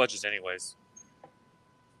small clutches anyways.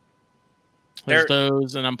 There's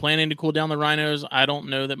those, and I'm planning to cool down the rhinos. I don't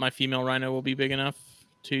know that my female rhino will be big enough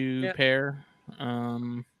to pair.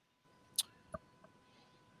 And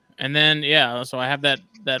then so I have that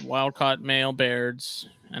wild caught male Bairds,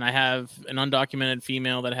 and I have an undocumented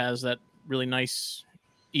female that has that really nice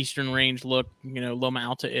Eastern range look, Loma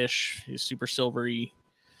Alta-ish. He's super silvery.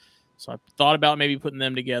 So I thought about maybe putting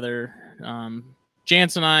them together.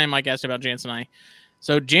 Jansenii, Mike asked about Jansenii.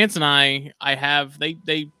 So Jansenii, I have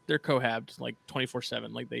they're cohabbed like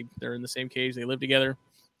 24/7. Like they're in the same cage. They live together.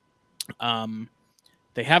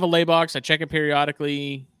 They have a lay box. I check it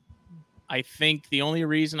periodically. I think the only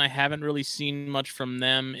reason I haven't really seen much from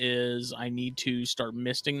them is I need to start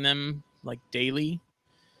misting them like daily.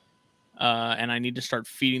 And I need to start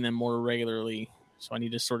feeding them more regularly. So I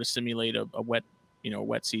need to sort of simulate a wet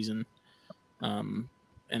season. And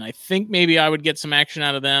I think maybe I would get some action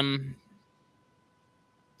out of them.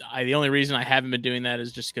 The only reason I haven't been doing that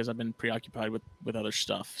is just because I've been preoccupied with other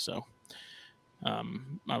stuff. So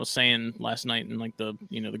I was saying last night in like the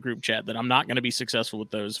group chat that I'm not going to be successful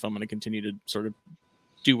with those if I'm going to continue to sort of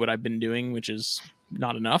do what I've been doing, which is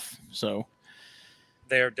not enough. So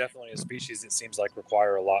they are definitely a species that seems like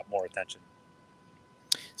require a lot more attention.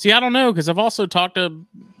 See, I don't know, because I've also talked to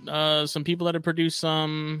some people that have produced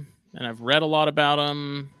some, and I've read a lot about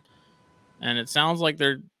them, and it sounds like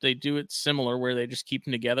they do it similar, where they just keep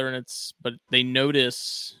them together, but they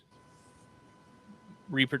notice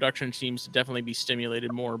reproduction seems to definitely be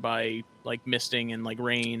stimulated more by like misting and like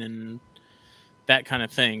rain and that kind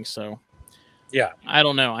of thing. So Yeah. I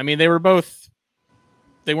don't know. I mean, they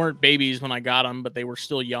weren't babies when I got them, but they were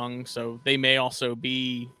still young. So they also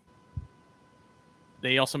may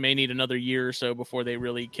need another year or so before they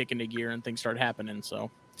really kick into gear and things start happening.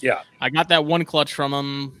 So Yeah. I got that one clutch from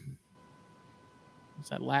them. Was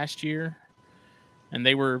that last year? And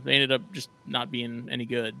they ended up just not being any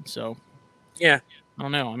good. So Yeah. I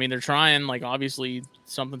don't know. I mean, they're trying. Like, obviously,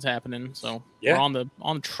 something's happening. So Yeah. we're on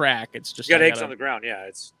the track. It's just You got eggs on the ground. Yeah,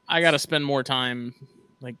 I got to spend more time,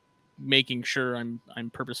 like, making sure I'm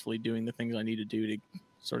purposefully doing the things I need to do to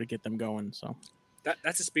sort of get them going. So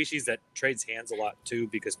that's a species that trades hands a lot too,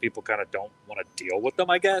 because people kind of don't want to deal with them.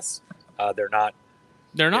 I guess they're not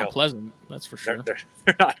pleasant. That's for sure.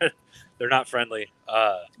 They're not friendly.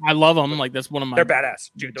 I love them. Like, that's one of my. They're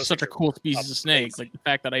badass, dude. Those such a cool species of snake. amazing. Like, the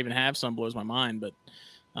fact that I even have some blows my mind. But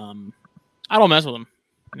I don't mess with them.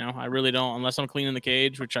 You know, I really don't, unless I'm cleaning the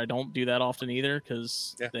cage, which I don't do that often either,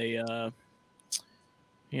 because they,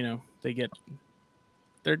 they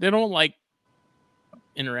don't like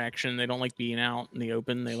interaction. They don't like being out in the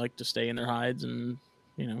open. They like to stay in their hides and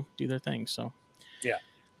do their thing. So yeah,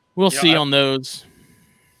 we'll see on those.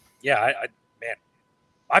 Yeah, man,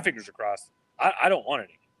 my fingers are crossed. I don't want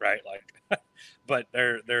any, right? Like, but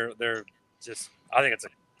they're just. I think it's a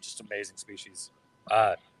just amazing species.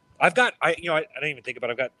 I didn't even think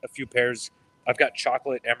about it. I've got a few pairs. I've got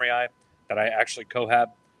chocolate emery that I actually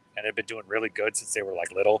cohab and have been doing really good since they were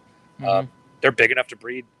like little. Mm-hmm. They're big enough to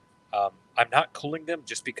breed. I'm not cooling them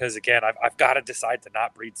just because, again, I've got to decide to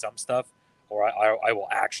not breed some stuff or I will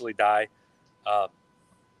actually die.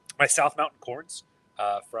 My South Mountain corns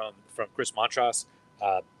from Chris Montross,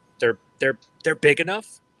 they're big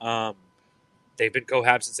enough. They've been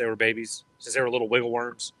cohab since they were babies, since they were little wiggle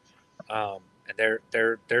worms. And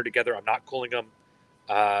they're together. I'm not cooling them.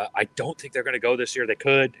 I don't think they're going to go this year. They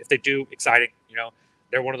could. If they do, exciting.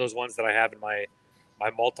 They're one of those ones that I have in my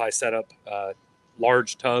multi-setup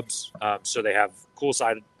large tubs. So they have cool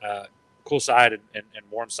side and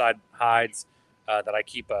warm side hides that I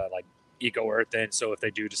keep like eco earth in. So if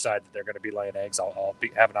they do decide that they're going to be laying eggs, I'll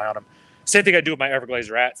have an eye on them. Same thing I do with my Everglades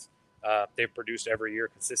rats. They've produced every year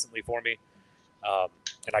consistently for me.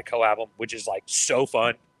 And I cohab them, which is like so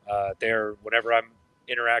fun. Whenever I'm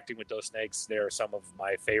interacting with those snakes, they are some of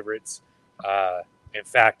my favorites. In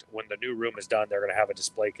fact, when the new room is done, they're going to have a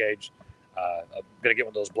display cage. I'm going to get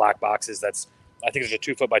one of those black boxes. I think there's a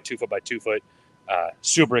 2 foot by 2 foot by 2 foot.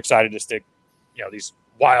 Super excited to stick, these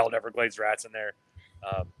wild Everglades rats in there.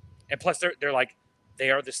 And plus they're like, they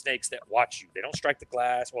are the snakes that watch you. They don't strike the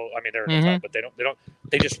glass. Well, I mean, they're in the tub, but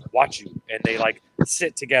they just watch you, and they like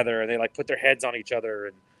sit together and they like put their heads on each other.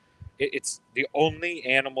 And it's the only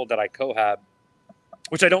animal that I cohab,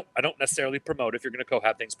 which I don't necessarily promote. If you're going to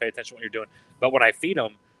cohab things, pay attention to what you're doing. But when I feed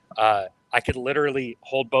them, I could literally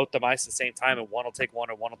hold both the mice at the same time, and one will take one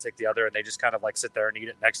and one will take the other, and they just kind of like sit there and eat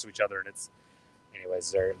it next to each other. And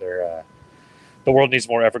they're the world needs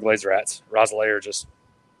more Everglades rats. Rosalie are just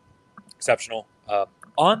exceptional.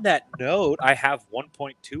 On that note, I have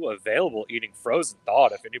 1.2 available eating frozen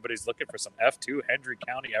thawed. If anybody's looking for some F2 Hendry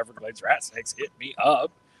County Everglades rat snakes, hit me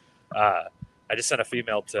up. I just sent a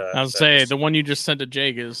female to. I was saying the one you just sent to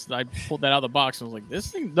Jake I pulled that out of the box and was like,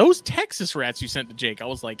 this thing, those Texas rats you sent to Jake. I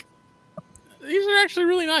was like, these are actually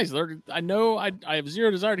really nice. I know I have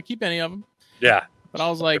zero desire to keep any of them. Yeah, but I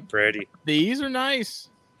was like, pretty. These are nice.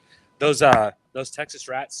 Those Texas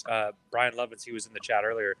rats. Brian Lovins, he was in the chat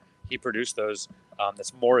earlier. He produced those.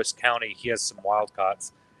 That's Morris County. He has some wild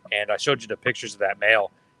caughts, and I showed you the pictures of that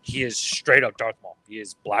male. He is straight up Darth Maul. He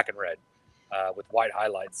is black and red with white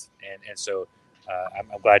highlights, and so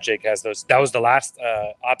I'm glad Jake has those. That was the last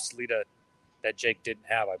obsoleta that Jake didn't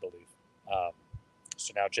have, I believe.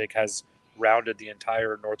 So now Jake has rounded the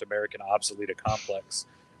entire North American obsoleta complex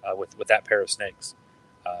with that pair of snakes.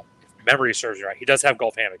 If memory serves me right, he does have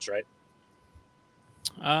Gulf hammocks, right?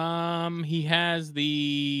 He has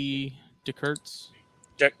the Dekurts.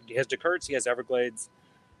 He has Dekurts. He has Everglades.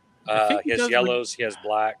 He has yellows. He has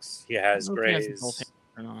blacks. He has grays.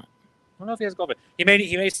 Or not. I don't know if he has Gulf. He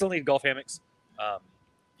may still need Gulf hammocks.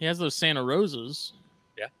 He has those Santa Rosas.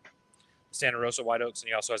 Yeah, Santa Rosa white oaks, and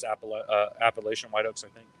he also has Appalachian white oaks, I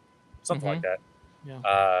think, something like that.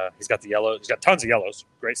 Yeah. He's got the yellow. He's got tons of yellows.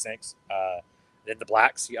 Great snakes. Then the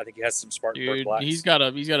blacks. I think he has some Spartanburg blacks. He's got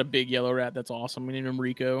a big yellow rat. That's awesome. We named him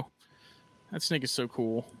Rico. That snake is so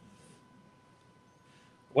cool.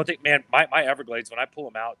 One thing, man, my Everglades, when I pull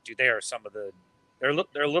them out, dude, they are some of the. They're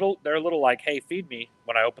a little like, hey, feed me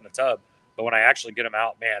when I open the tub. But when I actually get them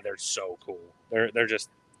out, man, they're so cool. They're just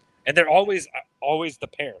and they're always the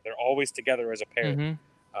pair. They're always together as a pair. Mm-hmm.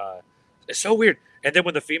 It's so weird. And then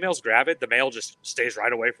when the females grab it, the male just stays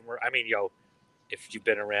right away from her. I mean, if you've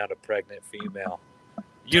been around a pregnant female,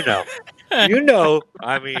 you know.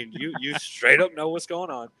 I mean, you straight up know what's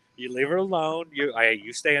going on. You leave her alone.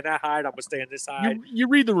 You stay in that hide. I'm gonna stay in this hide. You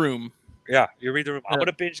read the room. Yeah, you read the room. I'm Yeah.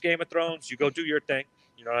 gonna binge Game of Thrones. You go do your thing.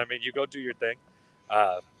 You know what I mean? You go do your thing.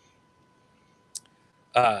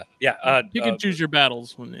 You can choose your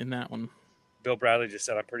battles in that one. Bill Bradley just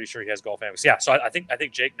said, I'm pretty sure he has golf ambitions. Yeah, so I think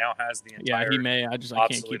Jake now has the entire. Yeah, he may. I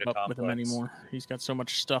can't keep up with him anymore. He's got so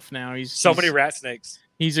much stuff now. He's many rat snakes.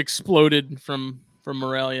 He's exploded from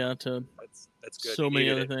Morelia to that's good. So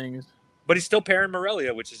many other things. But he's still pairing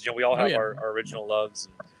Morelia, which is we all have our original loves,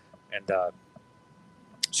 and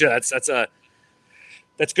so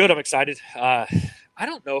that's good. I'm excited. I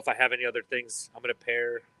don't know if I have any other things I'm going to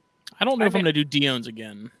pair. I don't know if I'm going to do Dion's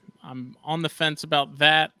again. I'm on the fence about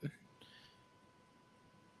that.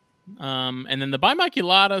 And then the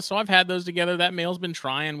Bimaculata, so I've had those together. That male's been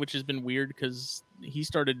trying, which has been weird because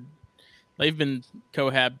they've been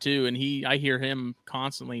cohab too, and I hear him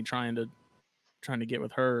constantly trying to get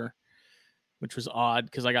with her, which was odd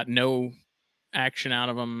because I got no action out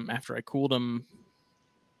of him after I cooled him,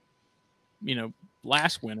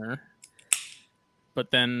 last winter. But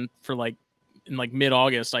then in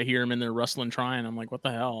mid-August, I hear him in there rustling trying. I'm like, what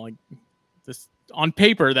the hell? Like this on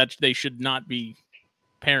paper that they should not be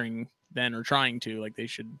pairing then or trying to. Like they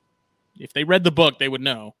should, if they read the book, they would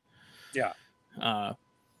know. Yeah.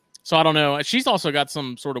 So I don't know. She's also got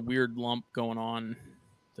some sort of weird lump going on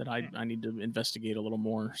that I need to investigate a little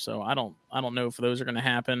more. So I don't know if those are going to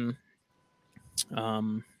happen.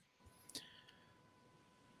 I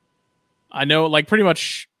know pretty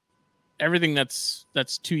much everything that's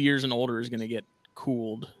 2 years and older is going to get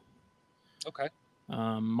cooled. Okay.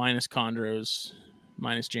 Minus chondros,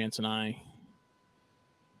 minus Jansen I.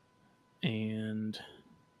 And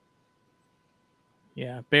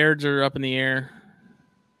yeah, Bairds are up in the air.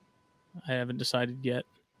 I haven't decided yet.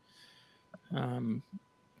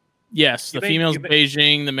 Yes, the female's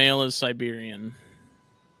Beijing, the male is Siberian.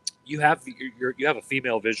 You have a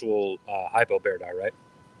female visual hypo bear dye, right?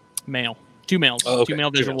 Male. 2 males. Oh, okay. 2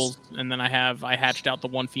 male visuals, and then I hatched out the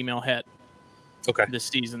 1 female het. Okay. This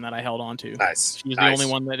season that I held on to. Nice. She was the only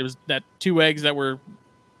one that 2 eggs that were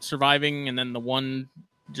surviving, and then the one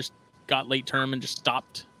just got late term and just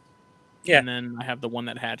stopped. Yeah. And then I have the one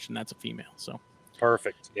that hatched, and that's a female. So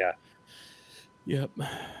perfect. Yeah. Yep.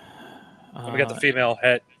 We got the female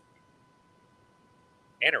het.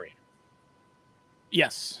 Annery.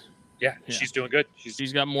 Yes. Yeah, she's doing good.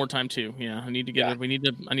 She's got more time too. Yeah, I need to get her.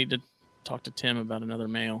 I need to talk to Tim about another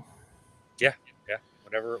male. Yeah.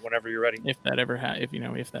 Whenever you're ready. If that ever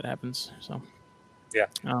if that happens. So. Yeah.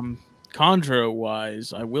 Chondro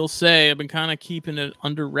wise, I will say I've been kind of keeping it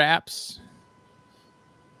under wraps,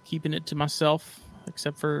 keeping it to myself,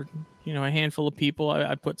 except for a handful of people.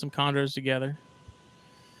 I put some chondros together.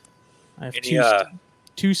 I have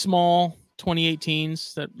two small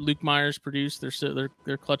 2018s that Luke Myers produced.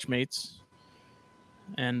 They're clutch mates,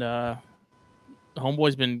 and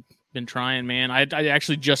homeboy's been trying. Man, I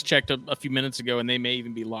actually just checked a few minutes ago, and they may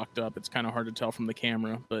even be locked up. It's kind of hard to tell from the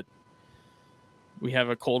camera, but we have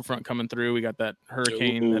a cold front coming through. We got that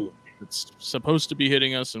hurricane that's supposed to be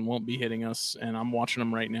hitting us and won't be hitting us, and I'm watching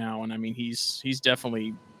him right now, and I mean he's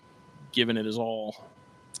definitely giving it his all.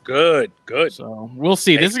 Good. So we'll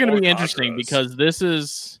see. This is going to be interesting because this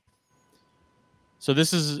is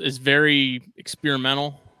very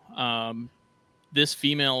experimental. This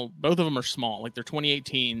female, both of them are small, like they're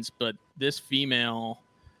 2018s, but this female,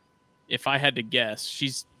 if I had to guess,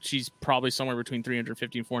 she's probably somewhere between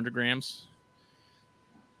 350 and 400 grams.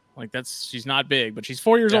 Like she's not big, but she's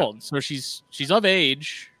 4 years old, so she's of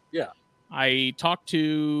age. Yeah. I talked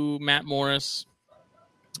to Matt Morris,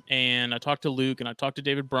 and I talked to Luke, and I talked to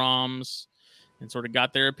David Brahms, and sort of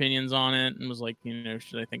got their opinions on it, and was like,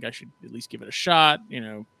 I think I should at least give it a shot,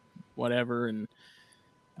 whatever. And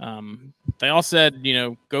they all said,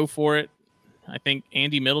 go for it. I think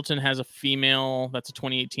Andy Middleton has a female that's a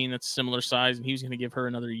 2018 that's similar size, and he was going to give her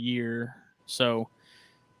another year. So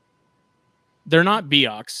they're not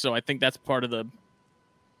Beox, so I think that's part of the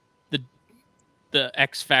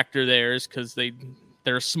X factor there is because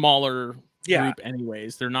they're a smaller group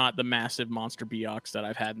anyways. They're not the massive monster Beox that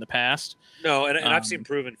I've had in the past. No, and I've seen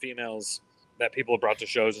proven females that people have brought to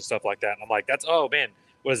shows and stuff like that. And I'm like,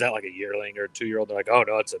 what is that, like a yearling or a 2-year-old? They're like, oh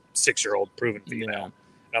no, it's a 6-year-old proven female. Yeah.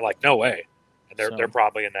 And I'm like, no way. And they're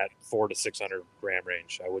probably in that 400 to 600 gram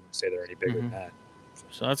range. I wouldn't say they're any bigger than that.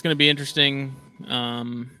 So that's going to be interesting.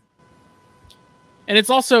 And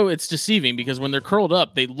it's deceiving because when they're curled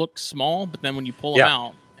up, they look small, but then when you pull them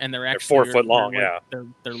out and they're actually 4 foot long,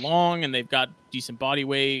 they're long and they've got decent body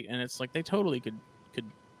weight, and it's like they totally could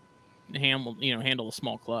handle a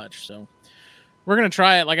small clutch. So we're gonna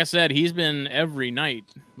try it. Like I said, he's been every night.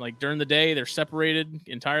 Like during the day, they're separated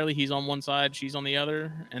entirely. He's on one side, she's on the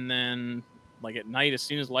other, and then like at night, as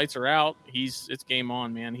soon as lights are out, it's game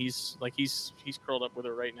on, man. He's curled up with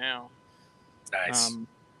her right now. Nice.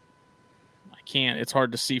 It's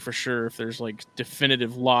hard to see for sure if there's like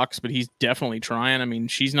definitive locks, but he's definitely trying. I mean,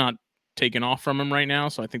 she's not taking off from him right now,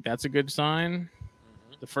 so I think that's a good sign.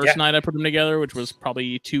 The first night I put them together, which was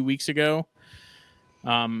probably 2 weeks ago,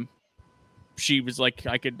 she was like,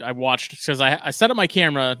 I watched, because I set up my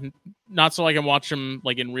camera, not so I can watch them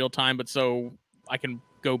like in real time, but so I can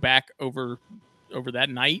go back over that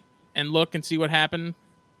night and look and see what happened.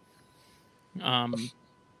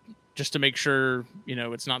 Just to make sure,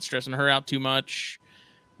 it's not stressing her out too much.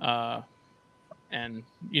 And,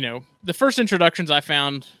 the first introductions I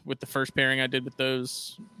found with the first pairing I did with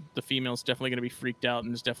those, the female's definitely going to be freaked out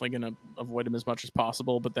and is definitely going to avoid them as much as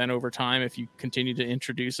possible. But then over time, if you continue to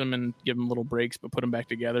introduce them and give them little breaks, but put them back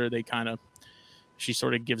together, she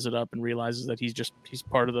sort of gives it up and realizes that he's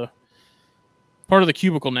part of the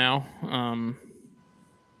cubicle now.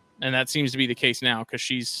 And that seems to be the case now because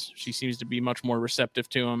she seems to be much more receptive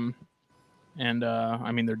to him. And,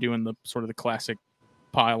 they're doing the sort of the classic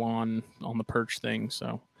pile on the perch thing.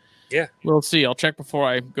 So, yeah, we'll see. I'll check before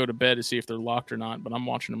I go to bed to see if they're locked or not. But I'm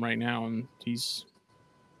watching him right now, and he's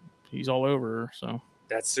all over her. So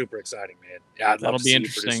that's super exciting, man. Yeah, I'd love that'll to be see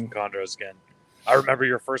interesting. You produce chondros again. I remember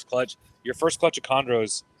your first clutch. Your first clutch of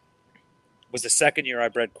chondros was the second year I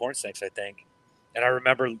bred corn snakes, I think. And I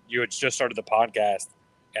remember you had just started the podcast,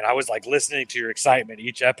 and I was like listening to your excitement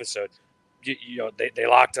each episode. They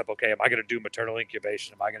locked up. Okay, am I going to do maternal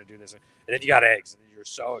incubation? Am I going to do this? And then you got eggs, and you're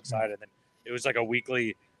so excited. And then it was like a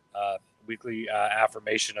weekly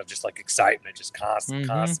affirmation of just like excitement, just constant.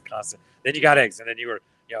 Then you got eggs, and then you were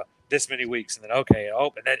this many weeks, and then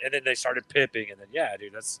and then they started pipping, and then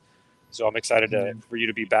dude, so I'm excited for you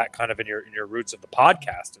to be back, kind of in your roots of the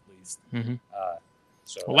podcast at least. Mm-hmm.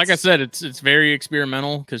 Well, like I said, it's very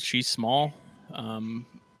experimental because she's small.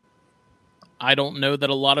 I don't know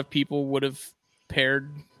that a lot of people would have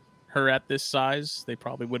paired her at this size. They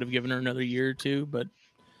probably would have given her another year or two, but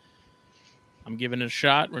I'm giving it a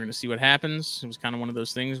shot. We're going to see what happens. It was kind of one of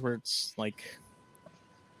those things where it's like,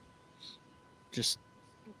 it's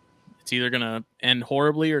either going to end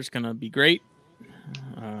horribly or it's going to be great.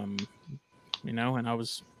 And I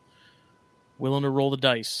was willing to roll the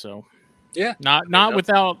dice. So not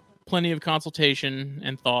without plenty of consultation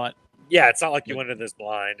and thought. Yeah, it's not like you went into this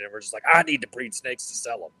blind and we're just like, I need to breed snakes to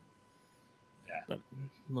sell them. Yeah, but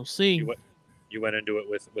we'll see. You went into it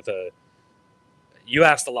with a. You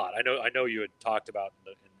asked a lot. I know you had talked about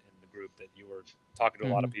in the group that you were talking to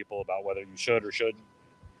a lot of people about whether you should or shouldn't.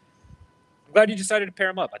 I'm glad you decided to pair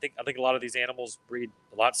them up. I think a lot of these animals breed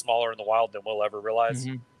a lot smaller in the wild than we'll ever realize.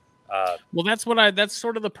 Mm-hmm. Well, that's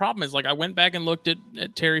sort of the problem is like I went back and looked at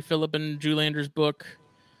Terry Phillip and Drew Lander's book.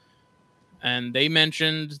 And they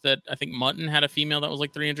mentioned that I think Mutton had a female that was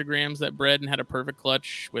like 300 grams that bred and had a perfect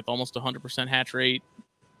clutch with almost 100% hatch rate,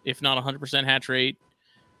 if not 100% hatch rate.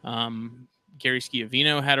 Gary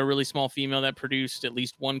Schiavino had a really small female that produced at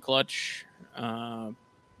least one clutch.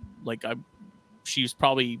 She was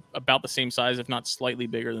probably about the same size, if not slightly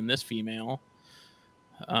bigger than this female.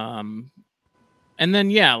 And then,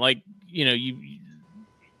 the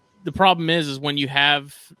problem is when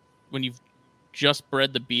you've just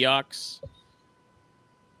bred the Beox,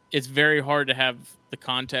 it's very hard to have the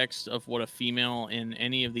context of what a female in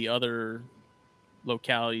any of the other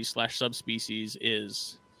localities / subspecies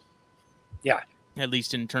is. Yeah. At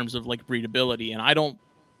least in terms of like breedability. And I don't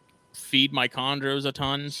feed my chondros a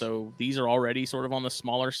ton, so these are already sort of on the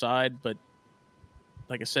smaller side, but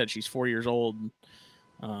like I said, she's 4 years old.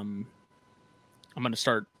 I'm going to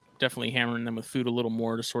start definitely hammering them with food a little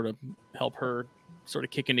more to sort of help her sort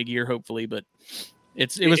of kick into gear, hopefully. But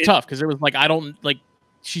it was tough because it was like,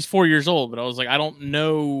 she's 4 years old, but I was like, I don't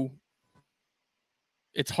know.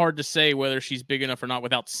 It's hard to say whether she's big enough or not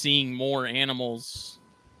without seeing more animals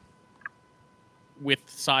with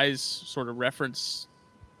size sort of reference.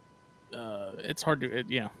 It's hard to,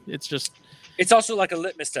 it's also like a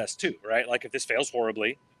litmus test too, right? Like if this fails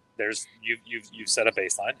horribly, you've set a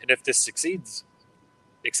baseline, and if this succeeds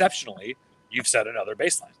exceptionally, you've set another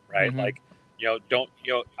baseline, right? Mm-hmm. Like,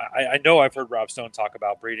 I know I've heard Rob Stone talk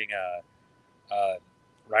about breeding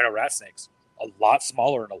rhino rat snakes a lot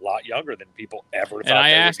smaller and a lot younger than people ever thought. And I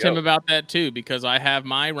they asked would go. him about that too, because I have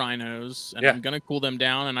my rhinos and Yeah. I'm going to cool them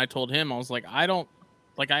down. And I told him, I was like, I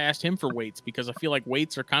asked him for weights because I feel like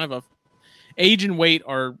weights are kind of age and weight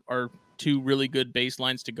are two really good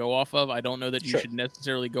baselines to go off of. I don't know that you should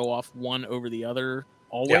necessarily go off one over the other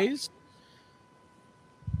always.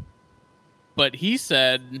 Yeah. But he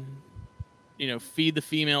said, feed the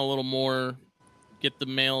female a little more, get the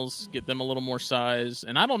males, get them a little more size.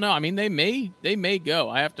 And I don't know. I mean, they may go.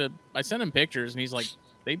 I sent him pictures and he's like,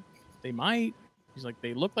 they might. He's like,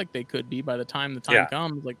 they look like they could be by the time the time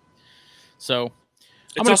comes. Like, so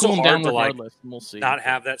I'm going to cool them down regardless, and we'll see. Not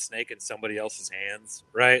have that snake in somebody else's hands,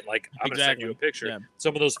 right? Like, I'm going to send you a picture. Yeah.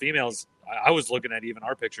 Some of those females, I was looking at even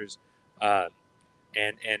our pictures, and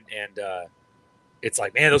it's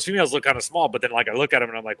like, man, those females look kind of small. But then, like, I look at them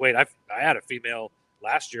and I'm like, wait, I had a female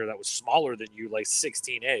last year that was smaller than you, like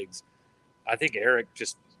 16 eggs. I think Eric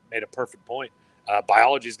just made a perfect point.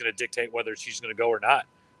 Biology is going to dictate whether she's going to go or not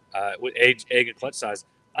with egg and clutch size.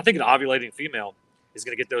 I think an ovulating female is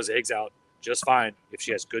going to get those eggs out just fine if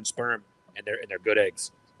she has good sperm and they're good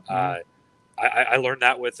eggs. Mm-hmm. I learned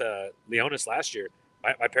that with Leonis last year.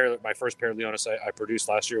 My first pair of Leonis I produced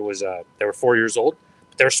last year was they were 4 years old,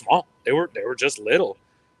 but they were small. They were just little.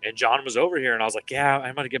 And John was over here, and I was like, "Yeah,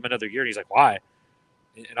 I'm going to give them another year." And he's like, "Why?"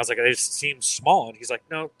 And I was like, "They just seem small." And he's like,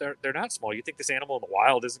 "No, they're not small. You think this animal in the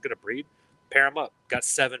wild isn't going to breed? Pair them up. Got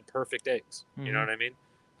 7 perfect eggs. Mm-hmm. You know what I mean?"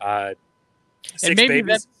 6 and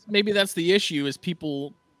babies. maybe that's the issue is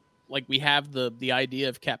people. Like we have the idea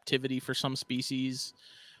of captivity for some species,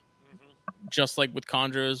 mm-hmm. just like with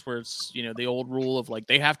chondros, where it's the old rule of like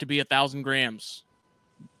they have to be 1,000 grams,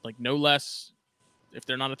 like no less. If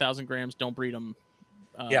they're not 1,000 grams, don't breed them.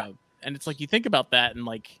 And it's like you think about that and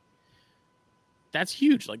like that's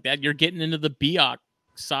huge. Like that you're getting into the Biak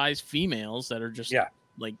size females that are just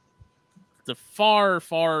like the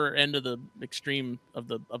far end of the extreme of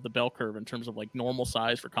the bell curve in terms of like normal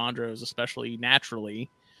size for chondros, especially naturally.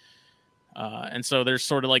 And so there's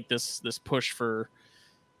sort of like this push for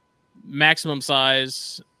maximum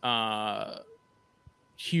size,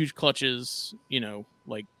 huge clutches,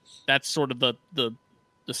 like that's sort of the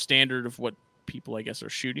standard of what people, I guess, are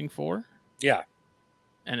shooting for. Yeah.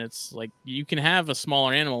 And it's like you can have a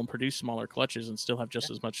smaller animal and produce smaller clutches and still have just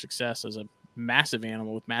as much success as a massive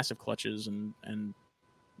animal with massive clutches and and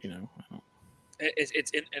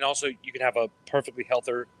also you can have a perfectly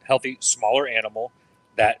healthy smaller animal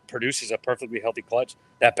that produces a perfectly healthy clutch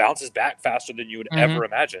that bounces back faster than you would mm-hmm. ever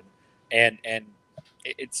imagine, and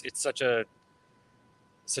it's such a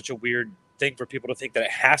weird thing for people to think that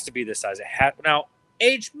it has to be this size. Now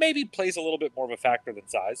age maybe plays a little bit more of a factor than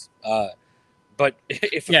size, but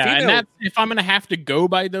if a female, and that's if I'm gonna have to go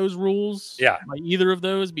by those rules, by either of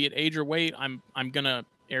those, be it age or weight, I'm gonna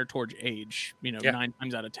err towards age. 9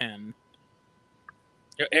 times out of 10.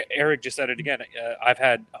 Eric just said it again. I've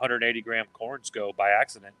had 180 gram corns go by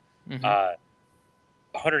accident. Mm-hmm.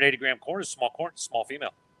 180 gram corn is small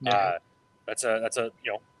female. Yeah. That's a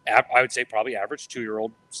I would say probably average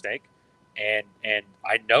 2-year-old snake, and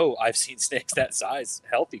I know I've seen snakes that size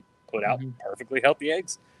healthy put out mm-hmm. perfectly healthy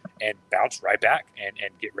eggs and bounce right back and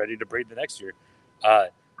get ready to breed the next year.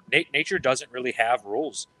 Nature doesn't really have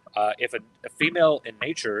rules. If a female in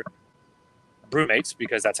nature brumates,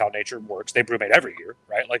 because that's how nature works. They brumate every year,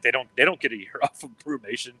 right? Like they don't get a year off of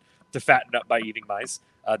brumation to fatten up by eating mice.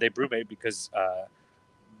 They brumate because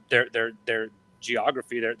their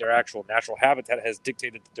geography, their actual natural habitat has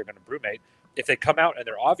dictated that they're going to brumate. If they come out and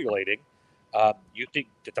they're ovulating, you think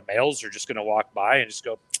that the males are just going to walk by and just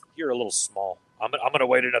go, "You're a little small. I'm going to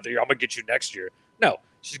wait another year. I'm going to get you next year." No,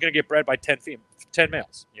 she's going to get bred by 10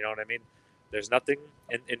 males. You know what I mean? There's nothing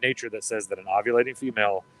in nature that says that an ovulating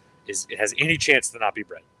female has any chance to not be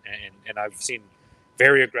bred, and I've seen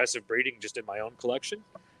very aggressive breeding just in my own collection,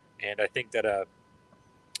 and I think that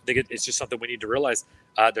it's just something we need to realize.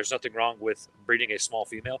 There's nothing wrong with breeding a small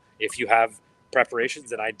female if you have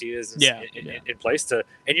preparations and ideas in place to.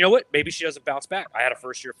 And you know what? Maybe she doesn't bounce back. I had a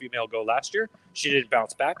first-year female go last year. She didn't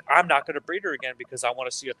bounce back. I'm not going to breed her again because I want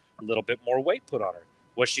to see a little bit more weight put on her.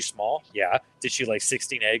 Was she small? Yeah. Did she lay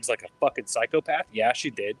 16 eggs like a fucking psychopath? Yeah, she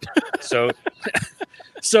did. So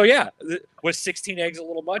yeah. Was 16 eggs a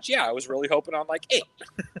little much? Yeah, I was really hoping on like 8.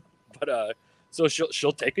 But so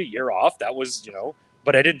she'll take a year off. That was,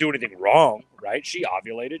 but I didn't do anything wrong, right? She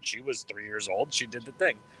ovulated. She was 3 years old. She did the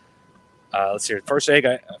thing. Let's see. First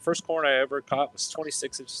corn I ever caught was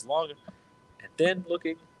 26 inches long, and then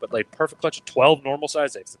looking, but laid perfect clutch of 12 normal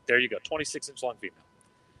size eggs. There you go, 26-inch long female.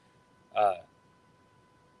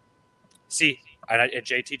 See, and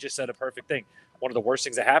JT just said a perfect thing. one of the worst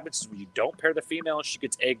things that happens is when you don't pair the female and she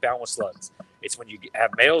gets egg bound with slugs. It's when you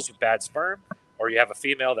have males with bad sperm, or you have a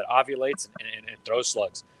female that ovulates and throws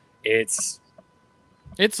slugs. It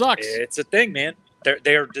sucks. It's a thing, man.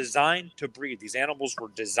 They are designed to breed. These animals were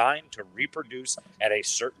designed to reproduce at a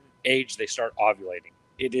certain age. They start ovulating.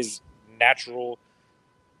 It is natural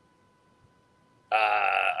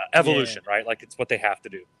evolution, right? Like, it's what they have to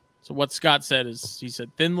do. So what Scott said is, he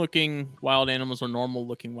said, thin-looking wild animals or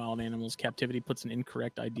normal-looking wild animals. Captivity puts an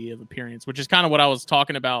incorrect idea of appearance, which is kind of what I was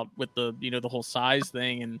talking about with the, the whole size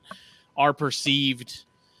thing and our perceived,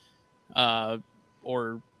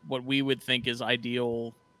 or what we would think is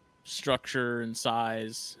ideal structure and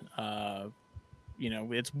size.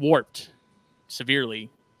 It's warped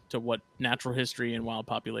severely to what natural history and wild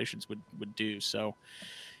populations would do. So,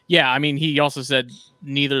 yeah, I mean, he also said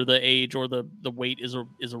neither the age or the weight is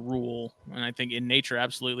a rule, and I think in nature,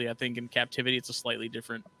 absolutely. I think in captivity, it's a slightly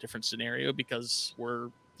different scenario because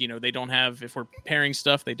they don't have, if we're pairing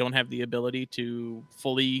stuff, they don't have the ability to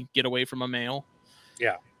fully get away from a male.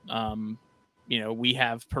 Yeah. We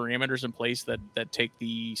have parameters in place that take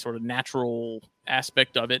the sort of natural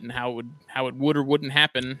aspect of it and how it would or wouldn't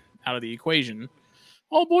happen out of the equation.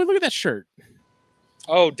 Oh boy, look at that shirt.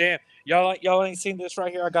 Oh damn. Y'all ain't seen this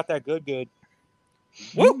right here. I got that good.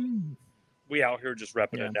 Woo! We out here just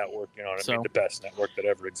repping a network, the best network that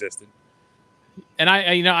ever existed. And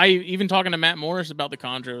I even talking to Matt Morris about the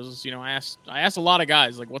chondros, I asked a lot of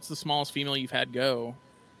guys, like, what's the smallest female you've had go?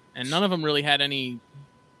 And none of them really had any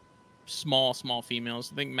small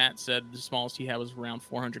females. I think Matt said the smallest he had was around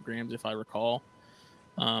 400 grams, if I recall.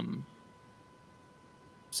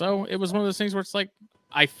 So it was one of those things where it's like,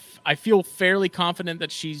 I feel fairly confident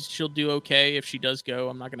that she'll do okay if she does go.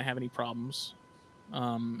 I'm not going to have any problems.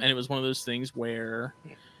 And it was one of those things where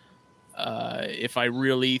if I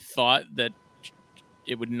really thought that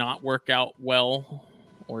it would not work out well,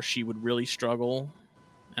 or she would really struggle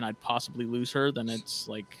and I'd possibly lose her, then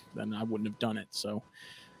then I wouldn't have done it. So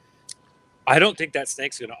I don't think that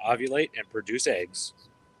snake's going to ovulate and produce eggs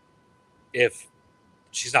if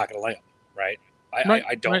she's not going to lay them, right?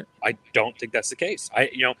 I don't think that's the case.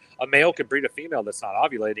 A male could breed a female that's not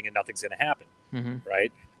ovulating and nothing's going to happen,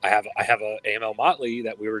 right? I have a AML Motley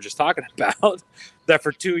that we were just talking about that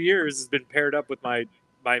for 2 years has been paired up with my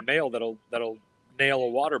male that'll nail a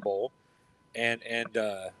water bowl, and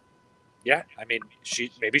yeah, I mean,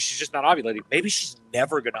 maybe she's just not ovulating. Maybe she's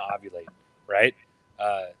never going to ovulate, right?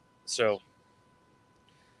 So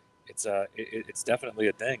it's definitely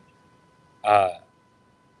a thing.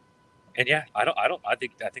 And yeah, I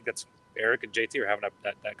think that's Eric and JT are having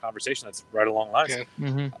that conversation. That's right along lines. Okay.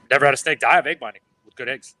 Mm-hmm. Never had a snake die of egg binding with good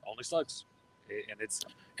eggs, only slugs. And it's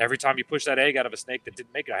every time you push that egg out of a snake that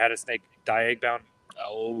didn't make it. I had a snake die egg bound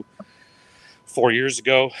 4 years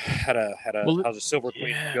ago. I was a silver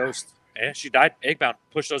queen ghost, and she died egg bound.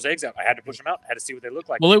 Pushed those eggs out. I had to push them out. I had to see what they looked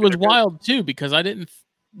like. Well, it was wild too because I didn't.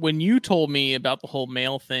 When you told me about the whole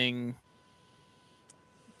male thing,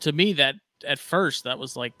 to me that at first that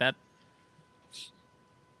was like that.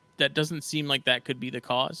 That doesn't seem like that could be the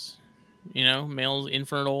cause, males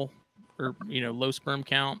infertile or, low sperm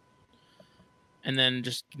count and then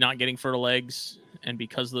just not getting fertile eggs. And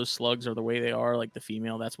because those slugs are the way they are, like the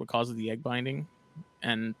female, that's what causes the egg binding.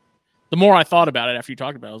 And the more I thought about it after you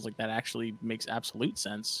talked about it, I was like, that actually makes absolute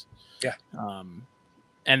sense. Yeah.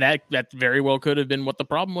 And that very well could have been what the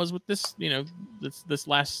problem was with this,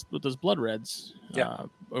 with those blood reds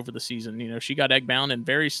over the season. She got egg bound and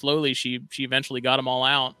very slowly she eventually got them all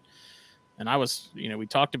out. And I was, we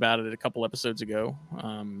talked about it a couple episodes ago.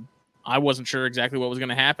 I wasn't sure exactly what was going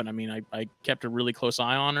to happen. I mean, I kept a really close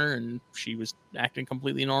eye on her and she was acting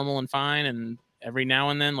completely normal and fine. And every now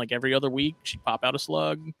and then, like every other week, she'd pop out a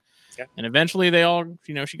slug. Yeah. And eventually they all,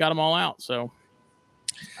 she got them all out. So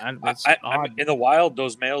I mean, in the wild,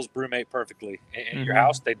 those males brumate perfectly. In your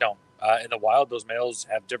house, they don't. In the wild, those males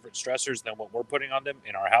have different stressors than what we're putting on them.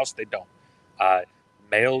 In our house, they don't.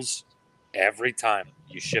 Males, every time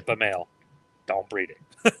you ship a male, don't breed it.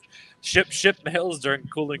 ship males during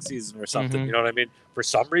cooling season or something. You know what I mean? For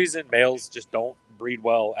some reason, males just don't breed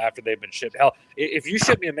well after they've been shipped. Hell, if you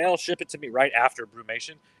ship me a male, ship it to me right after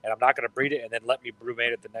brumation, and I'm not going to breed it and then let me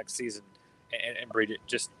brumate it the next season and breed it.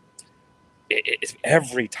 Just it's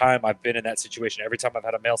every time I've been in that situation, every time I've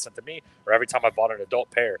had a male sent to me, or every time I bought an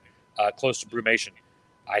adult pair close to brumation,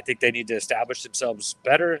 I think they need to establish themselves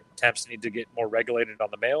better. Temps need to get more regulated on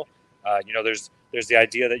the male. There's the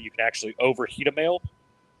idea that you can actually overheat a male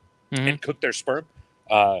and cook their sperm.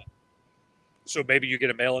 So maybe you get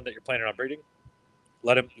a male in that you're planning on breeding,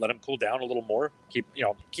 let him cool down a little more.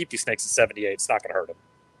 Keep these snakes at 78. It's not going to hurt them.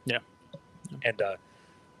 Yeah. And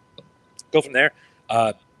go from there.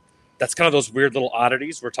 That's kind of those weird little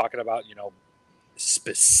oddities. We're talking about,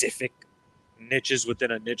 specific niches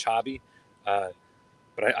within a niche hobby. But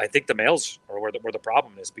I think the males are where the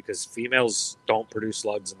problem is, because females don't produce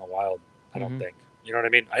slugs in the wild. I don't think. You know what I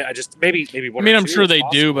mean? I just maybe one. I mean, or I'm two sure is they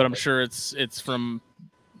possible, do, but I'm sure it's from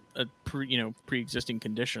a pre-existing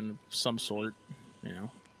condition of some sort. I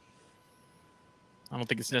don't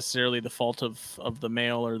think it's necessarily the fault of the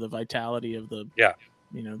male or the vitality of the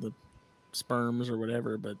the sperms or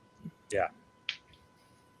whatever. But yeah,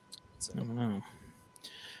 I don't know.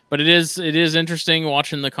 But it is interesting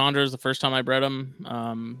watching the chondros the first time I bred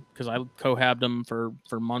them, because I cohabbed them for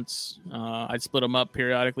months. I'd split them up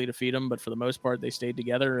periodically to feed them, but for the most part they stayed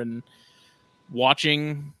together. And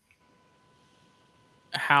watching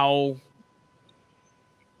how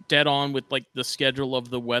dead on with like the schedule of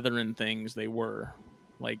the weather and things they were,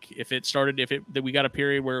 like that we got a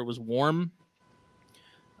period where it was warm,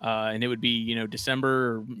 and it would be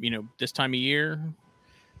December or this time of year,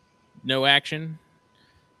 no action.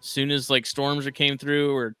 Soon as like storms came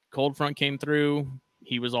through or cold front came through,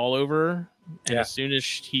 he was all over. And as soon as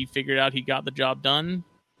he figured out he got the job done,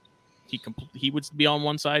 he would be on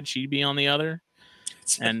one side, she'd be on the other.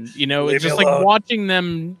 And it's just like watching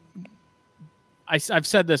them. I've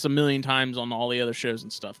said this a million times on all the other shows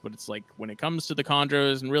and stuff, but it's like when it comes to the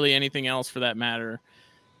chondros and really anything else for that matter,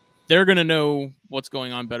 they're gonna know what's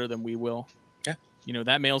going on better than we will. Yeah,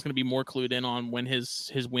 that male's gonna be more clued in on when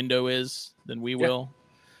his window is than we will.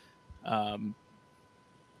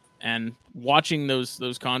 And watching those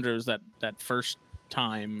chondros that first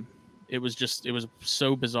time, it was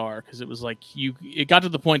so bizarre, because it was like it got to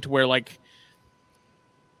the point to where like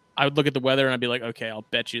I would look at the weather and I'd be like, okay, I'll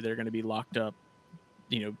bet you they're going to be locked up,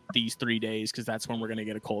 these 3 days, because that's when we're going to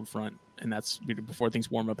get a cold front, and that's before things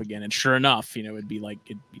warm up again. And sure enough, it'd be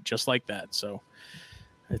just like that. So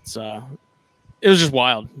it was just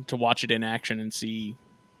wild to watch it in action and see.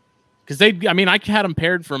 Because I had them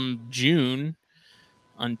paired from June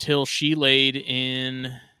until she laid in,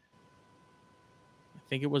 I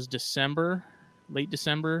think it was December, late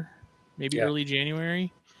December, maybe early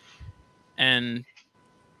January. And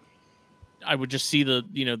I would just see the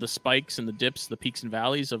spikes and the dips, the peaks and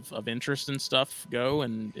valleys of interest and stuff go.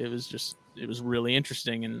 And it was really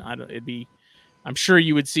interesting. And I'm sure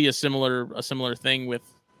you would see a similar thing with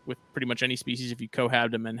pretty much any species if you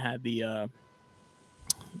cohabbed them and had the,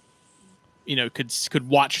 could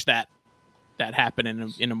watch that happen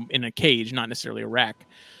in a cage, not necessarily a rack.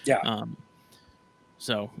 Yeah.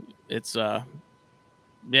 So it's and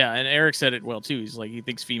Eric said it well too. He's like, he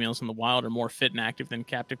thinks females in the wild are more fit and active than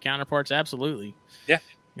captive counterparts. Absolutely. Yeah.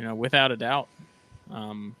 Without a doubt.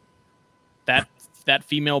 That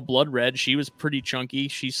female blood red, she was pretty chunky.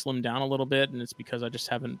 She slimmed down a little bit, and it's because I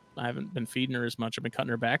haven't been feeding her as much. I've been cutting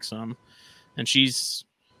her back some, and she's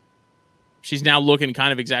now looking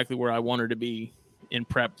kind of exactly where I want her to be in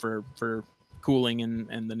prep for cooling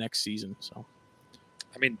and the next season. So,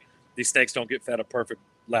 I mean, these snakes don't get fed a perfect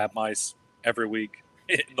lab mice every week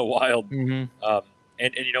in the wild. Mm-hmm.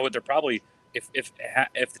 And you know what? They're probably, if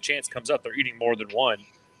the chance comes up, they're eating more than one,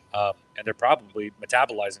 and they're probably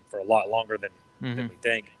metabolizing for a lot longer than we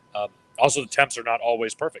think. Also, the temps are not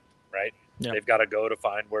always perfect, right? Yeah. They've got to go to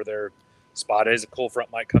find where their spot is. A cold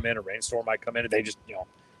front might come in, a rainstorm might come in, and they just, the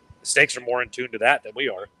snakes are more in tune to that than we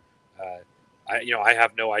are. I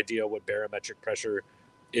have no idea what barometric pressure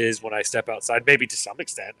is when I step outside. Maybe to some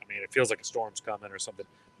extent. I mean, it feels like a storm's coming or something.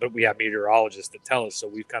 But we have meteorologists that tell us, so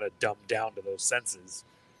we've kind of dumbed down to those senses,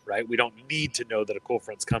 right? We don't need to know that a cold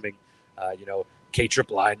front's coming.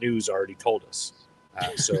 KIII News already told us.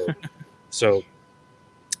 So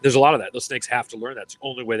there's a lot of that. Those snakes have to learn that. It's the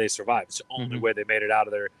only way they survive. It's the only way they made it out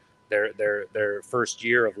of their first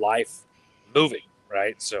year of life moving,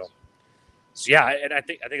 right? So yeah, and I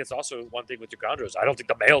think it's also one thing with your chondros. I don't think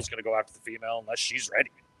the male's going to go after the female unless she's ready.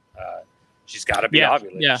 She's got to be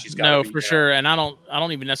ovulating. Yeah, she's gotta be, sure. And I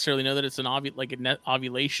don't even necessarily know that it's an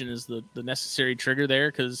ovulation is the necessary trigger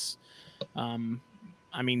there, because,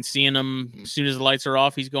 seeing him as soon as the lights are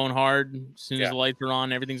off, he's going hard. As soon as the lights are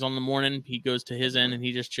on, everything's on in the morning. He goes to his end and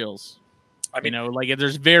he just chills.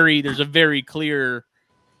 There's a very clear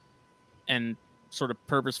and sort of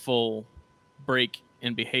purposeful break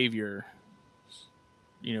in behavior,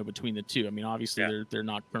 between the two. Obviously they're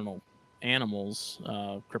nocturnal animals,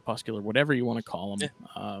 crepuscular, whatever you want to call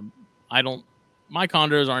them. My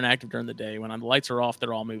chondros aren't active during the day. When the lights are off,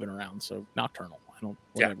 they're all moving around. So nocturnal.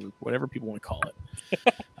 Whatever people want to call it.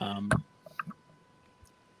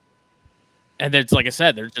 And it's like I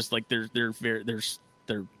said, they're just like they're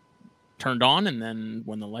turned on, and then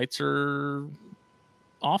when the lights are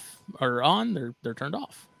off or on, they're turned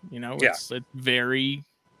off. It's very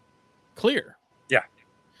clear. Yeah.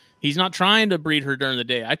 He's not trying to breed her during the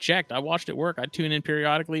day. I checked. I watched it work. I tune in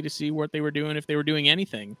periodically to see what they were doing, if they were doing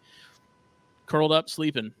anything. Curled up,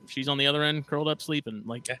 sleeping. She's on the other end, curled up, sleeping.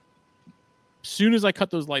 Like, as soon as I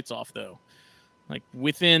cut those lights off, though, like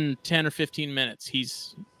within 10 or 15 minutes,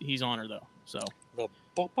 he's on her, though. So,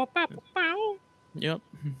 yep.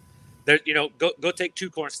 There, go take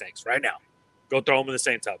 2 corn snakes right now. Go throw them in the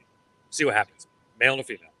same tub. See what happens. Male and a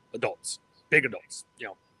female. Adults. Big adults.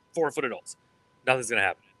 4-foot adults. Nothing's going to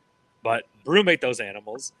happen. But brumate those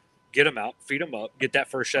animals, get them out, feed them up, get that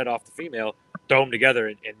first shed off the female, throw them together,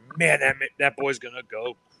 and man, that boy's going to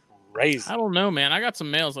go crazy. I don't know, man. I got some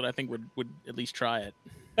males that I think would at least try it.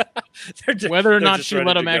 Whether or not she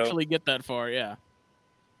let them actually get that far, yeah.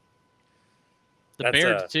 The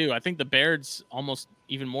Bairds, too. I think the Bairds almost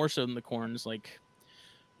even more so than the corns. Like,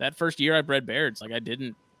 that first year I bred Bairds, like, I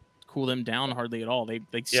didn't cool them down hardly at all. They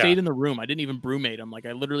stayed in the room. I didn't even brumate them. Like,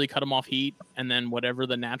 I literally cut them off heat, and then whatever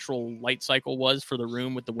the natural light cycle was for the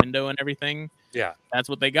room with the window and everything, that's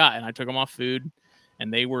what they got. And I took them off food,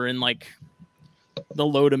 and they were in like the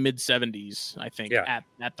low to mid 70s, I think, at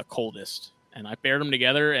the coldest. And I paired them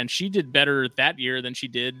together, and she did better that year than she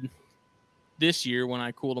did this year when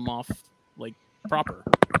I cooled them off like proper.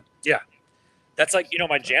 Yeah, that's like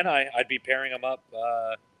my Janai. I'd be pairing them up.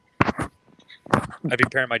 I'd be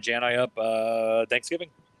pairing my Janai up Thanksgiving.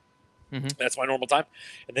 Mm-hmm. That's my normal time.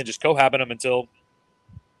 And then just cohabit them until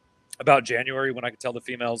about January when I could tell the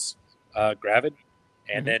females gravid,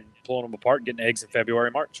 and then pulling them apart and getting eggs in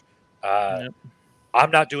February, March.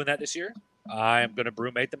 I'm not doing that this year. I'm going to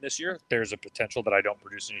brumate them this year. There's a potential that I don't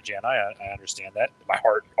produce any Janai. I understand that. My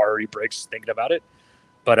heart already breaks thinking about it.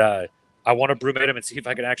 But I want to brumate them and see if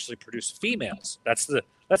I can actually produce females. That's the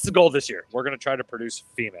goal this year. We're going to try to produce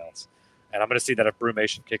females. And I'm going to see that if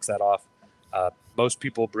brumation kicks that off. Most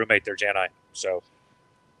people brumate their Janai. So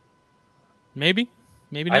maybe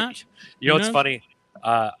not. It's funny.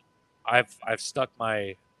 I've stuck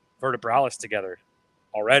my vertebralis together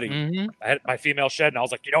already. Mm-hmm. I had my female shed, and I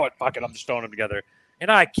was like, you know what? Fuck it. I'm just throwing them together.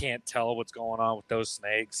 And I can't tell what's going on with those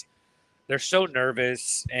snakes. They're so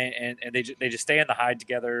nervous, and they just stay in the hide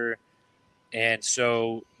together. And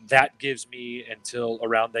so that gives me until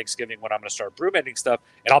around Thanksgiving when I'm going to start brumating stuff,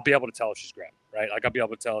 and I'll be able to tell if she's gravid, right? Like, I'll be able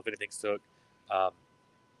to tell if anything's took. God,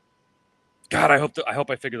 I hope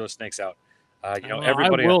I figure those snakes out.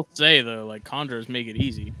 Everybody. I will say though, like, chondros make it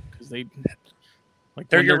easy because they're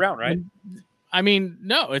year round, right? I mean,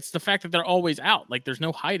 no, it's the fact that they're always out. Like, there's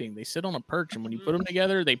no hiding. They sit on a perch, and when you put them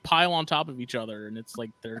together, they pile on top of each other, and it's like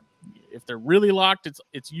if they're really locked,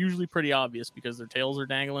 it's usually pretty obvious because their tails are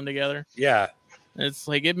dangling together. Yeah, it's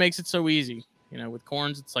like it makes it so easy. With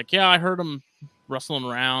corns, it's like, I heard him rustling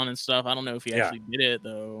around and stuff. I don't know if he actually did it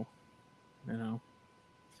though.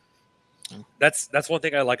 That's one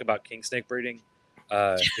thing I like about king snake breeding,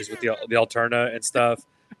 is with the Alterna and stuff.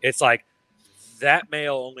 It's like that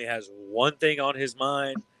male only has one thing on his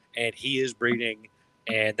mind, and he is breeding,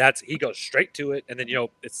 and he goes straight to it. And then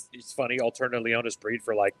it's funny. Alterna Leonas breed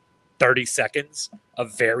for like 30 seconds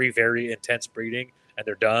of very, very intense breeding, and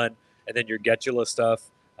they're done. And then your Getula stuff.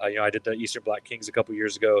 I did the Eastern Black Kings a couple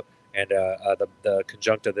years ago, and the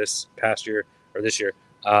Conjuncta this year.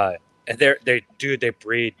 And they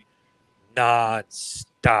breed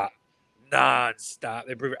non-stop.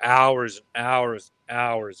 They breed for hours and hours and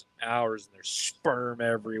hours and hours, and there's sperm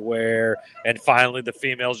everywhere. And finally, the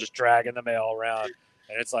female's just dragging the male around,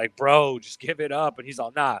 and it's like, bro, just give it up. And he's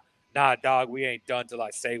all, nah, dog, we ain't done till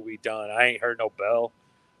I say we done. I ain't heard no bell.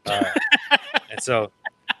 And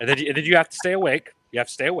then you have to stay awake. You have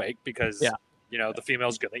to stay awake because the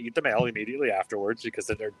female's gonna eat the male immediately afterwards because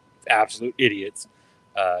they're absolute idiots.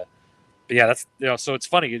 But yeah, that's so it's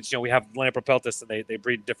funny. It's we have Lampropeltis and they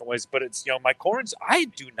breed in different ways, but it's my corns. I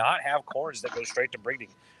do not have corns that go straight to breeding.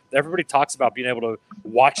 Everybody talks about being able to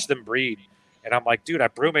watch them breed, and I'm like, dude, I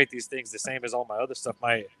brumate these things the same as all my other stuff.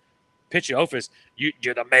 My Pituophis,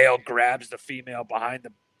 the male grabs the female behind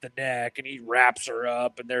the neck and he wraps her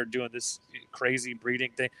up, and they're doing this crazy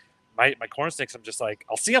breeding thing. My corn snakes, I'm just like,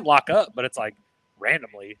 I'll see them lock up, but it's like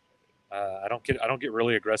randomly. I don't get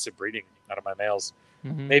really aggressive breeding out of my males.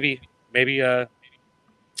 Mm-hmm. Maybe I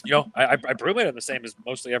brumate them the same as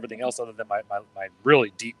mostly everything else other than my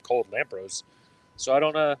really deep cold Lampros. So I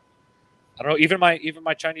don't know. Even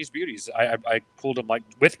my Chinese beauties, I cooled them like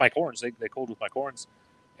with my corns. They cooled with my corns,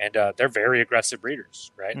 and they're very aggressive breeders,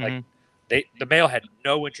 right? Mm-hmm. Like the male had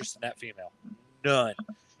no interest in that female, none,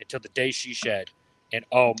 until the day she shed, and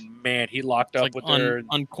oh man, he locked up with her,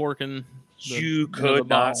 uncorking. You could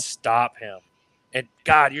not stop him. And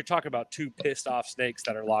God, you're talking about 2 pissed off snakes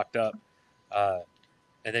that are locked up.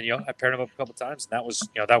 And then I paired them up a couple times, and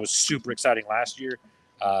that was super exciting last year.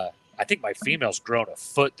 I think my female's grown a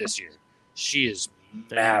foot this year. She is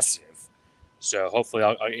massive. So hopefully,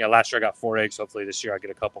 last year I got 4 eggs. Hopefully this year I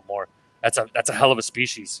get a couple more. That's a hell of a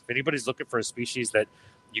species. If anybody's looking for a species that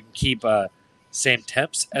you can keep same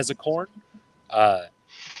temps as a corn,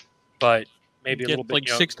 but maybe a little bit like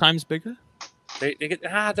 6 times bigger. They get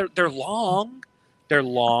they're long,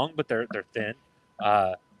 but they're thin.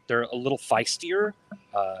 They're a little feistier.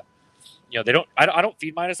 They don't. I don't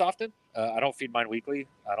feed mine as often. I don't feed mine weekly.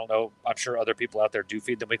 I don't know. I'm sure other people out there do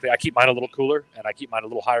feed them weekly. I keep mine a little cooler, and I keep mine a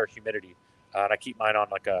little higher humidity, and I keep mine on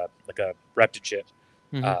like a Repta chip.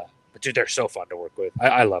 Mm-hmm. But dude, they're so fun to work with.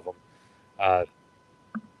 I love them.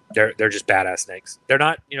 They're just badass snakes. They're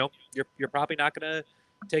not. You're probably not gonna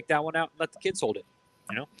take that one out and let the kids hold it.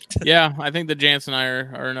 Yeah, I think the Jance and I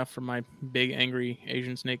are enough for my big angry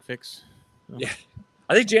Asian snake fix. So. Yeah,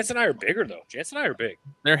 I think Jance and I are bigger though. Jance and I are big.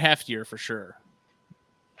 They're heftier for sure.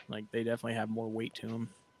 Like they definitely have more weight to them.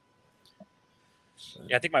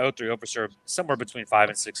 Yeah, I think my O3 Opus are somewhere between 5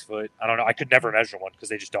 and 6 foot. I don't know. I could never measure one because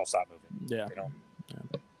they just don't stop moving. Yeah. Yeah.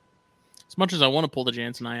 As much as I want to pull the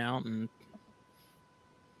Jance and I out and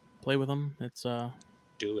play with them, it's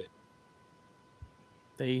do it.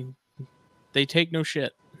 They take no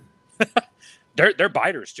shit. They're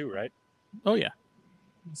biters too, right? Oh yeah.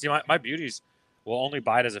 See, my beauties will only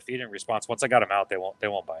bite as a feeding response. Once I got them out, they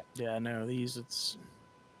won't bite. Yeah, no,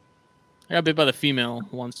 I got bit by the female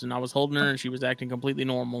once, and I was holding her, and she was acting completely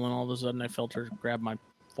normal, and all of a sudden I felt her grab my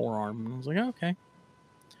forearm, and I was like, oh, okay.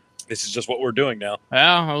 This is just what we're doing now.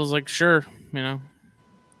 Yeah, I was like, sure,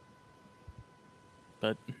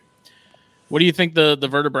 But what do you think the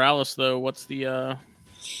vertebralis though? What's the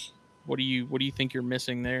what do you think you're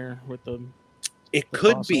missing there with the? It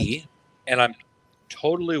could be, and I'm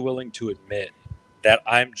totally willing to admit that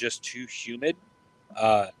I'm just too humid,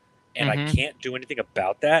 and I can't do anything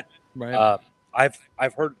about that. Right. I've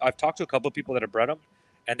talked to a couple of people that have bred them,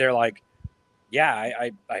 and they're like, yeah,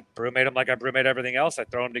 I brumate them like I brumate everything else. I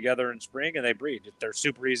throw them together in spring and they breed. They're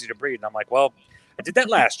super easy to breed. And I'm like, well, I did that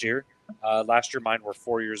last year. Last year mine were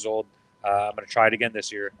 4 years old. I'm going to try it again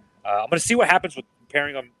this year. I'm going to see what happens with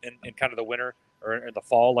pairing them in kind of the winter or in the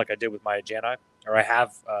fall, like I did with my Janai, or I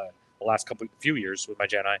have the last few years with my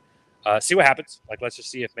Janai. See what happens. Like, let's just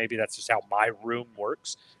see if maybe that's just how my room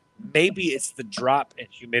works. Maybe it's the drop in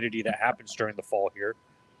humidity that happens during the fall here,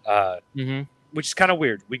 which is kind of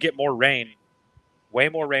weird. We get more rain, way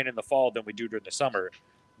more rain in the fall than we do during the summer.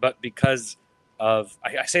 But because of,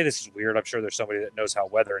 I say this is weird. I'm sure there's somebody that knows how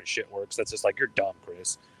weather and shit works. That's just like, you're dumb,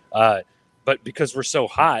 Chris. But because we're so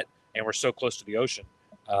hot and we're so close to the ocean,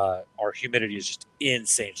 our humidity is just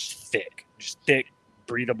insane, just thick,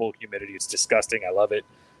 breathable humidity. It's disgusting. I love it.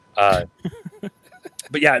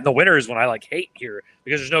 But yeah, in the winter is when I hate here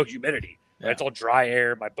because there's no humidity. Yeah. Right? It's all dry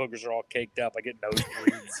air. My boogers are all caked up. I get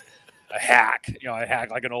nosebleeds. I hack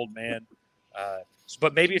like an old man.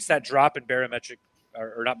 But maybe it's that drop in barometric,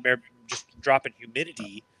 or not, just drop in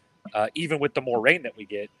humidity, even with the more rain that we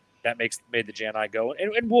get, that made the Janai go.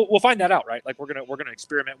 And we'll find that out, right? Like we're gonna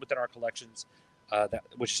experiment within our collections,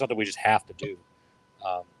 which is something we just have to do.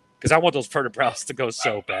 Because I want those vertebrals to go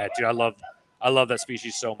so bad, dude. I love that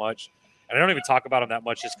species so much. And I don't even talk about them that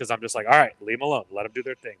much just because I'm just like, all right, leave them alone. Let them do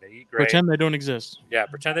their thing. They eat great. Pretend they don't exist. Yeah,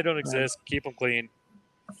 pretend they don't exist. Keep them clean.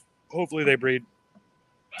 Hopefully they breed.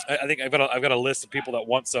 I think I've got a list of people that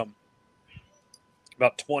want some.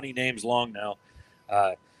 About 20 names long now.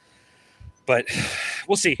 But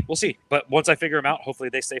we'll see. But once I figure them out, hopefully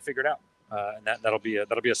they stay figured out. And that'll be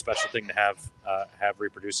a special thing to have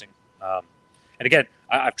reproducing. And again,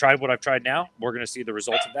 I've tried what I've tried now. We're going to see the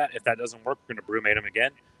results of that. If that doesn't work, we're going to brumate them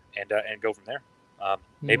again and go from there.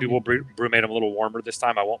 Maybe we'll brumate them a little warmer this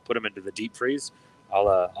time. I won't put them into the deep freeze.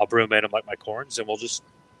 I'll brumate them like my corns, and we'll just.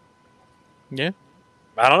 Yeah.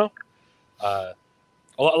 I don't know.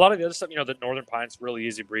 A lot of the other stuff, the northern pines, really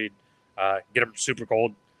easy breed. Get them super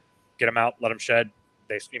cold, get them out, let them shed.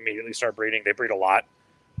 They immediately start breeding. They breed a lot.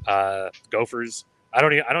 Gophers. I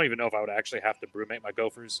don't even know if I would actually have to brumate my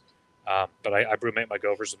gophers. But I brumate my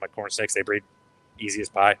gophers with my corn snakes. They breed easy as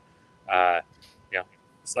pie.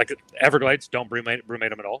 It's like Everglades. Don't brumate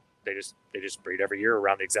them at all. They just breed every year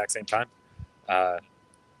around the exact same time.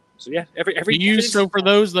 So yeah, every. So for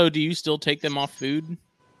those though, do you still take them off food?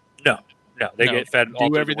 No, they get fed.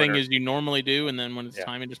 Do everything as you normally do, and then when it's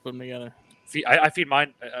time, you just put them together. I feed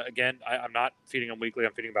mine again. I'm not feeding them weekly.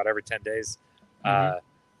 I'm feeding about every 10 days.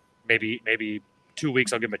 Maybe 2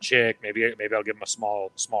 weeks I'll give them a chick. Maybe I'll give them a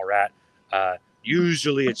small rat.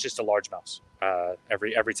 Usually it's just a large mouse.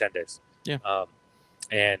 Every 10 days. Yeah.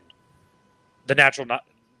 and the natural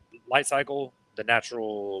light cycle, the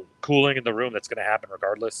natural cooling in the room that's going to happen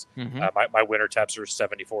regardless. My winter temps are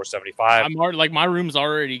 74, 75. I'm hard, like my room's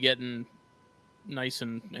already getting nice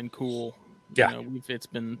and cool. Yeah. It's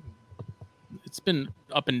been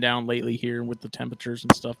up and down lately here with the temperatures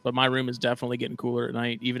and stuff, but my room is definitely getting cooler at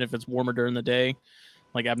night, even if it's warmer during the day,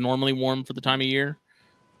 like abnormally warm for the time of year.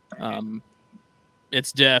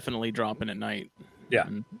 It's definitely dropping at night. Yeah.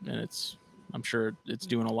 And I'm sure it's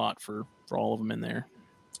doing a lot for all of them in there.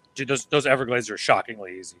 Dude, those Everglades are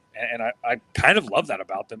shockingly easy, and I kind of love that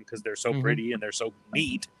about them because they're so pretty and they're so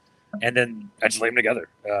neat. And then I just lay them together.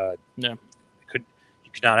 Yeah, you could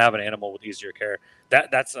not have an animal with easier care.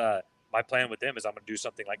 That's my plan with them is I'm going to do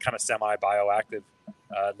something like kind of semi bioactive,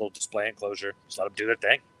 little display enclosure. Just let them do their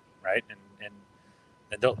thing, right?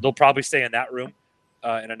 And they'll probably stay in that room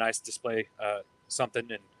in a nice display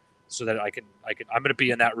something, and so that I'm going to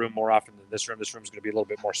be in that room more often than this room. This room is going to be a little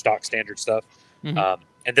bit more stock standard stuff.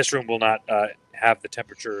 And this room will not have the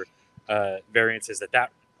temperature variances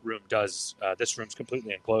that room does. This room's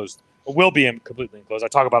completely enclosed. It will be completely enclosed. I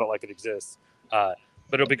talk about it like it exists, but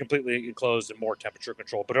it'll be completely enclosed and more temperature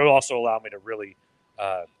control. But it'll also allow me to really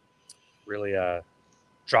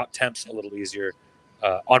drop temps a little easier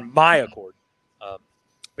on my accord. But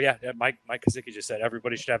yeah, Mike Kazicki just said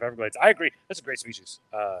everybody should have Everglades. I agree. That's a great species.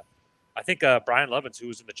 I think Brian Levins, who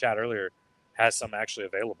was in the chat earlier, has some actually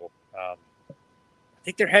available. I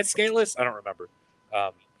think they're head scaleless. I don't remember.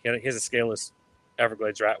 He has a scaleless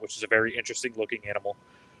Everglades rat, which is a very interesting looking animal.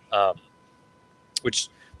 Which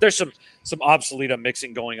there's some obsolete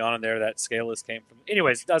mixing going on in there that scaleless came from.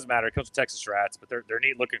 Anyways, it doesn't matter. It comes from Texas rats, but they're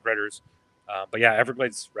neat looking critters. But yeah,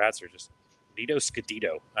 Everglades rats are just neato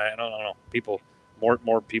skidito. I don't know.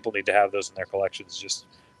 More people need to have those in their collections, just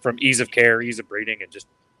from ease of care, ease of breeding, and just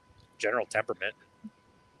general temperament.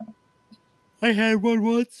 I had one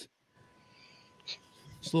once.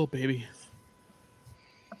 It's a little baby.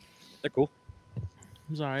 They're cool.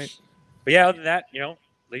 It's all right. But yeah, other than that,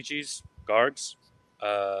 lychees, guards.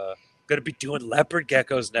 Gonna be doing leopard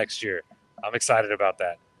geckos next year. I'm excited about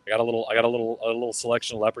that. I got a little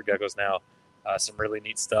selection of leopard geckos now. Some really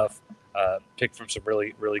neat stuff. Picked from some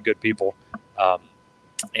really, really good people.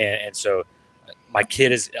 And so my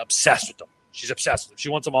kid is obsessed with them. She's obsessed with them. She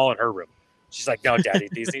wants them all in her room. She's like, no, Daddy,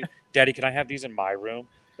 Daddy, can I have these in my room?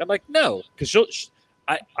 And I'm like, no, because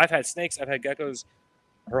I've had snakes, I've had geckos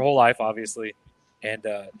her whole life, obviously. And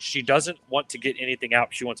she doesn't want to get anything out.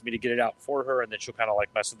 She wants me to get it out for her, and then she'll kind of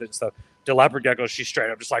like mess with it and stuff. The leopard geckos, she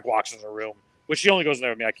straight up just like walks in her room, which she only goes in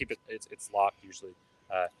there with me. I keep it; it's locked usually.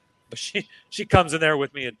 But she comes in there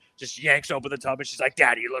with me and just yanks open the tub, and she's like,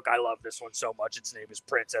 "Daddy, look, I love this one so much. Its name is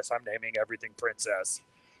Princess. I'm naming everything Princess."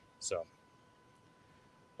 So,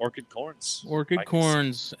 orchid corns. Orchid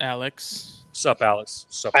corns, Alex. Sup, Alex?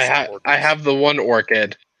 Sup? I have the one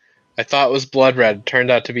orchid. I thought it was blood red.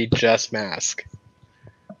 Turned out to be just mask.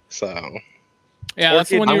 So, yeah, that's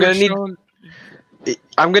the one you were showing.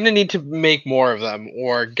 I'm gonna need to make more of them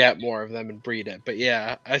or get more of them and breed it. But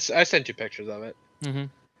yeah, I sent you pictures of it. Mm-hmm.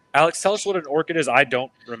 Alex, tell us what an orchid is. I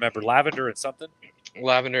don't remember. Lavender and something?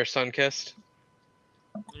 Lavender sun-kissed.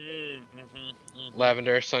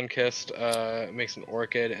 Lavender sun-kissed makes an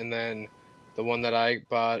orchid, and then the one that I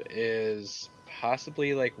bought is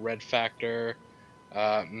possibly like red factor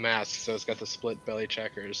mask, so it's got the split belly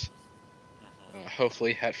checkers.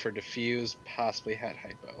 Hopefully het for diffuse, possibly het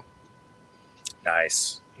hypo.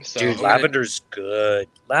 Nice. So dude, lavender's good.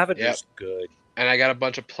 Lavender's good. And I got a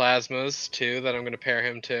bunch of plasmas too that I'm going to pair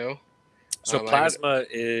him to. So plasma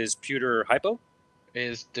is pewter hypo?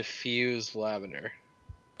 Is diffuse lavender.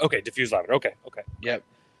 Okay, diffuse lavender. Okay. Yep.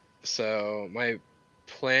 So my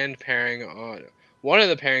planned pairing on one of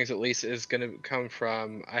the pairings at least is going to come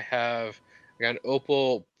from I got an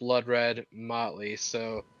opal blood red motley.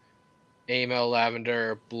 So AML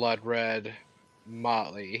lavender blood red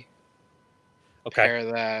motley. Okay.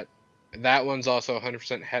 Pair that one's also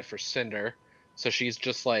 100% het for cinder. So she's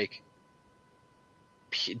just like,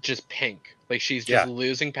 just pink. Like she's just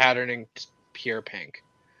losing patterning, pure pink.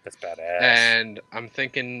 That's badass. And I'm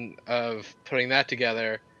thinking of putting that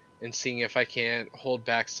together and seeing if I can't hold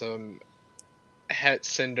back some het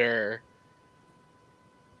cinder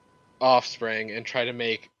offspring and try to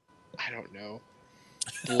make, I don't know,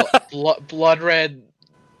 blood red.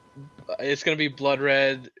 It's going to be blood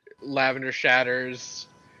red, lavender shatters.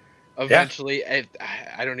 Eventually,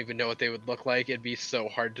 I don't even know what they would look like. It'd be so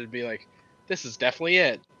hard to be like, this is definitely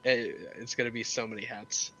it. It's going to be so many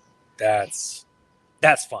hats. That's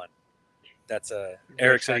fun. That's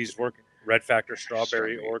Eric said he's working red factor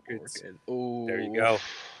strawberry orchids. Ooh. There you go.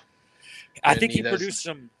 I think he produced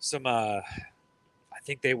some I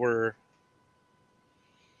think they were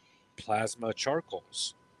plasma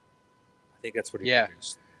charcoals. I think that's what he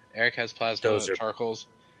produced. Eric has plasma Those are charcoals.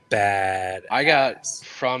 Bad. I got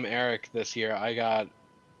from Eric this year. I got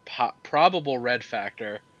probable red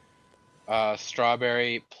factor,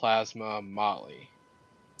 strawberry, plasma, Motley.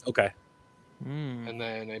 Okay. And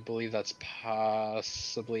then I believe that's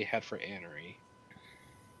possibly Heifer Annery.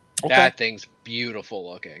 Okay. That thing's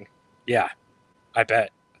beautiful looking. Yeah, I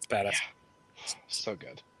bet. That's badass. Yeah. So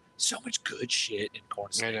good. So much good shit in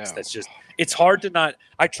corn snakes. I know. That's just, it's hard to not,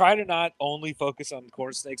 I try to not only focus on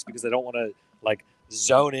corn snakes because I don't want to like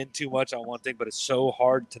zone in too much on one thing, but it's so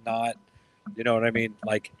hard to not, you know what I mean?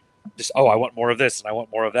 Like just, I want more of this and I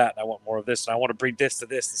want more of that and I want more of this and I want to breed this to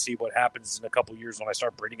this and see what happens in a couple years when I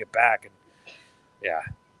start breeding it back. And yeah.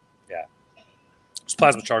 Those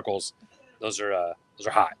plasma charcoals, those are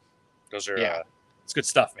hot. Those are, it's good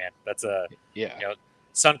stuff, man. That's you know,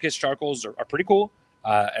 sun-kissed charcoals are pretty cool.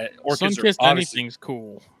 Sun-kissed anything's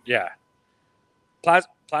cool. Yeah.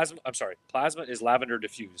 Plasma is lavender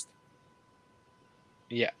diffused.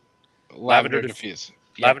 Yeah. Lavender diffused.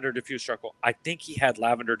 Yeah. Lavender diffused charcoal. I think he had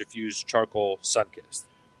lavender diffused charcoal sun-kissed.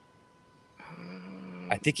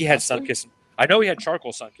 I think he had sun-kissed. I know he had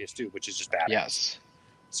charcoal sun-kissed too, which is just badass. Yes.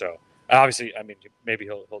 So obviously, I mean, maybe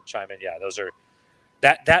he'll chime in. Yeah, those are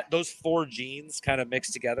those four genes kind of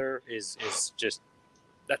mixed together is just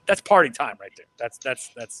that's party time right there.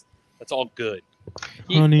 That's all good.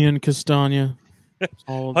 Honey and castagna. That's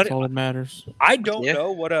all that matters. I don't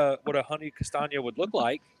know what a honey castagna would look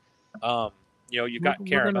like. You know, you've got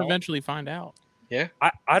caramel. We're gonna eventually find out. Yeah.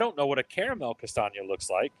 I don't know what a caramel castagna looks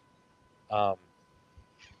like.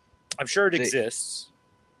 I'm sure it exists.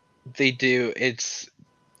 They do. It's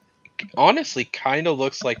honestly kind of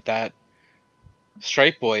looks like that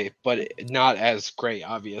Stripe Boy, but not as great,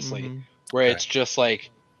 obviously. Where it's just like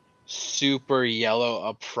super yellow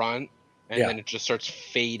up front, and then it just starts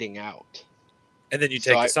fading out. And then you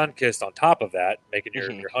take the sun-kissed on top of that, making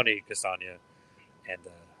your honey castagna, and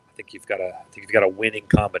I think you've got a winning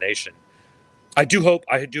combination. I do hope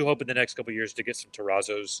in the next couple of years to get some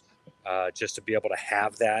terrazos, just to be able to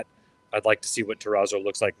have that. I'd like to see what terrazzo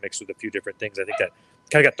looks like mixed with a few different things. I think that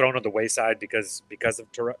kind of got thrown on the wayside because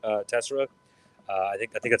of tessera. I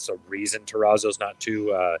think that's a reason terrazzo's not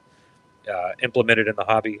too implemented in the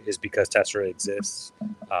hobby is because tessera exists.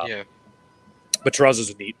 But terrazzo's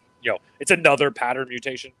a neat, you know, it's another pattern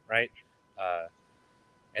mutation, right?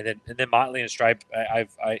 And then Motley and Stripe. I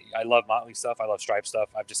love Motley stuff. I love Stripe stuff.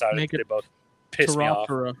 I've decided they both piss me off.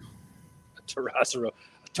 Terrazzo.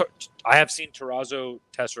 I have seen terrazzo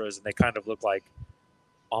tesseras, and they kind of look like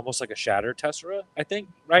almost like a shattered tessera. I think,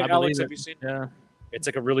 right, Alex? Have you seen? Yeah. It's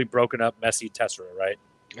like a really broken up, messy tessera, right?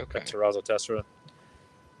 Okay. A terrazzo tessera.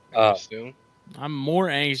 I'm more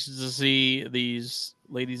anxious to see these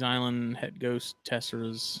Ladies Island Het Ghost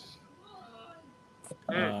tesseras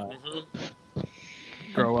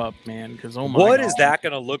grow up, man. Because what is that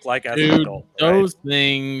going to look like as an adult? Those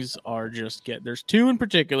things are just there's two in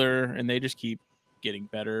particular, and they just keep getting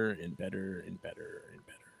better and better and better and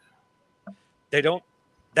better. They don't.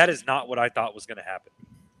 That is not what I thought was going to happen.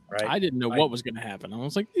 Right? I didn't know what was going to happen. I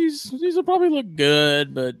was like, these will probably look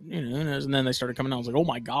good, but you know, and then they started coming out. I was like, oh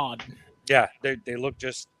my god. Yeah, they look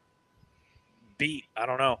just beat. I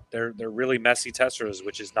don't know. They're really messy tesseras,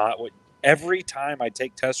 which is not what. Every time I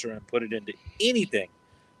take tessera and put it into anything,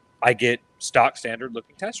 I get stock standard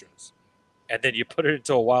looking tesseras, and then you put it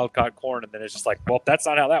into a wild caught corn, and then it's just like, well, that's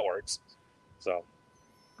not how that works. So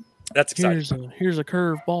that's exciting. Here's a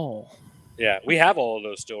curve ball. Yeah, we have all of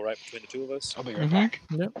those still, right, between the two of us. I'll be right back.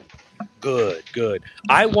 Yep. Good.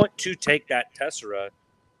 I want to take that tessera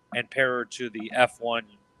and pair her to the F1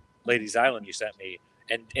 Ladies Island you sent me,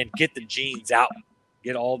 and get the genes out,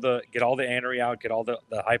 get all the anery out, get all the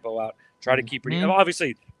hypo out. Try to keep reading.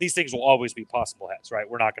 Obviously, these things will always be possible heads, right?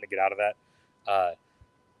 We're not going to get out of that.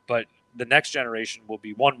 But the next generation will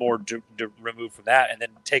be one more to remove from that, and then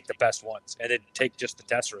take the best ones, and then take just the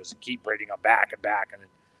tesseras and keep breeding them back and back, and then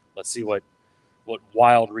let's see what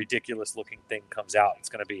wild, ridiculous looking thing comes out. It's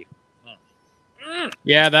going to be.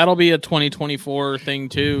 Yeah, that'll be a 2024 thing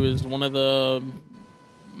too. Is one of the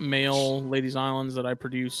male Ladies Islands that I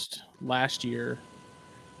produced last year.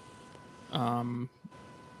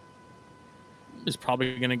 Is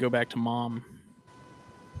probably going to go back to mom.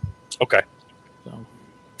 Okay. So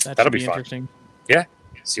that'll be interesting. Yeah.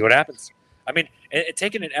 See what happens. I mean,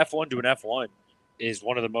 taking an F1 to an F1 is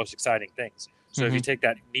one of the most exciting things. So if you take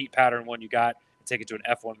that neat pattern one you got and take it to an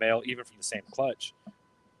F1 male, even from the same clutch,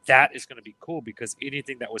 that is going to be cool because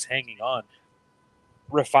anything that was hanging on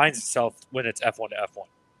refines itself when it's F1 to F1,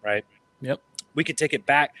 right? Yep. we could take it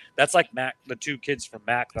back. That's like Mac, the two kids from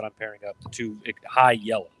Mac that I'm pairing up, the two high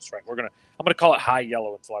yellows, right? I'm gonna call it high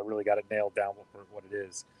yellow until I really got it nailed down what it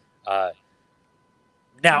is.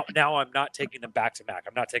 Now I'm not taking them back to Mac.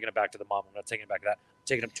 I'm not taking them back to the mom. I'm not taking them back to that. I'm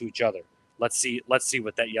taking them to each other. Let's see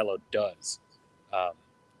what that yellow does.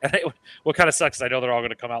 And what kind of sucks is I know they're all going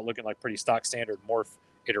to come out looking like pretty stock standard morph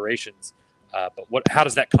iterations. But how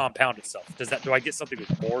does that compound itself? Do I get something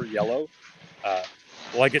with more yellow?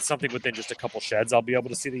 Will I get something within just a couple sheds? I'll be able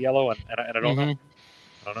to see the yellow, and I don't know.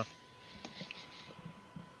 I don't know.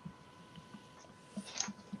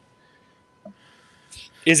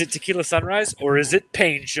 Is it Tequila Sunrise or is it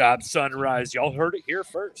Paint Shop Sunrise? Y'all heard it here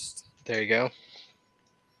first. There you go.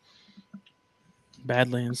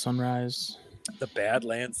 Badlands Sunrise. The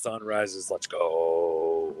Badlands Sunrises. Let's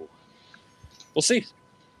go. We'll see.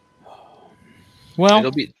 Well,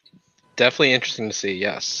 it'll be definitely interesting to see.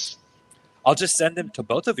 Yes. I'll just send them to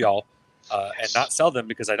both of y'all and not sell them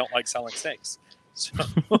because I don't like selling snakes. So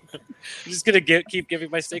I'm just going to keep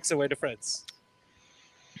giving my snakes away to friends.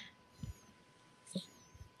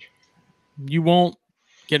 you won't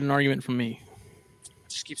get an argument from me.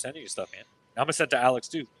 Just keep sending you stuff, man. I'm going to send to Alex,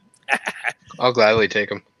 too. I'll gladly take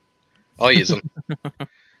them. I'll use them.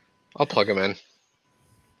 I'll plug them in.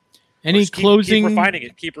 Any closing?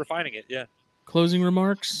 Keep refining it. Yeah. Closing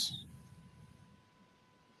remarks?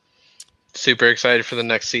 Super excited for the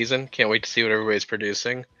next season. Can't wait to see what everybody's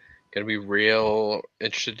producing. Gonna be real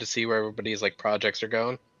interested to see where everybody's projects are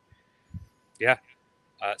going. Yeah.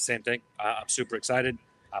 Same thing. I'm super excited.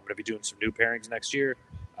 I'm gonna be doing some new pairings next year.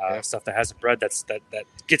 Stuff that hasn't bred. That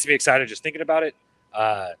gets me excited just thinking about it.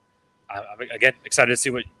 I'm again excited to see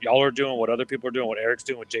what y'all are doing, what other people are doing, what Eric's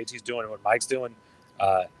doing, what JT's doing, what Mike's doing.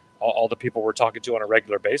 All the people we're talking to on a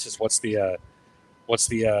regular basis. What's the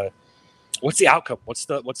outcome? What's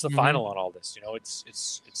the final on all this?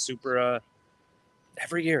 It's super.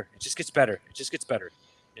 Every year it just gets better.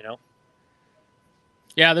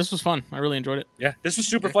 Yeah, this was fun. I really enjoyed it. Yeah, this was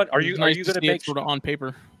super fun. Are you going to make sort of on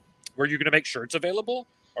paper? Were you going to make shirts available?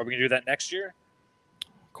 Are we going to do that next year?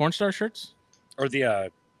 CornStars shirts or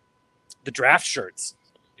the draft shirts?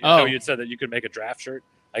 You said that you could make a draft shirt.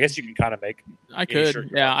 I guess you can kind of make. I could.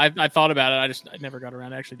 Yeah, I thought about it. I never got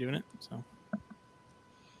around to actually doing it. So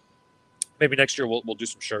maybe next year we'll do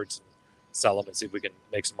some shirts and sell them and see if we can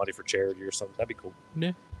make some money for charity or something. That'd be cool.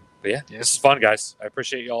 Yeah. But yeah, this is fun, guys. I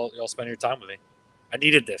appreciate y'all spending your time with me. I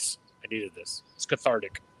needed this. It's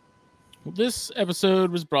cathartic. Well, this episode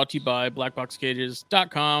was brought to you by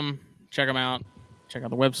blackboxcages.com. Check them out. Check out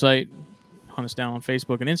the website. Hunt us down on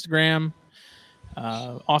Facebook and Instagram.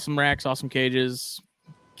 Awesome racks, awesome cages.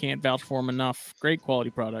 Can't vouch for them enough. Great quality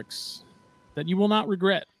products that you will not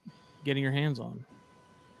regret getting your hands on.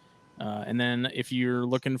 And then if you're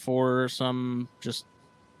looking for some just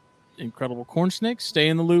incredible corn snakes, stay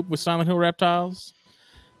in the loop with Silent Hill Reptiles.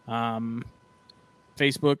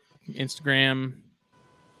 Facebook, Instagram,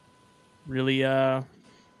 really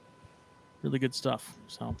good stuff.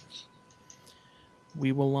 So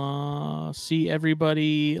we will see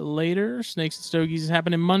everybody later. Snakes and Stogies is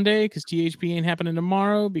happening Monday because THP ain't happening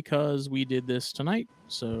tomorrow because we did this tonight.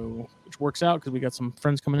 So which works out because we got some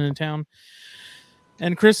friends coming into town.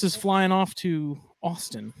 And Chris is flying off to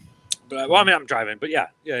Austin. Well, I mean, I'm driving, but yeah.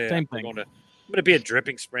 Same thing. I'm going to be at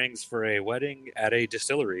Dripping Springs for a wedding at a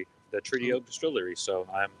distillery, the Treaty Oak Distillery. So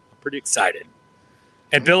I'm pretty excited.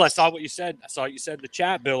 And Bill, I saw what you said. In the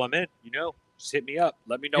chat, Bill. I'm in. Just hit me up.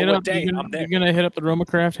 Let me know what day I'm there. You're gonna hit up the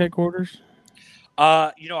Romacraft headquarters?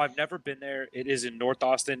 I've never been there. It is in North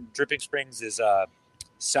Austin. Dripping Springs is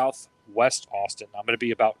southwest Austin. I'm going to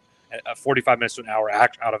be about 45 minutes to an hour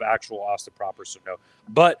out of actual Austin proper, so no.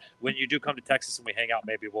 But when you do come to Texas and we hang out,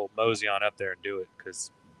 maybe we'll mosey on up there and do it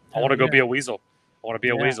because I want to go be a weasel. I want to be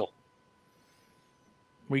a weasel.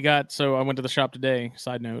 So I went to the shop today,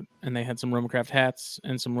 side note, and they had some Romacraft hats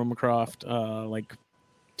and some Romacraft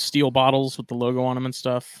steel bottles with the logo on them and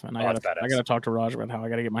stuff. And I gotta talk to Raj about how I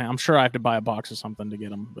gotta get I'm sure I have to buy a box or something to get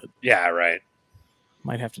them, but yeah, right.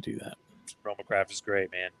 Might have to do that. Romacraft is great,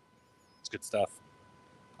 man. It's good stuff.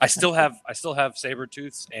 I still have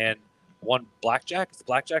Sabertooths and one Blackjack. Is the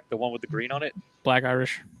Blackjack the one with the green on it? Black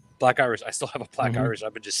Irish. I still have a Black Irish.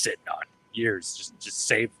 I've been just sitting on years, just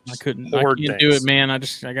save. I can't do it, man. I'm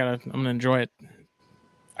gonna enjoy it.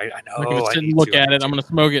 I know. I'm gonna sit and look at it. I'm gonna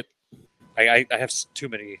smoke it. I have too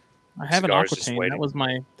many. I have an Aquitaine. That was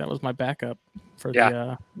my backup for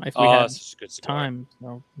the if we had good time.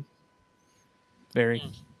 So very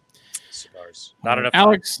cigars. Not enough.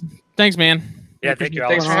 Alex, time. Thanks, man. Yeah, thank you.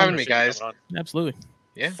 Thanks for having me, guys. Absolutely.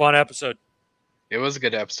 Yeah, fun episode. It was a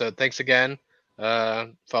good episode. Thanks again.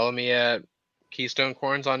 Follow me at Keystone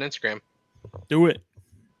Corns on Instagram. Do it.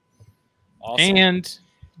 Awesome. And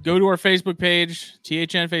go to our Facebook page,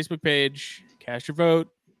 THN Facebook page. Cast your vote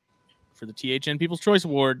for the THN People's Choice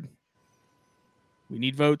Award. We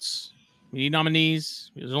need votes. We need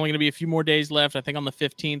nominees. There's only going to be a few more days left. I think on the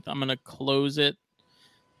 15th, I'm going to close it.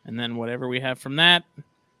 And then whatever we have from that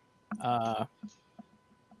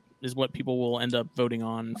is what people will end up voting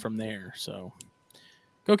on from there. So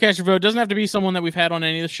go cast your vote. It doesn't have to be someone that we've had on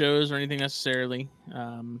any of the shows or anything necessarily.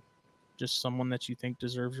 Just someone that you think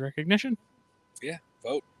deserves recognition. Yeah,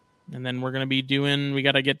 vote. And then we're going to be we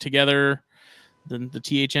got to get together the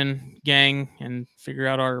THN gang and figure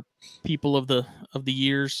out our people of the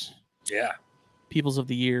years. Yeah. Peoples of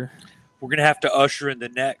the year. We're going to have to usher in the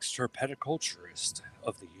next herpetoculturist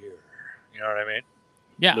of the year. You know what I mean?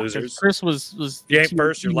 Yeah. Losers. Chris was You ain't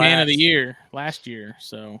first, you're man last. of the year last year.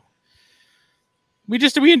 So we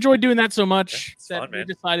enjoyed doing that so much Yeah, that fun, we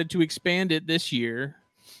decided to expand it this year.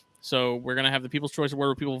 So we're going to have the People's Choice Award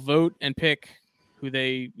where people vote and pick who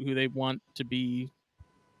they want to be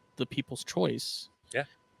the people's choice. Yeah.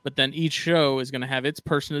 But then each show is going to have its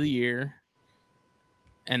person of the year.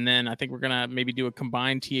 And then I think we're going to maybe do a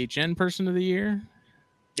combined THN person of the year.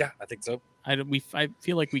 Yeah, I think so. I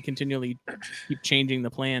feel like we continually keep changing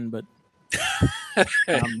the plan, but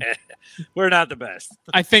we're not the best.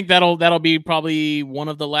 I think that'll be probably one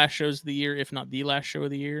of the last shows of the year, if not the last show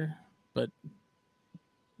of the year, but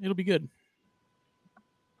it'll be good.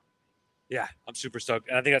 Yeah, I'm super stoked.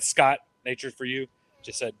 And I think that's Scott, Nature for You,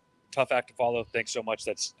 just said, tough act to follow. Thanks so much.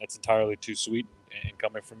 That's entirely too sweet. And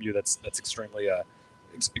coming from you, that's extremely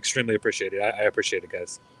extremely appreciated. I appreciate it,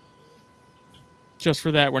 guys. Just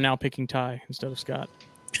for that, we're now picking Ty instead of Scott.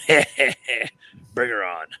 Bring her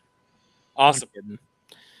on. Awesome.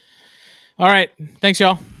 All right. Thanks,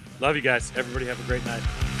 y'all. Love you guys. Everybody have a great night.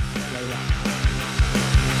 Bye-bye.